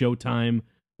hits Showtime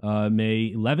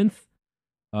May 11th.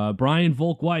 Brian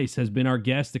Volk-Weiss has been our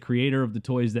guest, the creator of The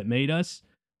Toys That Made Us.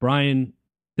 Brian,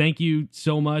 thank you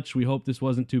so much. We hope this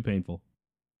wasn't too painful.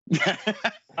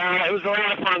 It was a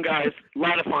lot of fun, guys. A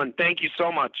lot of fun. Thank you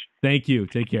so much. Thank you.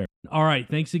 Take care. All right.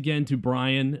 Thanks again to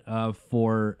Brian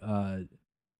for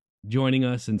joining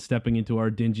us and stepping into our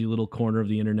dingy little corner of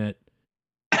the internet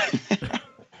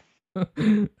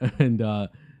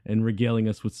and regaling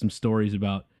us with some stories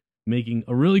about making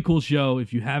a really cool show.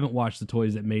 If you haven't watched The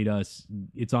Toys That Made Us,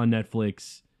 it's on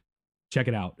Netflix. Check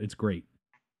it out. It's great.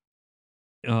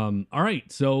 All right.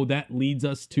 So that leads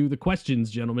us to the questions,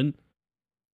 gentlemen.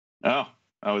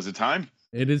 Oh, is it time?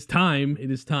 It is time.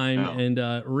 Oh.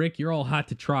 And Rick, you're all hot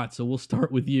to trot, so we'll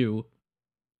start with you.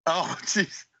 Oh,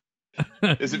 jeez.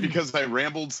 Is it because I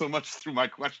rambled so much through my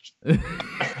question?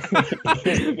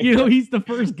 You know, he's the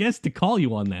first guest to call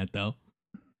you on that, though.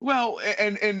 Well,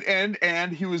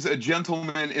 and he was a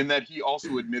gentleman in that he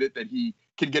also admitted that he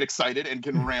can get excited and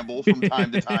can ramble from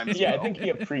time to time. Yeah, well. I think he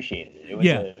appreciated it. It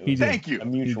was Thank you. A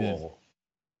mutual.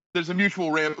 There's a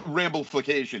mutual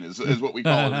ramblification is what we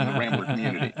call it in the Rambler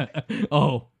community.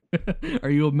 Oh, are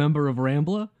you a member of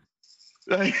Rambla?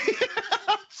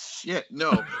 Shit,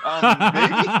 no.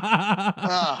 Maybe?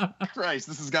 Christ,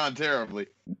 this has gone terribly.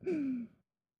 Can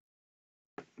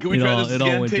we try this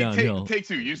again? Take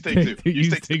two. Use take two.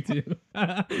 Use take two.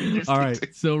 All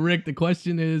right. So, Rick, the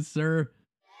question is, sir,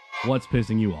 what's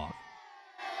pissing you off?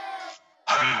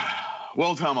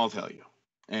 Well, Tom, I'll tell you.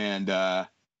 And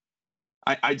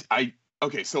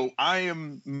okay, so I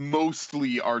am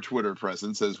mostly our Twitter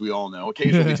presence, as we all know.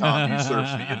 Occasionally, Tom, you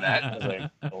search me in that. I was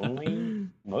like, only?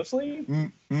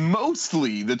 Mostly?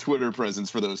 Mostly the Twitter presence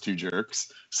for those two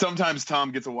jerks. Sometimes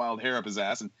Tom gets a wild hair up his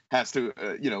ass and has to,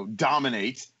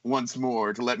 dominate once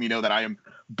more to let me know that I am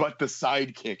but the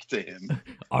sidekick to him.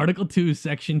 Article 2,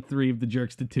 Section 3 of the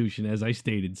Jerkstitution, as I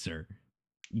stated, sir.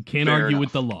 You can't Fair argue enough.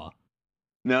 with the law.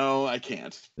 No, I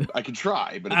can't. I can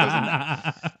try, but it doesn't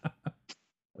matter.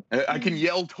 I can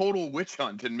yell total witch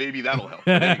hunt and maybe that'll help.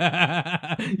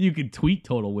 You could tweet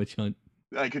total witch hunt.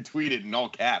 I could tweet it in all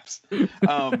caps.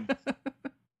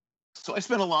 So I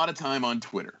spent a lot of time on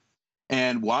Twitter.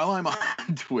 And while I'm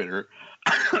on Twitter,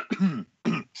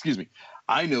 excuse me,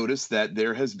 I noticed that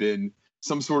there has been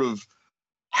some sort of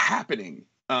happening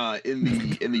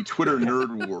in the Twitter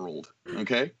nerd world.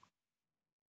 Okay.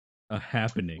 A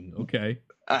happening. Okay.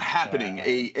 A happening,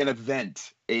 an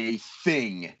event, a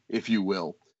thing, if you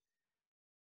will.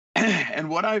 And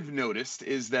what I've noticed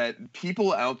is that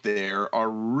people out there are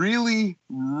really,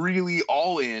 really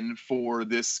all in for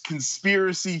this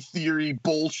conspiracy theory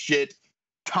bullshit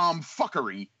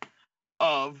tomfuckery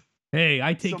of. Hey,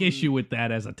 I take issue with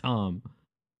that as a Tom.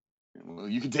 Well,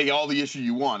 you can take all the issue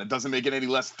you want. It doesn't make it any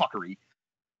less fuckery.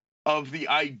 Of the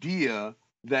idea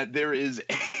that there is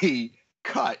a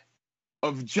cut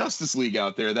of Justice League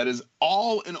out there that is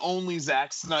all and only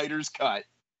Zack Snyder's cut.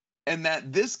 And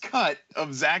that this cut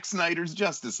of Zack Snyder's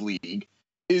Justice League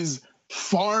is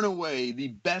far and away the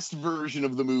best version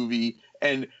of the movie,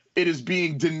 and it is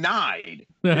being denied.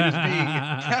 It is being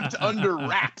kept under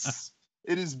wraps.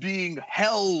 It is being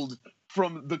held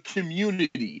from the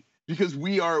community because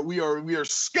we are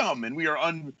scum and we are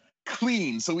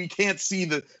unclean, so we can't see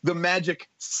the magic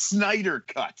Snyder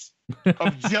cut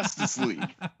of Justice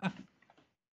League.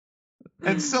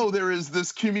 And so there is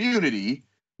this community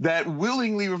that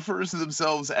willingly refers to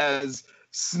themselves as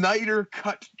Snyder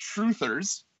Cut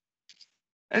Truthers.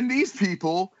 And these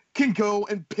people can go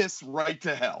and piss right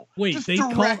to hell. Wait, just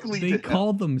they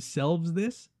call themselves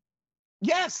this?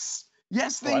 Yes.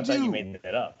 Yes, they I do. thought you made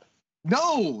that up.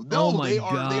 No, Oh my they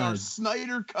God. are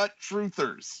Snyder Cut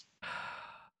Truthers.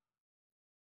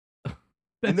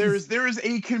 And there is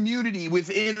a community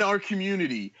within our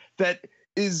community that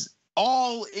is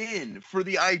all in for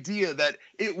the idea that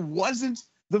it wasn't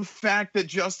the fact that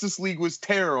Justice League was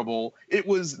terrible. It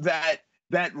was that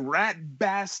rat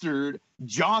bastard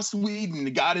Joss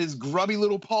Whedon got his grubby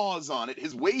little paws on it,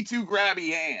 his way too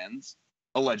grabby hands,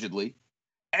 allegedly,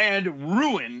 and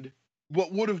ruined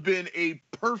what would have been a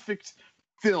perfect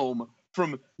film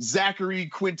from Zachary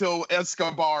Quinto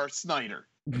Escobar Snyder.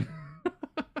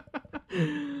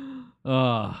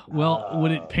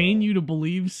 Would it pain you to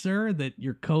believe, sir, that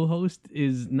your co-host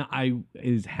is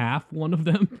half one of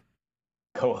them?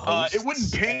 Co-hosts. It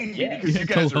wouldn't pain me because Yeah, you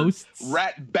guys co-hosts. are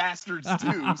rat bastards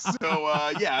too. So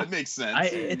yeah, it makes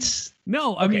sense.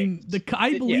 I mean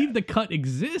I believe the cut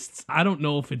exists. I don't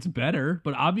know if it's better,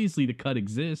 but obviously the cut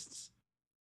exists.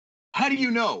 How do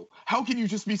you know? How can you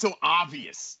just be so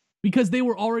obvious? Because they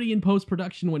were already in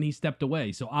post-production when he stepped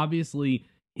away. So obviously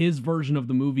his version of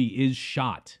the movie is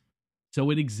shot.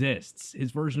 So it exists.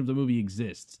 His version of the movie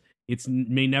exists. It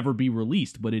may never be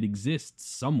released, but it exists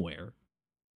somewhere.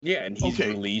 Yeah, and he's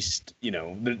released,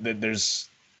 there's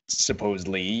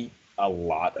supposedly a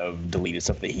lot of deleted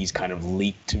stuff that he's kind of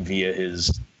leaked via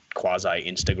his quasi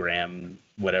Instagram,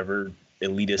 whatever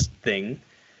elitist thing,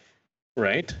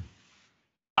 right?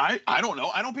 I don't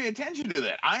know. I don't pay attention to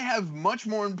that. I have much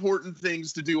more important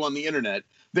things to do on the internet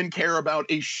than care about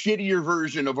a shittier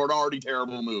version of an already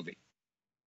terrible movie.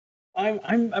 I'm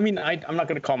not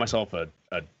going to call myself a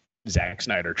Zack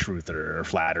Snyder truther or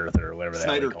flat earther or whatever.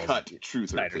 Snyder cut truther.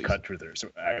 Snyder please. cut truther. So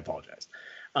I apologize.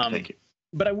 Thank you.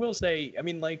 But I will say,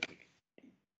 to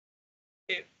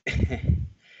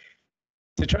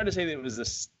try to say that it was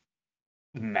this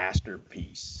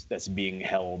masterpiece that's being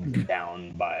held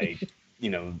down by,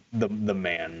 the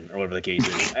man or whatever the case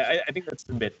is. I think that's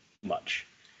a bit much.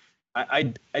 I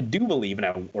do believe,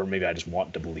 or maybe I just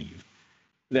want to believe,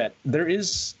 that there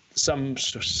is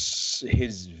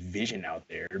his vision out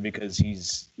there, because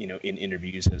he's in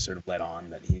interviews has sort of led on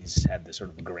that he's had this sort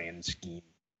of grand scheme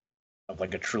of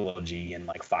like a trilogy and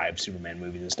like 5 Superman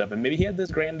movies and stuff, and maybe he had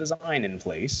this grand design in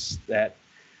place that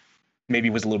maybe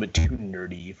was a little bit too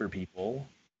nerdy for people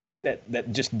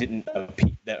that just didn't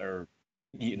appeal,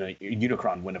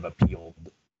 Unicron wouldn't have appealed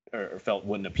or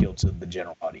wouldn't appeal to the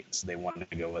general audience. They wanted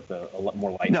to go with a lot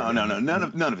more light. No, none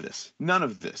of this.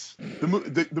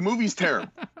 The movie's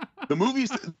terrible. The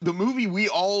movie we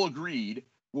all agreed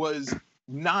was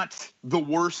not the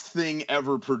worst thing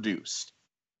ever produced.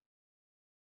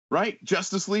 Right?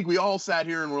 Justice League, we all sat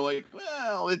here and were like,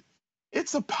 well,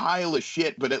 it's a pile of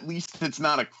shit, but at least it's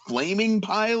not a flaming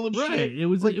pile of shit. Right. It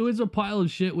was a pile of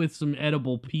shit with some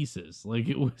edible pieces. Like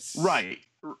it was. Right.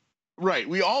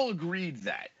 We all agreed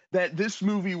that this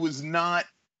movie was not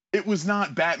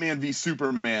Batman v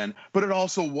Superman, but it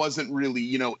also wasn't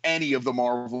really, any of the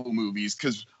Marvel movies,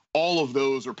 because all of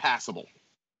those are passable.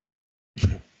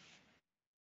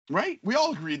 Right? We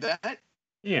all agreed that.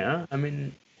 Yeah,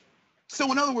 So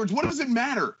in other words, what does it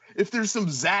matter if there's some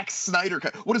Zack Snyder?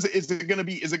 What is it? Is it going to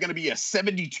be? Is it going to be a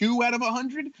 72 out of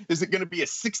 100? Is it going to be a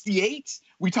 68?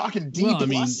 We talking D Well,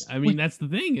 plus? I mean, that's the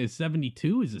thing. Is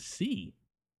 72 is a C.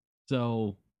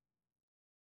 So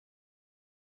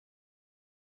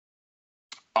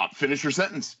Finish your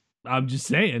sentence. I'm just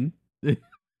saying.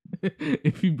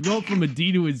 If you go from a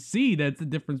D to a C, that's the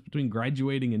difference between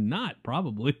graduating and not,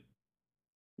 probably.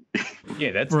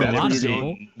 Yeah, that's For a that's lot of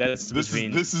between- people. That's This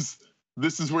between.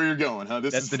 is where you're going, huh?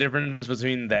 That's the difference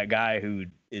between that guy who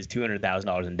is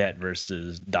 $200,000 in debt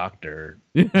versus Doctor.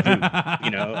 You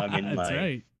know, I mean, that's like-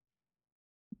 right.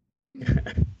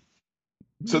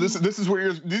 So this is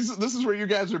where this is where you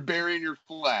guys are burying your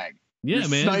flag. Yeah, Your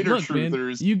man. Snyder Look, man.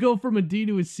 truthers. You go from a D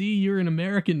to a C, you're in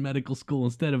American medical school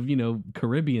instead of,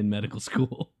 Caribbean medical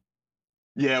school.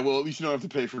 Yeah, well, at least you don't have to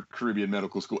pay for Caribbean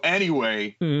medical school.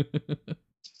 Anyway,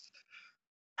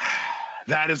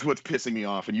 that is what's pissing me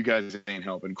off, and you guys ain't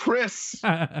helping. Chris,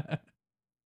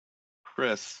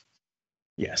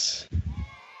 Yes.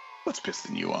 what's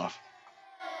pissing you off?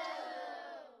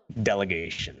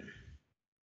 Delegation.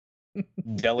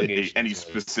 Delegation. Any was-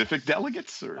 specific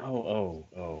delegates? Or?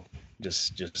 Oh.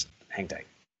 Just hang tight.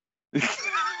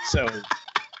 So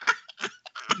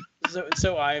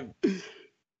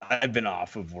I've been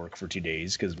off of work for 2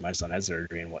 days because my son had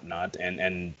surgery and whatnot,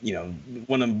 and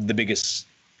one of the biggest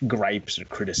gripes or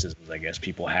criticisms I guess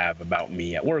people have about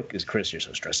me at work is, Chris, you're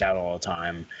so stressed out all the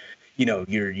time. You're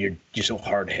so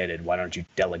hard-headed. Why don't you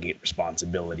delegate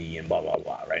responsibility and blah blah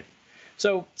blah, right?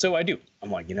 So I do.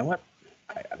 I'm like, you know what?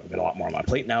 I've got a lot more on my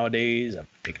plate nowadays. I've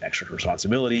taken extra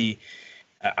responsibility.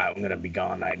 I'm going to be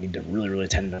gone. I need to really, really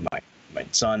tend to my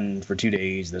son for 2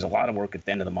 days. There's a lot of work at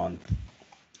the end of the month.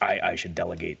 I should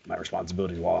delegate my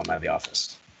responsibilities while I'm out of the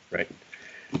office, right?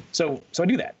 So I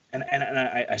do that, and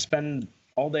I spend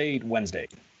all day Wednesday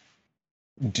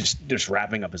just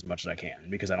wrapping up as much as I can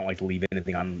because I don't like to leave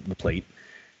anything on the plate.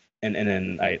 And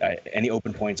then I any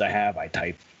open points I have, I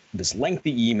type this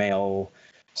lengthy email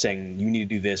saying you need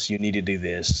to do this, you need to do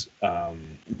this.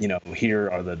 Here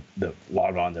are the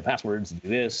logons and passwords. Do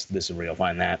this. This is where you'll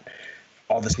find that.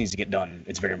 All this needs to get done.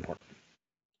 It's very important.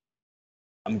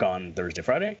 I'm gone Thursday,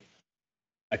 Friday.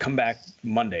 I come back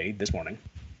Monday this morning.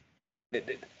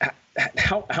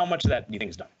 How much of that do you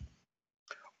think is done?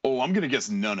 Oh, I'm gonna guess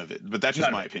none of it, but that's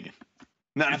just None of my it. opinion.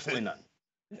 None of Absolutely it.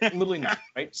 none. Literally none.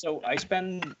 Right. So I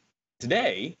spend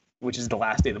today, which is the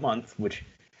last day of the month, which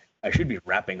I should be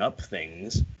wrapping up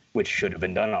things which should have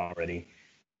been done already.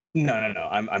 No.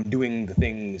 I'm doing the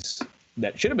things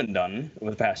that should have been done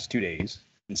over the past 2 days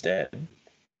instead.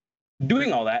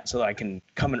 Doing all that so that I can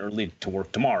come in early to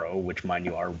work tomorrow, which, mind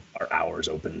you, our hours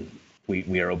open.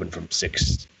 We are open from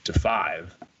 6 to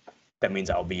 5. That means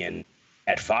I'll be in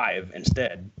at 5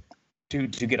 instead to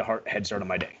get a head start on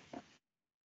my day.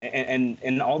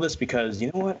 And all this because,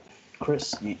 you know what,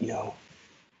 Chris,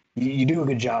 you do a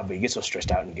good job, but you get so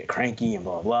stressed out and you get cranky and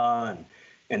blah blah,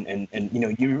 and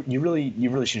you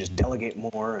really should just delegate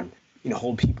more and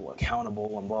hold people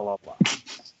accountable and blah blah blah.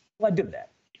 Well, I did that.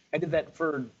 I did that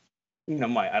for I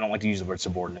don't like to use the word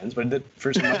subordinates, but I did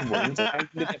for some subordinates. I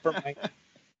did that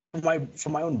for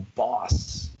my own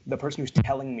boss, the person who's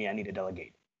telling me I need to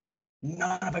delegate.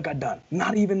 None of it got done.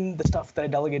 Not even the stuff that I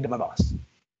delegated to my boss.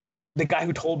 The guy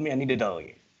who told me I need to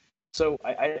delegate. So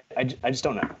I just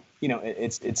don't know.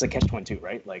 It's a catch-22,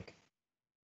 right? Like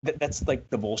that's like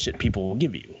the bullshit people will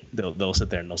give you. They'll sit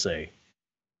there and they'll say,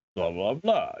 blah blah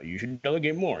blah. You should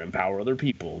delegate more, empower other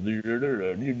people.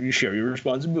 You share your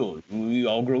responsibility. We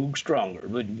all grow stronger.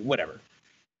 But whatever.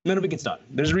 None of it gets done.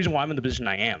 There's a reason why I'm in the position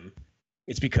I am.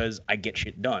 It's because I get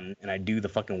shit done and I do the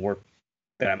fucking work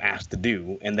that I'm asked to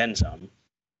do and then some.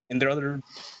 And there are other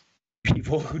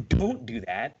people who don't do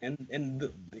that, and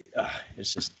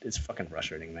it's fucking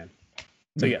frustrating, man.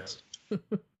 So yes.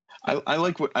 I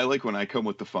like when I come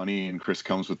with the funny and Chris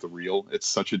comes with the real. It's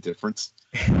such a difference.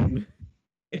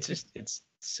 It's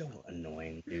so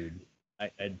annoying, dude.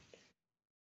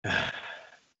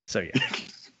 So yeah.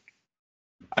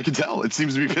 I can tell. It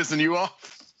seems to be pissing you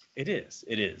off. It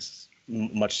is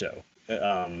much so.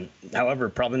 However,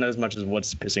 probably not as much as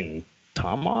what's pissing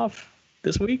Tom off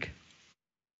this week.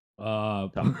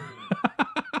 Tom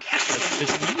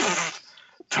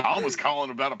was calling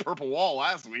about a purple wall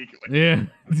last week. Yeah.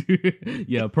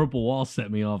 Yeah, purple wall set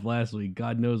me off last week.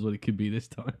 God knows what it could be this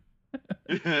time.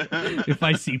 If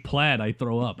I see plaid, I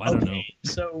throw up. I don't know.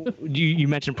 So you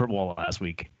mentioned purple wall last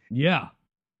week. Yeah.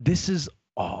 This is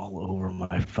all over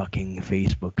my fucking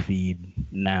Facebook feed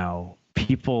now.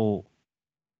 People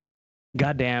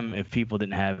goddamn if people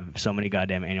didn't have so many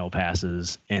goddamn annual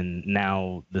passes, and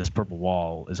now this purple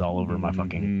wall is all over my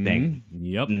fucking thing.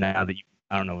 Yep. Now that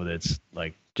I don't know whether it's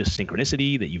like just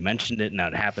synchronicity that you mentioned it and now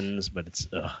it happens, but it's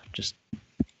just.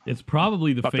 It's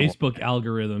probably the Fuck the Facebook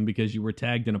algorithm because you were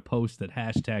tagged in a post that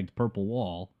hashtagged purple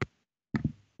wall,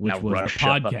 which Now was the Russia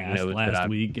fucking podcast knows that last I'm-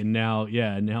 week, and now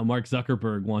Mark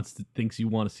Zuckerberg thinks you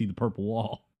want to see the purple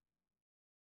wall.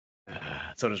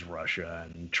 So does Russia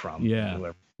and Trump. Yeah. And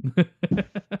whoever.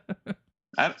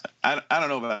 I don't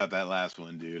know about that last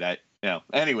one, dude.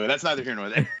 Anyway, that's neither here nor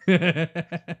there.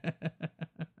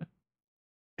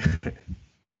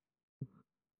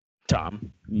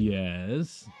 Tom,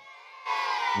 Yes.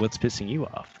 what's pissing you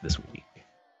off this week?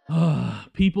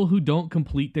 People who don't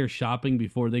complete their shopping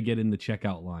before they get in the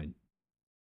checkout line.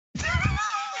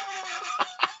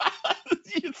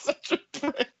 You're such a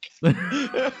prick.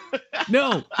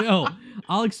 No.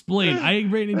 I'll explain. I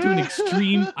ran into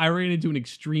an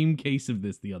extreme case of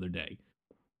this the other day.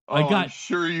 I'm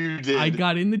sure you did. I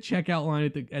got in the checkout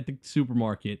line at the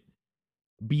supermarket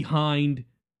behind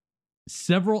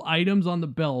several items on the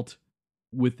belt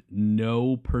with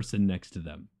no person next to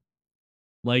them.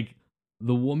 Like,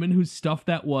 the woman whose stuff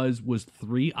that was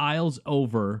 3 aisles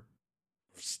over,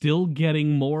 still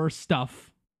getting more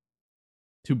stuff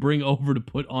to bring over to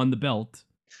put on the belt.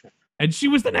 And she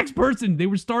was the next person. They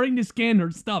were starting to scan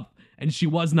her stuff, and she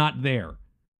was not there.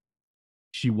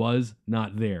 She was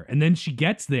not there. And then she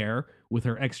gets there with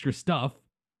her extra stuff,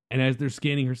 and as they're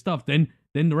scanning her stuff, then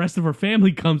the rest of her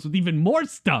family comes with even more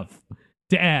stuff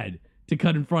to add, to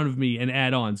cut in front of me and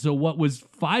add on. So what was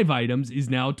 5 items is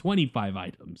now 25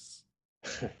 items.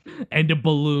 And a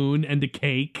balloon and a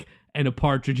cake and a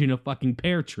partridge in a fucking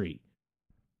pear tree.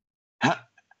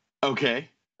 Okay.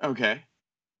 All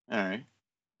right.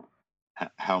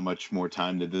 How much more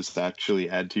time did this actually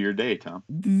add to your day, Tom?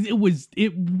 It was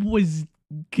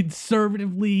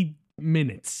conservatively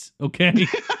minutes, okay?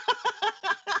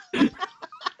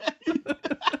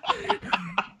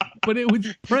 But it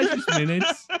was precious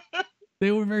minutes.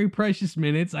 They were very precious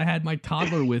minutes. I had my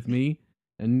toddler with me,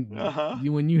 and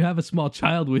when you have a small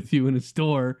child with you in a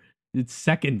store, it's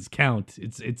seconds count.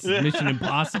 It's Mission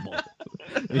Impossible.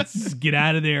 It's just get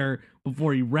out of there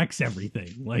before he wrecks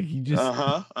everything. Like he just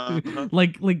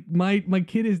like my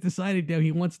kid has decided now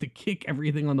he wants to kick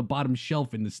everything on the bottom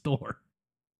shelf in the store.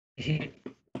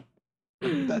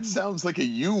 That sounds like a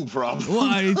you problem.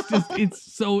 Well,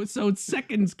 it's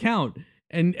seconds count.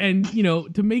 And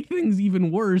to make things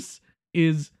even worse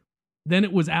is then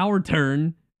it was our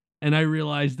turn and I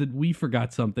realized that we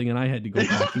forgot something and I had to go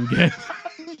back and get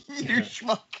You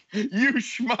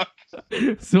schmuck.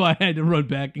 So I had to run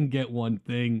back and get one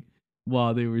thing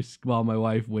while my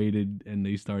wife waited and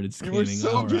they started scanning. You were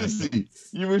so our busy. items.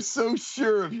 You were so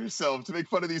sure of yourself to make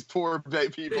fun of these poor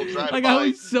people trying to Like, buy I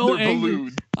was so their angry.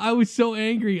 balloon. I was so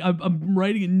angry. I'm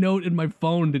writing a note in my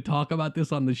phone to talk about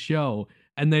this on the show,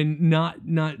 and then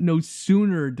no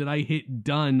sooner did I hit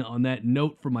done on that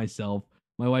note for myself,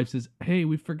 my wife says, "Hey,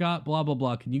 we forgot blah blah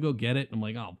blah. Can you go get it?" I'm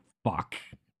like, "Oh fuck."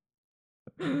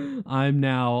 I'm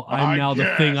now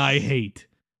the thing I hate.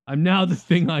 I'm now the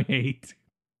thing I hate.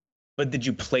 But did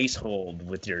you place hold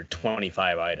with your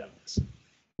 25 items?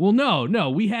 Well, no,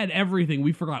 we had everything.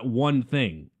 We forgot one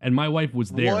thing, and my wife was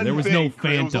there. There was no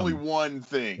phantom. There was only one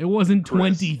thing. It wasn't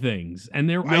Chris. 20 things, and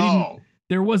there No.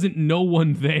 there wasn't no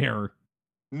one there.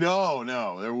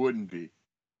 No, there wouldn't be.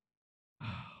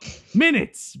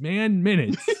 Minutes, man,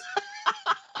 minutes. It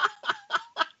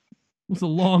was a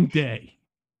long day.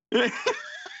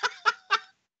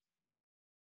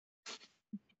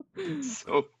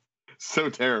 So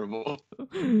terrible.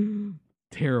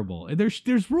 Terrible. And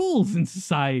there's rules in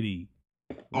society.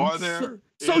 Are there?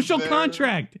 Social Is there?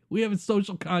 contract. We have a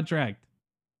social contract.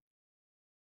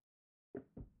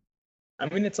 I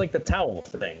mean, it's like the towel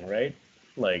thing, right?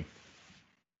 Like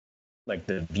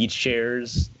the beach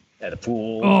chairs at a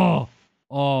pool.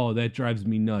 Oh, that drives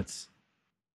me nuts.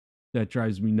 I had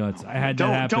that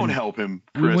happen. Don't help him,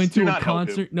 Chris. We went Do to a not help him.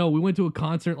 concert. No, we went to a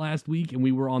concert last week and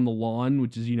we were on the lawn,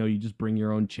 which is, you just bring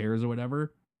your own chairs or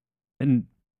whatever. And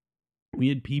we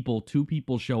had 2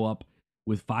 people show up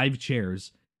with 5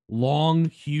 chairs, long,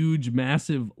 huge,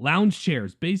 massive lounge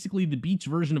chairs, basically the beach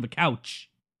version of a couch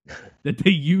that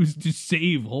they used to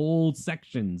save whole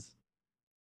sections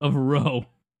of a row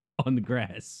on the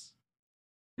grass.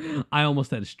 I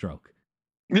almost had a stroke.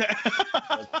 Yeah.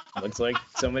 Looks like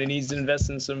somebody needs to invest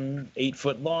in some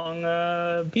 8-foot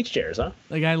long beach chairs, huh?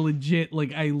 Like I legit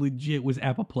was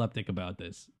apoplectic about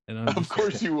this. And I'm Of just-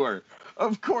 course you were.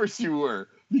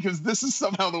 Because this is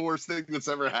somehow the worst thing that's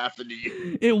ever happened to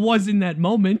you. It was in that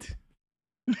moment.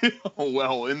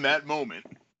 Well, in that moment.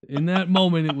 In that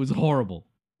moment, it was horrible.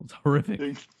 It was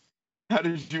horrific. How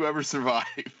did you ever survive?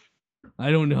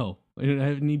 I don't know.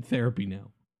 I need therapy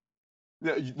now.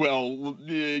 Well,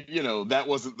 that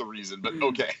wasn't the reason, but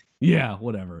okay. Yeah,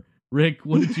 whatever. Rick,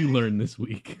 what did you learn this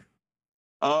week?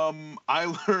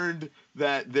 I learned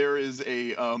that there is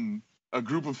a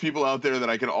group of people out there that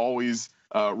I can always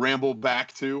ramble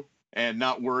back to and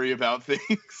not worry about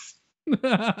things.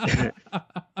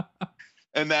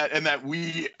 and that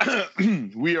we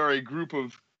we are a group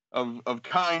of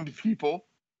kind people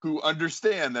who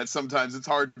understand that sometimes it's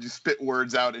hard to spit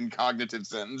words out in cognitive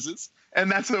sentences,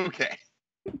 and that's okay.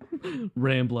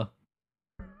 Rambla.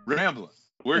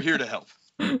 We're here to help.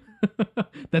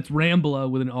 That's Rambla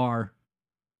with an R.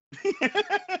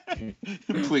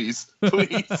 Please.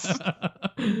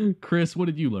 Chris, what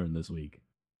did you learn this week?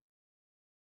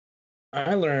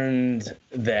 I learned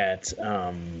that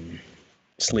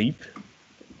sleep,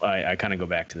 I kind of go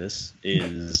back to this,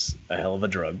 is a hell of a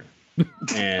drug.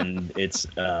 And it's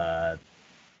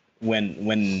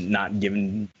when not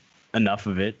given enough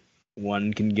of it,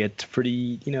 one can get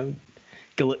pretty, get a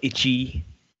little itchy,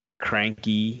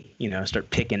 cranky, start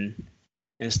picking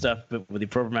and stuff. But with the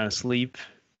proper amount of sleep,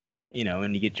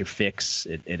 and you get your fix,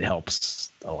 it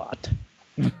helps a lot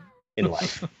in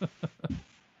life.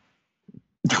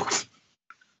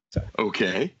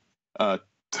 Okay.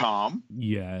 Tom?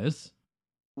 Yes?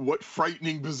 What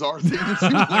frightening, bizarre thing did you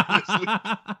learn this week?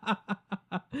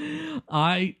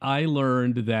 I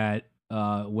learned that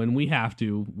when we have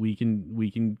to, we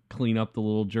can clean up the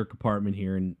little jerk apartment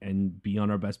here and be on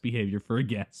our best behavior for a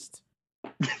guest.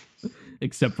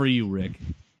 Except for you, Rick.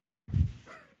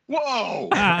 Whoa!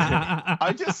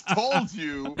 I just told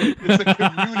you it's a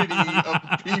community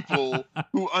of people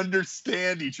who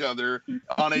understand each other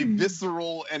on a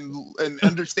visceral and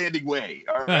understanding way.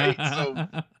 All right? So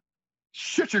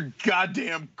shut your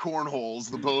goddamn cornholes,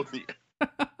 the both of you.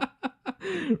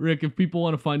 Rick, if people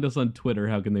want to find us on Twitter,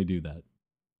 how can they do that?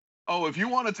 Oh, if you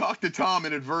want to talk to Tom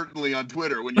inadvertently on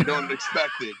Twitter when you don't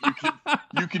expect it,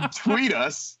 you can tweet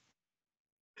us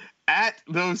at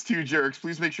those two jerks.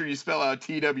 Please make sure you spell out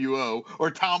TWO,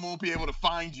 or Tom won't be able to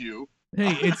find you.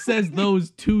 Hey, it says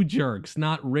those two jerks,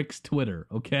 not Rick's Twitter,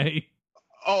 okay?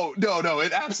 Oh, no,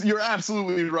 you're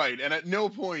absolutely right. And at no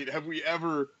point have we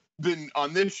ever been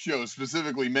on this show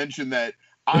specifically mentioned that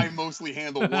I mostly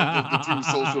handle one of the two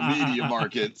social media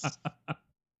markets.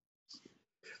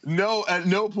 No, at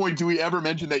no point do we ever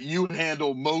mention that you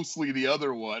handle mostly the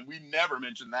other one. We never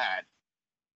mention that.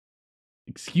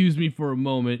 Excuse me for a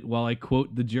moment while I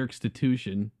quote the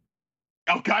Jerkstitution.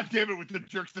 Oh, God damn it, with the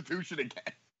Jerkstitution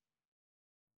again.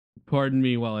 Pardon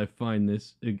me while I find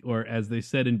this, or as they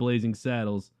said in Blazing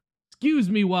Saddles, excuse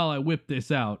me while I whip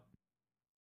this out.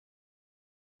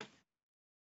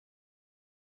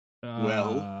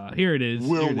 Well, here it is.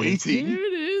 We're waiting. Here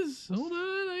it is. Hold on,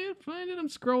 I gotta find it. I'm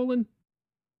scrolling.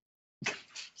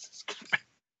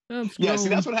 Yeah, see,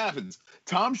 that's what happens.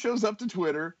 Tom shows up to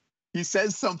Twitter, he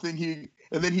says something,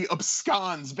 and then he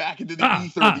absconds back into the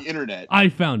ether of the internet. I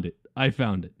found it.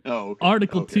 Oh, okay.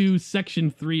 Article 2, Section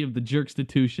 3 of the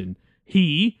Jerkstitution.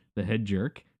 He, the head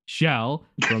jerk, shall,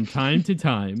 from time to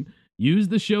time, use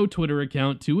the show Twitter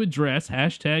account to address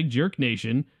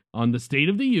 #JerkNation on the State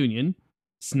of the Union,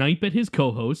 snipe at his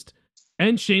co-host,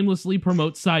 and shamelessly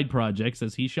promote side projects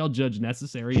as he shall judge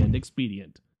necessary and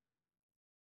expedient.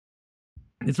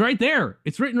 It's right there.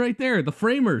 It's written right there. The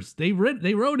framers, they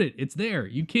wrote it. It's there.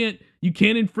 You can't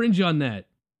infringe on that.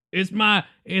 It's my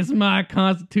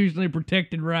constitutionally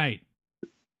protected right.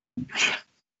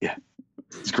 Yeah.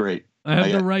 It's great. I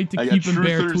have the right to keep and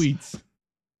bear tweets.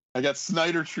 I got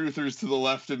Snyder truthers to the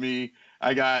left of me.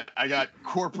 I got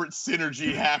corporate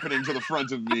synergy happening to the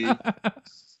front of me.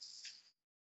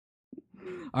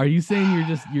 Are you saying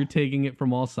you're taking it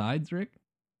from all sides, Rick?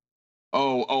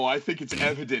 Oh, I think it's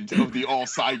evident of the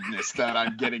all-sideness that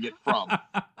I'm getting it from.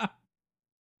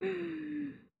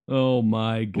 Oh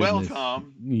my goodness. Well,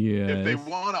 Tom, yes. if they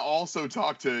want to also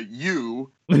talk to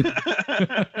you,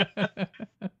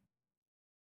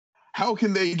 how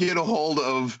can they get a hold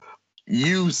of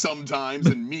you sometimes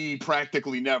and me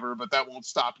practically never, but that won't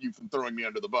stop you from throwing me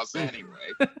under the bus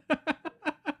anyway?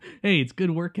 Hey, it's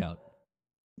good workout.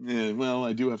 Yeah, well,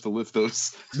 I do have to lift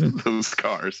those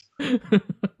cars.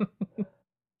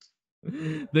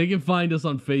 They can find us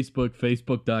on Facebook,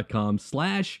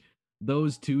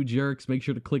 facebook.com/those2jerks. Make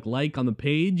sure to click like on the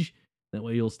page. That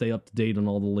way you'll stay up to date on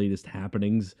all the latest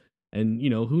happenings. And,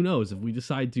 who knows, if we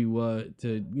decide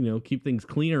to keep things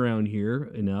clean around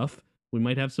here enough, we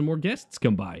might have some more guests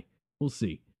come by. We'll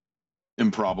see.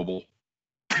 Improbable.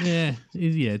 Yeah,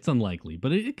 it's unlikely,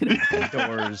 but it could happen.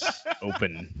 Doors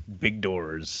open. Big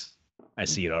doors. I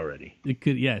see it already. It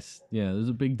could, yes. Yeah, there's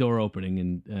a big door opening.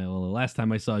 And well, the last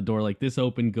time I saw a door like this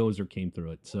open, Gozer came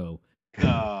through it. So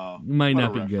might what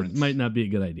not a be good. reference. Might not be a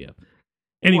good idea. What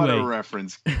a Anyway,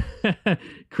 reference.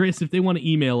 Chris, if they want to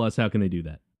email us, how can they do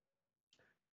that?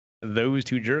 Those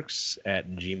two jerks at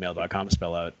gmail.com,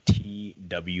 spell out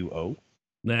TWO.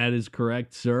 That is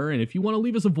correct, sir. And if you want to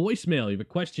leave us a voicemail, you have a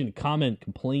question, comment,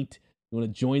 complaint, you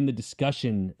want to join the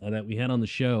discussion that we had on the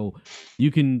show,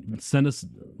 you can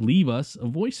leave us a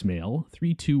voicemail,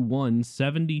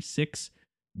 321-76-JERKS,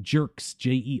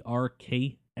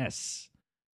 JERKS.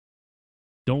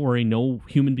 Don't worry, no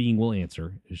human being will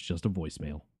answer. It's just a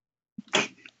voicemail.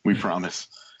 We promise.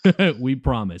 We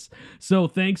promise. So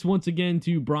thanks once again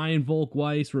to Brian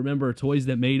Volk-Weiss. Remember, Toys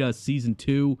That Made Us Season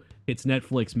 2 hits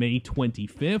Netflix May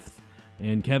 25th.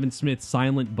 And Kevin Smith's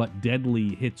Silent But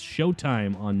Deadly hits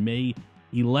Showtime on May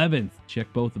 11th.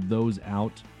 Check both of those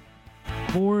out.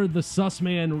 For the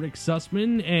Sussman, Rick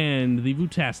Sussman, and the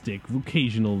Vutastic,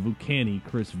 Vucasional, Vucani,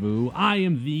 Chris Vu, I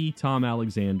am the Tom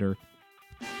Alexander.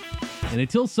 And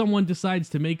until someone decides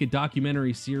to make a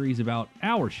documentary series about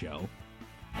our show,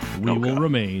 we will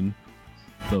remain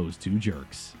those two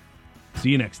jerks. See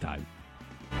you next time.